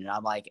Toppin, and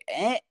I'm like,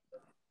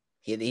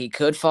 he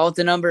could fall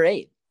to number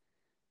 8,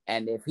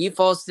 and if he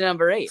falls to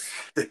number 8,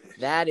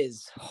 that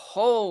is,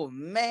 oh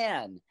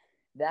man.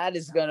 That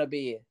is going to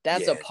be –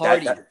 that's a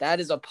party. That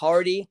is a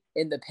party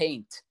in the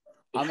paint.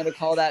 I'm going to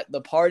call that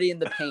the party in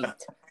the paint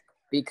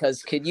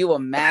because could you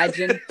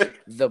imagine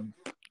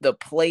the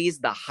plays,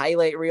 the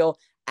highlight reel,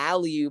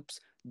 alley-oops,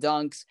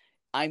 dunks?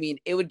 I mean,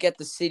 it would get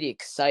the city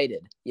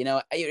excited. You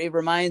know, it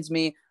reminds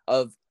me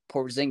of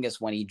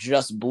Porzingis when he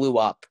just blew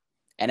up.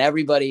 And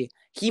everybody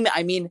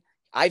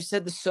 – I've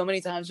said this so many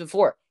times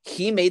before.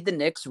 He made the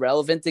Knicks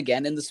relevant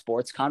again in the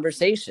sports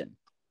conversation.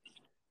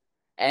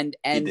 And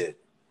he did.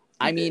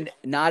 I mean,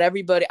 not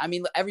everybody. I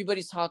mean,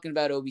 everybody's talking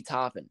about Obi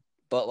Toppin,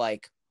 but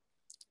like,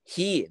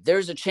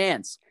 there's a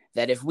chance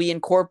that if we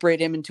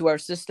incorporate him into our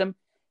system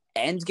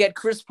and get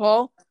Chris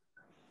Paul,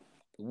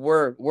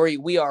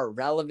 we are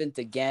relevant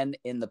again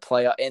in the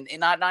playoff, and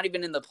not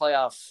even in the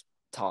playoff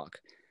talk.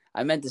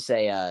 I meant to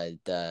say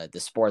the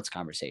sports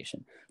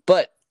conversation.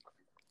 But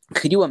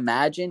could you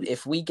imagine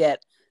if we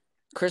get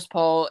Chris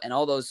Paul and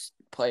all those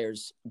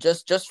players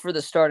just for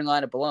the starting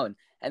lineup alone,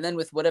 and then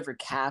with whatever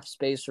cap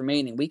space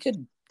remaining, we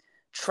could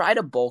try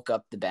to bulk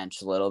up the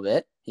bench a little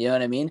bit. You know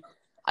what I mean?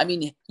 I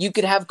mean, you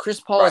could have Chris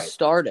Paul as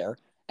starter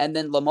and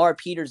then Lamar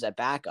Peters at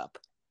backup.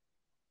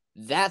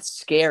 That's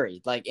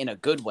scary, like in a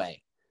good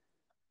way.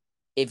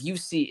 If you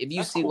see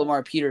cool.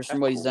 Lamar Peters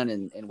from what he's done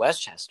in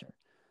Westchester.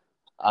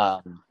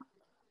 Now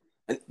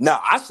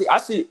I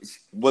see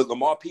with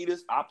Lamar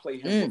Peters, I play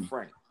him with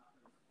Frank.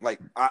 Like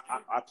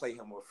I play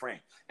him with Frank.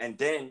 And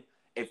then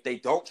if they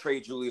don't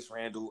trade Julius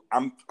Randle,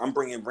 I'm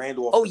bringing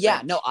Randle off. Oh yeah,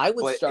 bench. No, I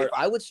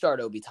would start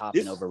Obi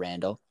Toppin over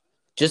Randle,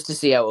 just to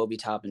see how Obi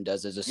Toppin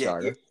does as a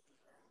starter.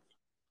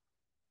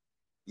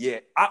 Yeah,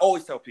 I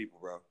always tell people,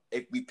 bro,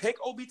 if we pick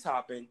Obi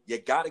Toppin, you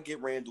got to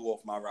get Randle off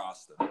my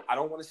roster. I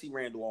don't want to see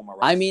Randle on my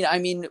roster. I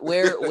mean,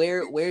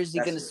 where is he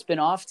going to spin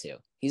off to?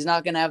 He's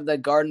not going to have the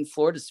garden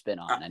floor to spin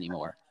on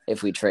anymore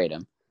if we trade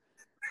him.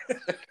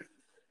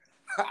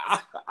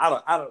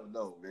 I don't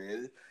know,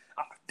 man.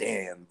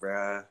 Damn,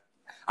 bro.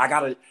 I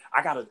gotta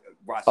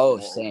watch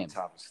same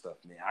Toppin stuff,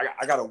 man.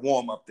 I gotta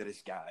warm up to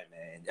this guy,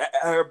 man.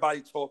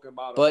 Everybody talking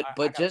about him. But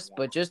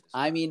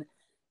I mean,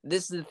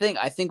 this is the thing.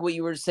 I think what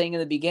you were saying in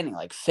the beginning,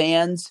 like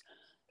fans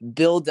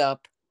build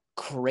up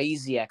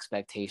crazy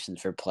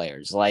expectations for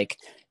players. Like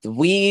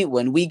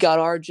when we got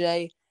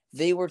RJ,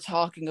 they were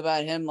talking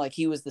about him like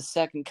he was the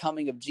second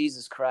coming of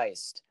Jesus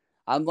Christ.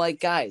 I'm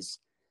like, guys,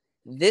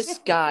 this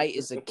guy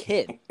is a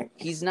kid.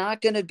 He's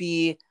not gonna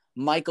be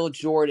Michael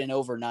Jordan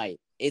overnight.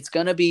 It's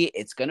gonna be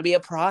a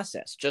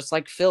process, just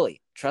like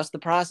Philly. Trust the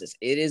process.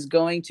 It is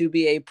going to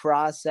be a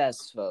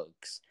process,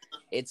 folks.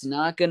 It's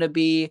not gonna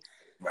be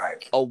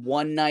a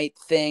one night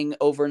thing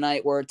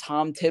overnight where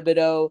Tom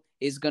Thibodeau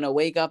is gonna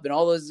wake up and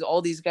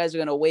all these guys are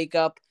gonna wake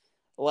up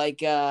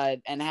like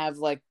and have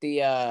like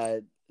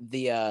the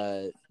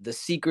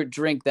secret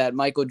drink that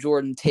Michael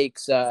Jordan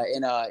takes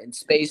in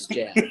Space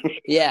Jam.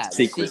 Yeah,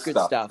 secret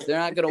stuff. They're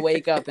not gonna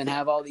wake up and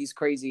have all these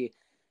crazy,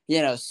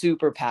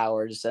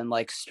 superpowers and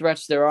like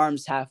stretch their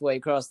arms halfway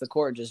across the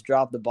court and just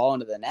drop the ball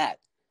into the net.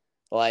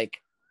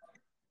 Like,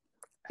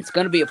 it's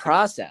going to be a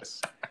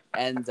process.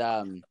 And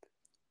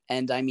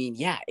I mean,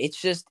 yeah,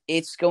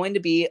 it's going to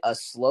be a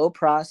slow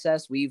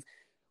process.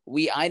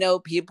 I know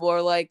people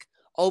are like,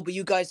 oh, but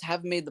you guys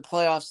haven't made the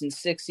playoffs in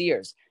 6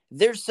 years.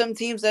 There's some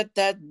teams that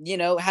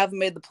haven't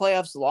made the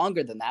playoffs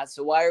longer than that.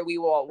 So why are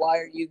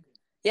you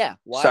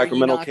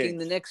Sacramento knocking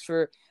Kings. the Knicks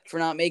for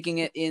not making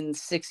it in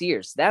 6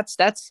 years?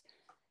 That's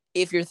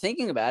if you're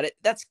thinking about it,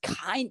 that's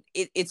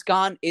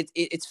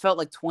it's felt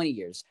like 20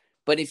 years.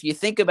 But if you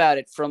think about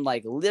it from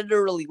like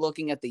literally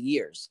looking at the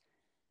years,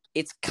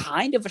 it's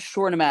kind of a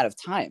short amount of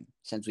time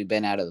since we've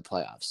been out of the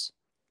playoffs.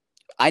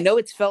 I know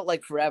it's felt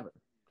like forever.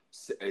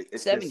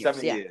 It's 7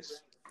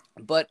 years.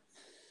 But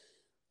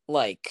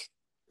like,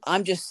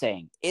 I'm just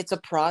saying, it's a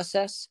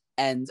process,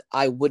 and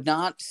I would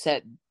not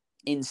set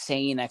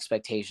insane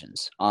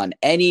expectations on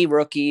any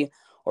rookie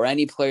or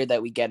any player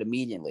that we get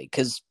immediately.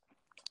 Because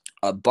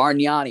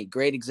Bargnani,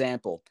 great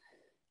example.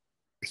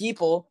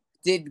 People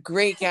did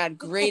great,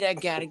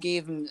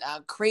 gave him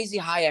crazy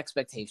high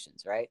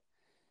expectations, right?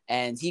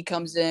 And he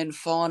comes in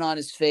falling on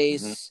his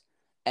face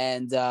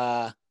and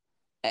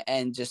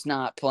just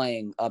not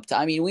playing up to.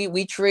 I mean,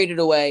 we traded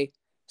away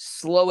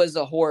slow as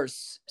a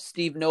horse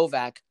Steve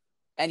Novak,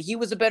 and he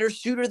was a better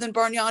shooter than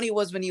Bargnani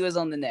was when he was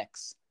on the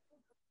Knicks.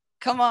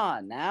 Come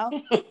on now.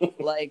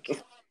 Like,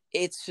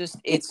 it's just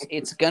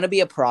it's gonna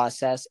be a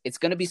process. It's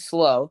gonna be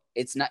slow.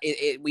 It's not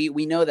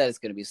we know that it's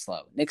gonna be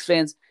slow. Knicks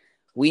fans,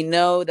 we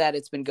know that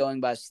it's been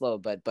going by slow,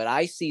 but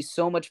I see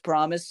so much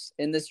promise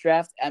in this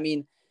draft. I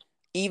mean,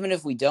 even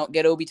if we don't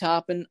get Obi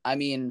Toppin, I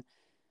mean,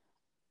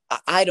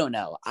 I don't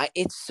know.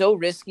 It's so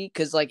risky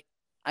because, like,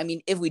 I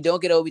mean, if we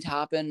don't get Obi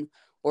Toppin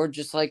or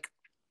just like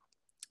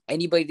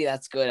anybody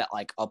that's good at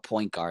like a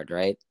point guard,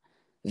 right?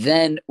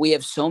 Then we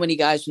have so many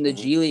guys from the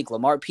G League.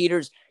 Lamar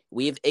Peters.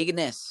 We have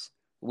Ignis.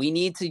 We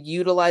need to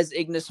utilize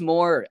Ignis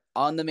more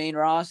on the main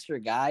roster,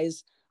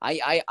 guys.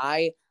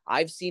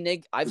 I've seen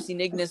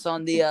Ignis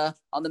on the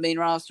main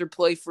roster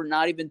play for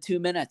not even 2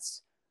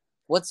 minutes.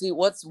 What's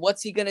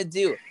he gonna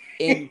do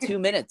in 2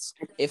 minutes?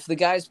 If the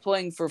guy's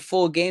playing for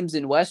full games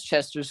in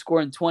Westchester,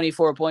 scoring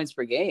 24 points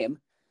per game,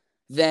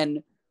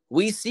 then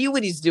we see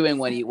what he's doing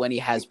when he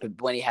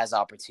has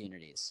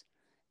opportunities,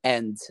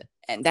 and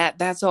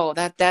that's all.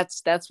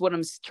 That's what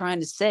I'm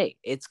trying to say.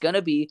 It's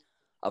gonna be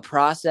a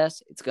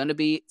process. It's gonna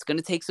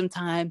take some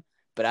time,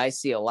 but I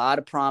see a lot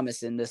of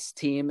promise in this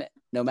team,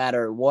 no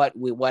matter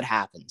what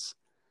happens.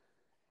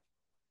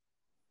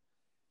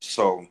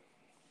 So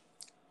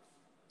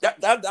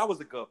that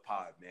was a good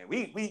pod, man.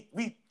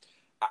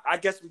 I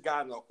guess we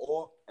got into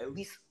at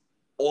least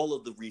all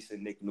of the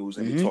recent Knick news,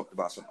 and we talked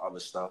about some other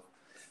stuff.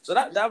 So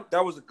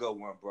that was a good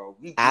one, bro.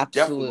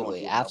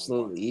 Absolutely.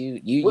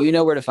 You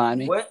know where to find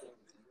me.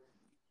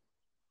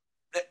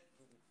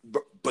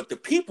 But the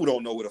people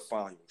don't know where to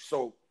find you.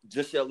 So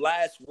just your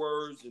last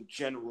words in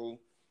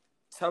general.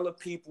 Tell the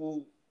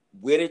people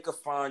where they can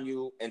find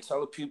you, and tell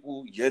the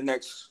people your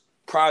next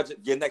project,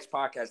 your next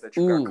podcast that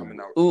you got coming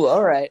out.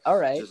 All right.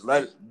 Just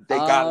they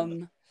got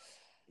it.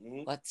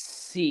 Let's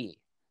see.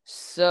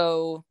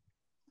 So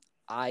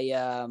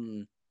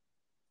I'm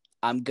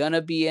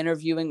gonna be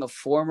interviewing a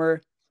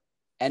former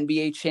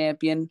NBA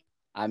champion.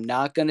 I'm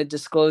not gonna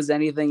disclose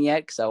anything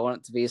yet because I want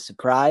it to be a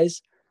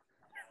surprise.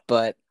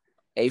 But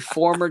a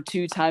former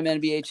 2-time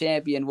NBA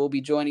champion will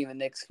be joining the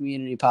Knicks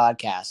Community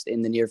Podcast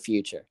in the near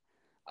future.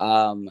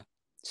 So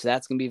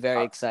that's gonna be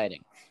very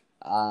exciting.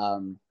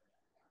 Oh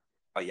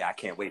yeah, I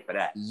can't wait for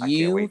that.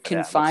 You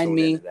can find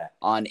me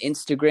on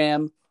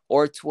Instagram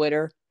or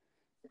Twitter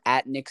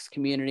at Knicks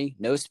Community.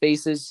 No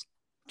spaces,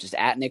 just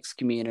at Knicks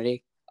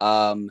Community.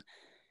 And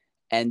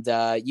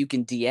you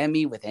can DM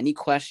me with any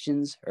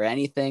questions or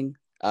anything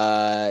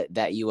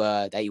that you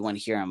want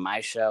to hear on my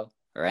show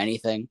or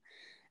anything.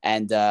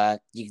 And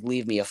you can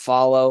leave me a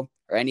follow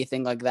or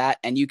anything like that.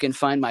 And you can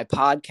find my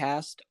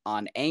podcast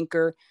on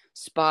Anchor,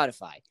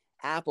 Spotify,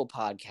 Apple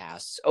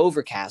Podcasts,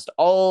 Overcast,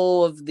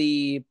 all of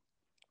the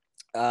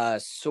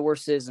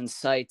sources and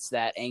sites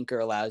that Anchor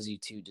allows you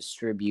to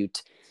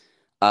distribute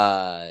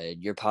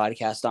your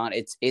podcast on.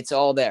 It's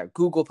all there.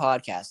 Google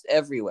Podcast,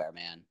 everywhere,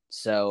 man.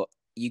 So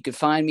you can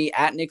find me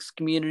at Knicks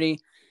Community,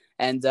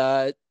 and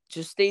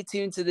just stay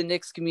tuned to the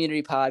Knicks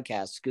Community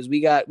Podcast because we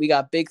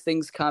got big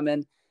things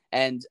coming.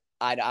 And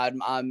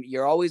I'm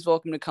you're always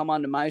welcome to come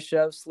on to my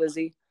show,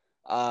 Slizzy.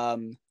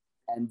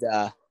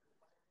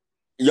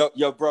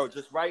 Yo, bro,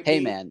 just write me. Hey,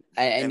 man,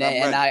 and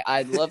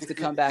I'd love to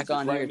come back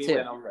on here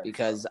too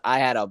because I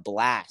had a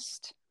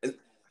blast.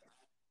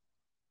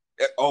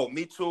 Oh,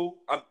 me too.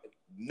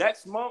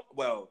 Next month,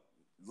 well,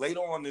 later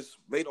on this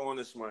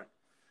month,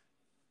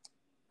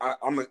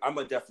 I'm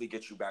gonna definitely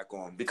get you back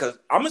on because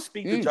I'm gonna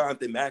speak to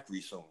Jonathan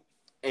Macri soon,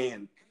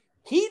 and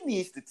he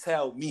needs to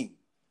tell me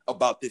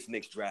about this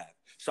Knicks draft.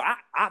 So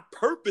I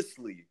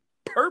purposely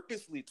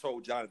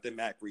told Jonathan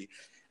Macri,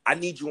 I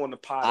need you on the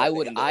pod.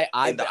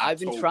 I've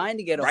been trying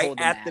to get a hold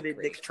of after Macri.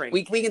 the Knicks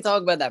training. We can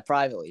talk about that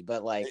privately,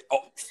 but like,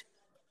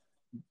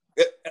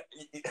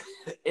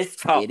 It's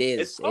tough. It is.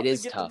 It's tough It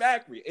is to get tough. to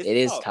Macri. It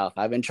is tough.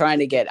 I've been trying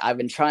to get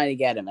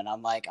him, and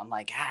I'm like,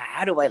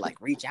 how do I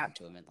like reach out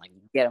to him and like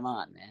get him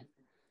on, man?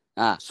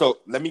 So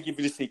let me give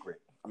you the secret.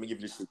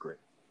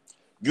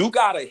 You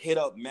gotta hit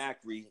up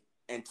Macri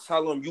and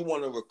tell him you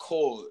want to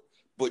record,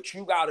 but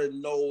you gotta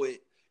know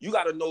it. You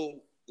gotta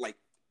know, like,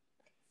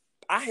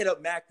 I hit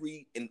up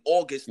Macri in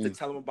August to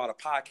tell him about a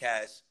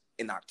podcast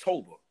in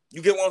October.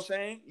 You get what I'm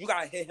saying? You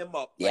gotta hit him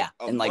up. Yeah,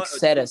 and like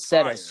set a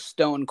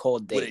stone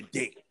cold date. With a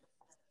date.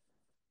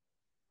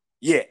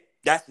 Yeah,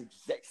 that's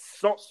exact.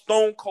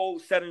 Stone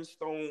cold, set in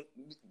stone.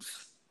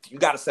 You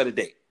gotta set a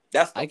date.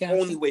 That's the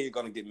only way you're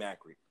gonna get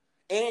Macri.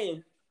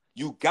 And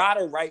you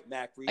gotta write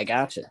Macri. I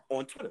gotcha.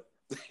 On Twitter.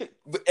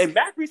 And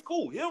Macri's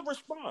cool. He'll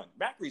respond.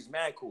 Macri's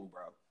mad cool,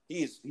 bro.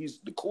 He's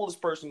the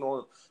coolest person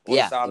on the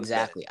side of the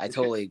exactly. I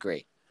totally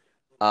agree.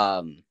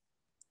 But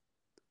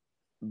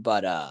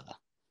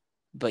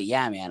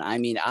yeah, man. I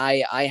mean,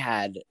 I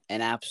had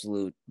an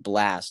absolute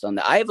blast on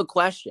that. I have a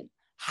question.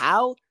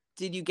 How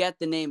did you get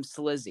the name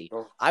Slizzy?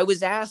 I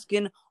was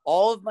asking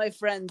all of my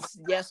friends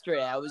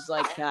yesterday. I was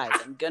like, guys,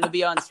 I'm gonna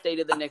be on State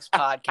of the Knicks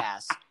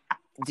podcast.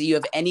 Do you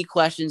have any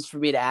questions for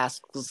me to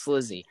ask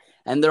Slizzy?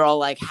 And they're all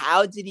like,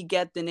 how did he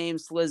get the name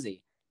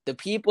Slizzy? The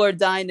people are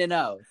dying to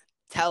know.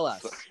 Tell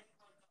us.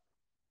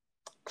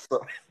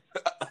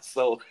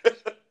 So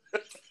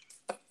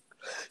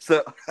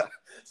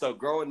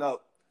growing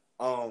up,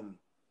 in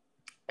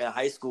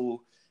high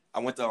school, I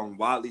went to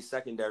Wadley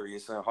Secondary.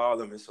 It's in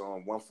Harlem. It's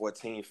on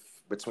 114th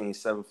between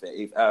 7th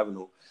and 8th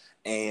Avenue.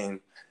 And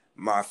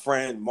my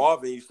friend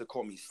Marvin used to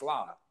call me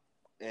Sly.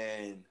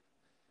 And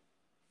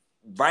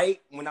right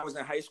when I was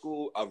in high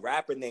school, a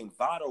rapper named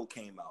Vado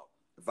came out.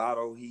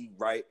 Vado, he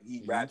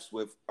raps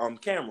with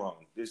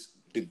Cameron,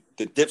 the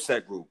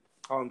Dipset group.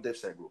 Call him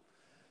Dipset group.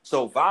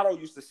 So Vado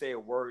used to say a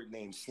word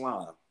named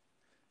slime.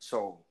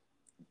 So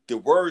the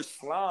word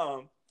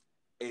slime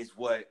is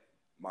what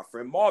my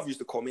friend Marv used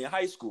to call me in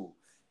high school.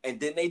 And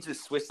then they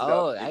just switched it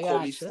up and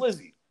called me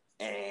Slizzy.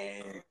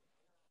 And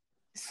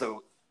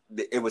so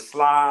it was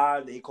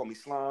Slide, then he called me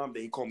Slime,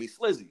 then he called me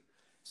Slizzy.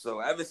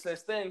 So ever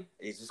since then,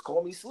 they just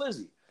called me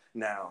Slizzy.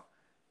 Now,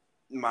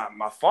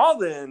 my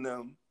father and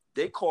them,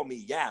 they call me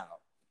Yao.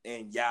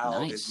 And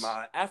Yao is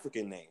my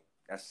African name.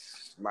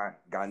 That's my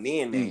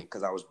Ghanaian name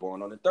because I was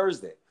born on a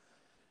Thursday.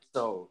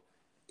 So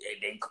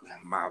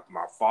my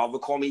father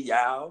called me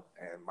Yao,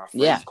 and my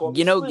friends call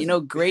me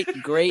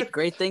Slizzy.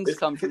 Great things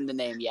come from the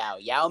name Yao.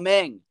 Yao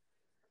Ming.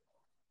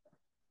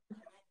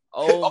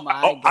 Oh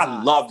my God!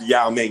 I loved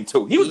Yao Ming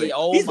too.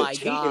 Oh my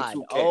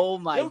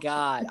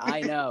God!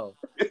 I know.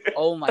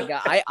 Oh my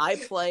God! I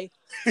play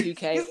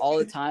 2K all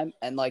the time,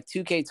 and like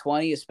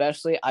 2K20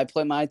 especially. I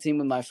play my team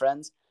with my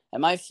friends,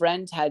 and my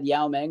friend had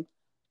Yao Ming.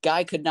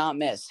 Guy could not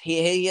miss.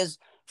 He has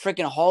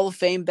freaking Hall of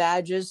Fame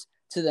badges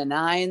to the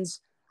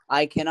nines.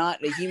 I cannot.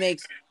 He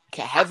makes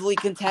heavily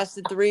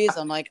contested threes.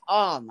 I'm like,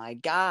 oh my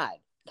God.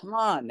 Come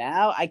on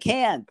now. I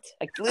can't.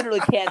 I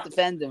literally can't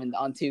defend him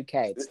on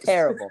 2K. It's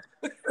terrible.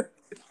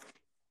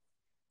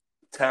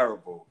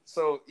 Terrible.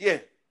 So yeah,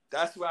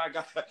 that's where I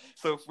got.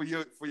 So for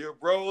your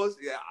bros,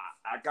 yeah,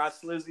 I got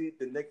Slizzy.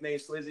 The nickname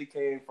Slizzy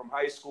came from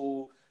high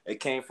school. It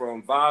came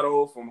from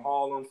Vado, from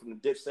Harlem, from the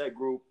Dipset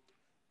group.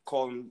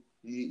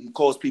 He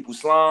calls people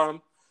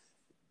Slime.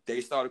 They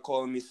started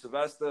calling me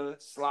Sylvester,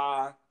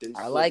 Sly.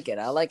 I like it.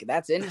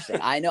 That's interesting.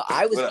 I know.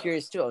 I was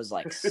curious too. I was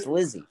like,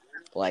 Slizzy,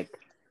 like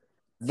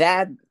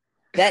that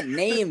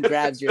name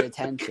grabs your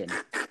attention.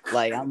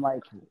 Like I'm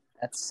like,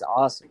 that's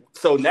awesome.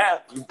 So now,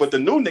 but the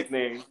new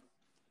nickname,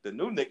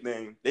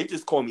 they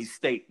just call me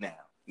State now.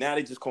 Now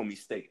they just call me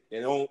State.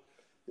 They don't.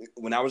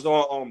 When I was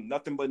on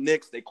Nothing But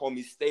Knicks, they call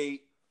me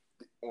State.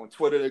 On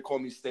Twitter, they call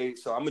me State.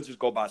 So I'm gonna just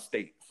go by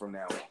State from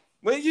now on.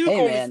 Well, you hey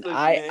call man, me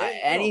Slizzy,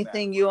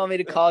 anything you want me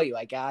to call you,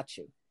 I got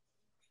you.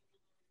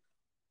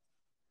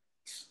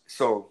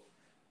 So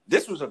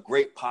this was a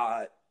great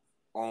pod.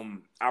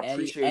 I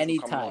appreciate you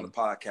coming on the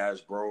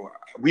podcast, bro.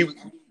 We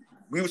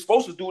were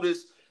supposed to do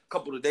this a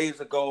couple of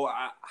days ago.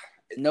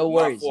 No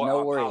worries.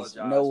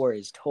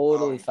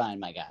 Totally fine,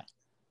 my guy.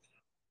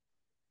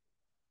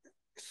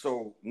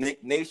 So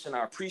Nick Nation,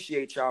 I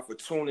appreciate y'all for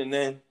tuning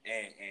in,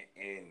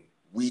 and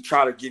we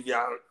try to give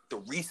y'all the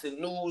recent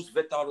news,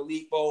 Victor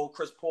Oladipo,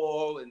 Chris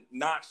Paul, and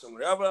Knox, and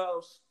whatever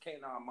else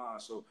came to our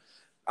mind. So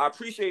I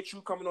appreciate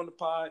you coming on the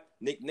pod,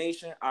 Nick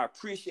Nation. I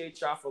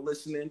appreciate y'all for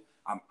listening.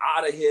 I'm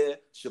out of here.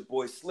 It's your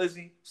boy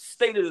Slizzy,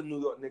 State of the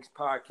New York Knicks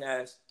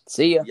podcast.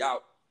 See ya. We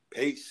out.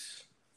 Peace.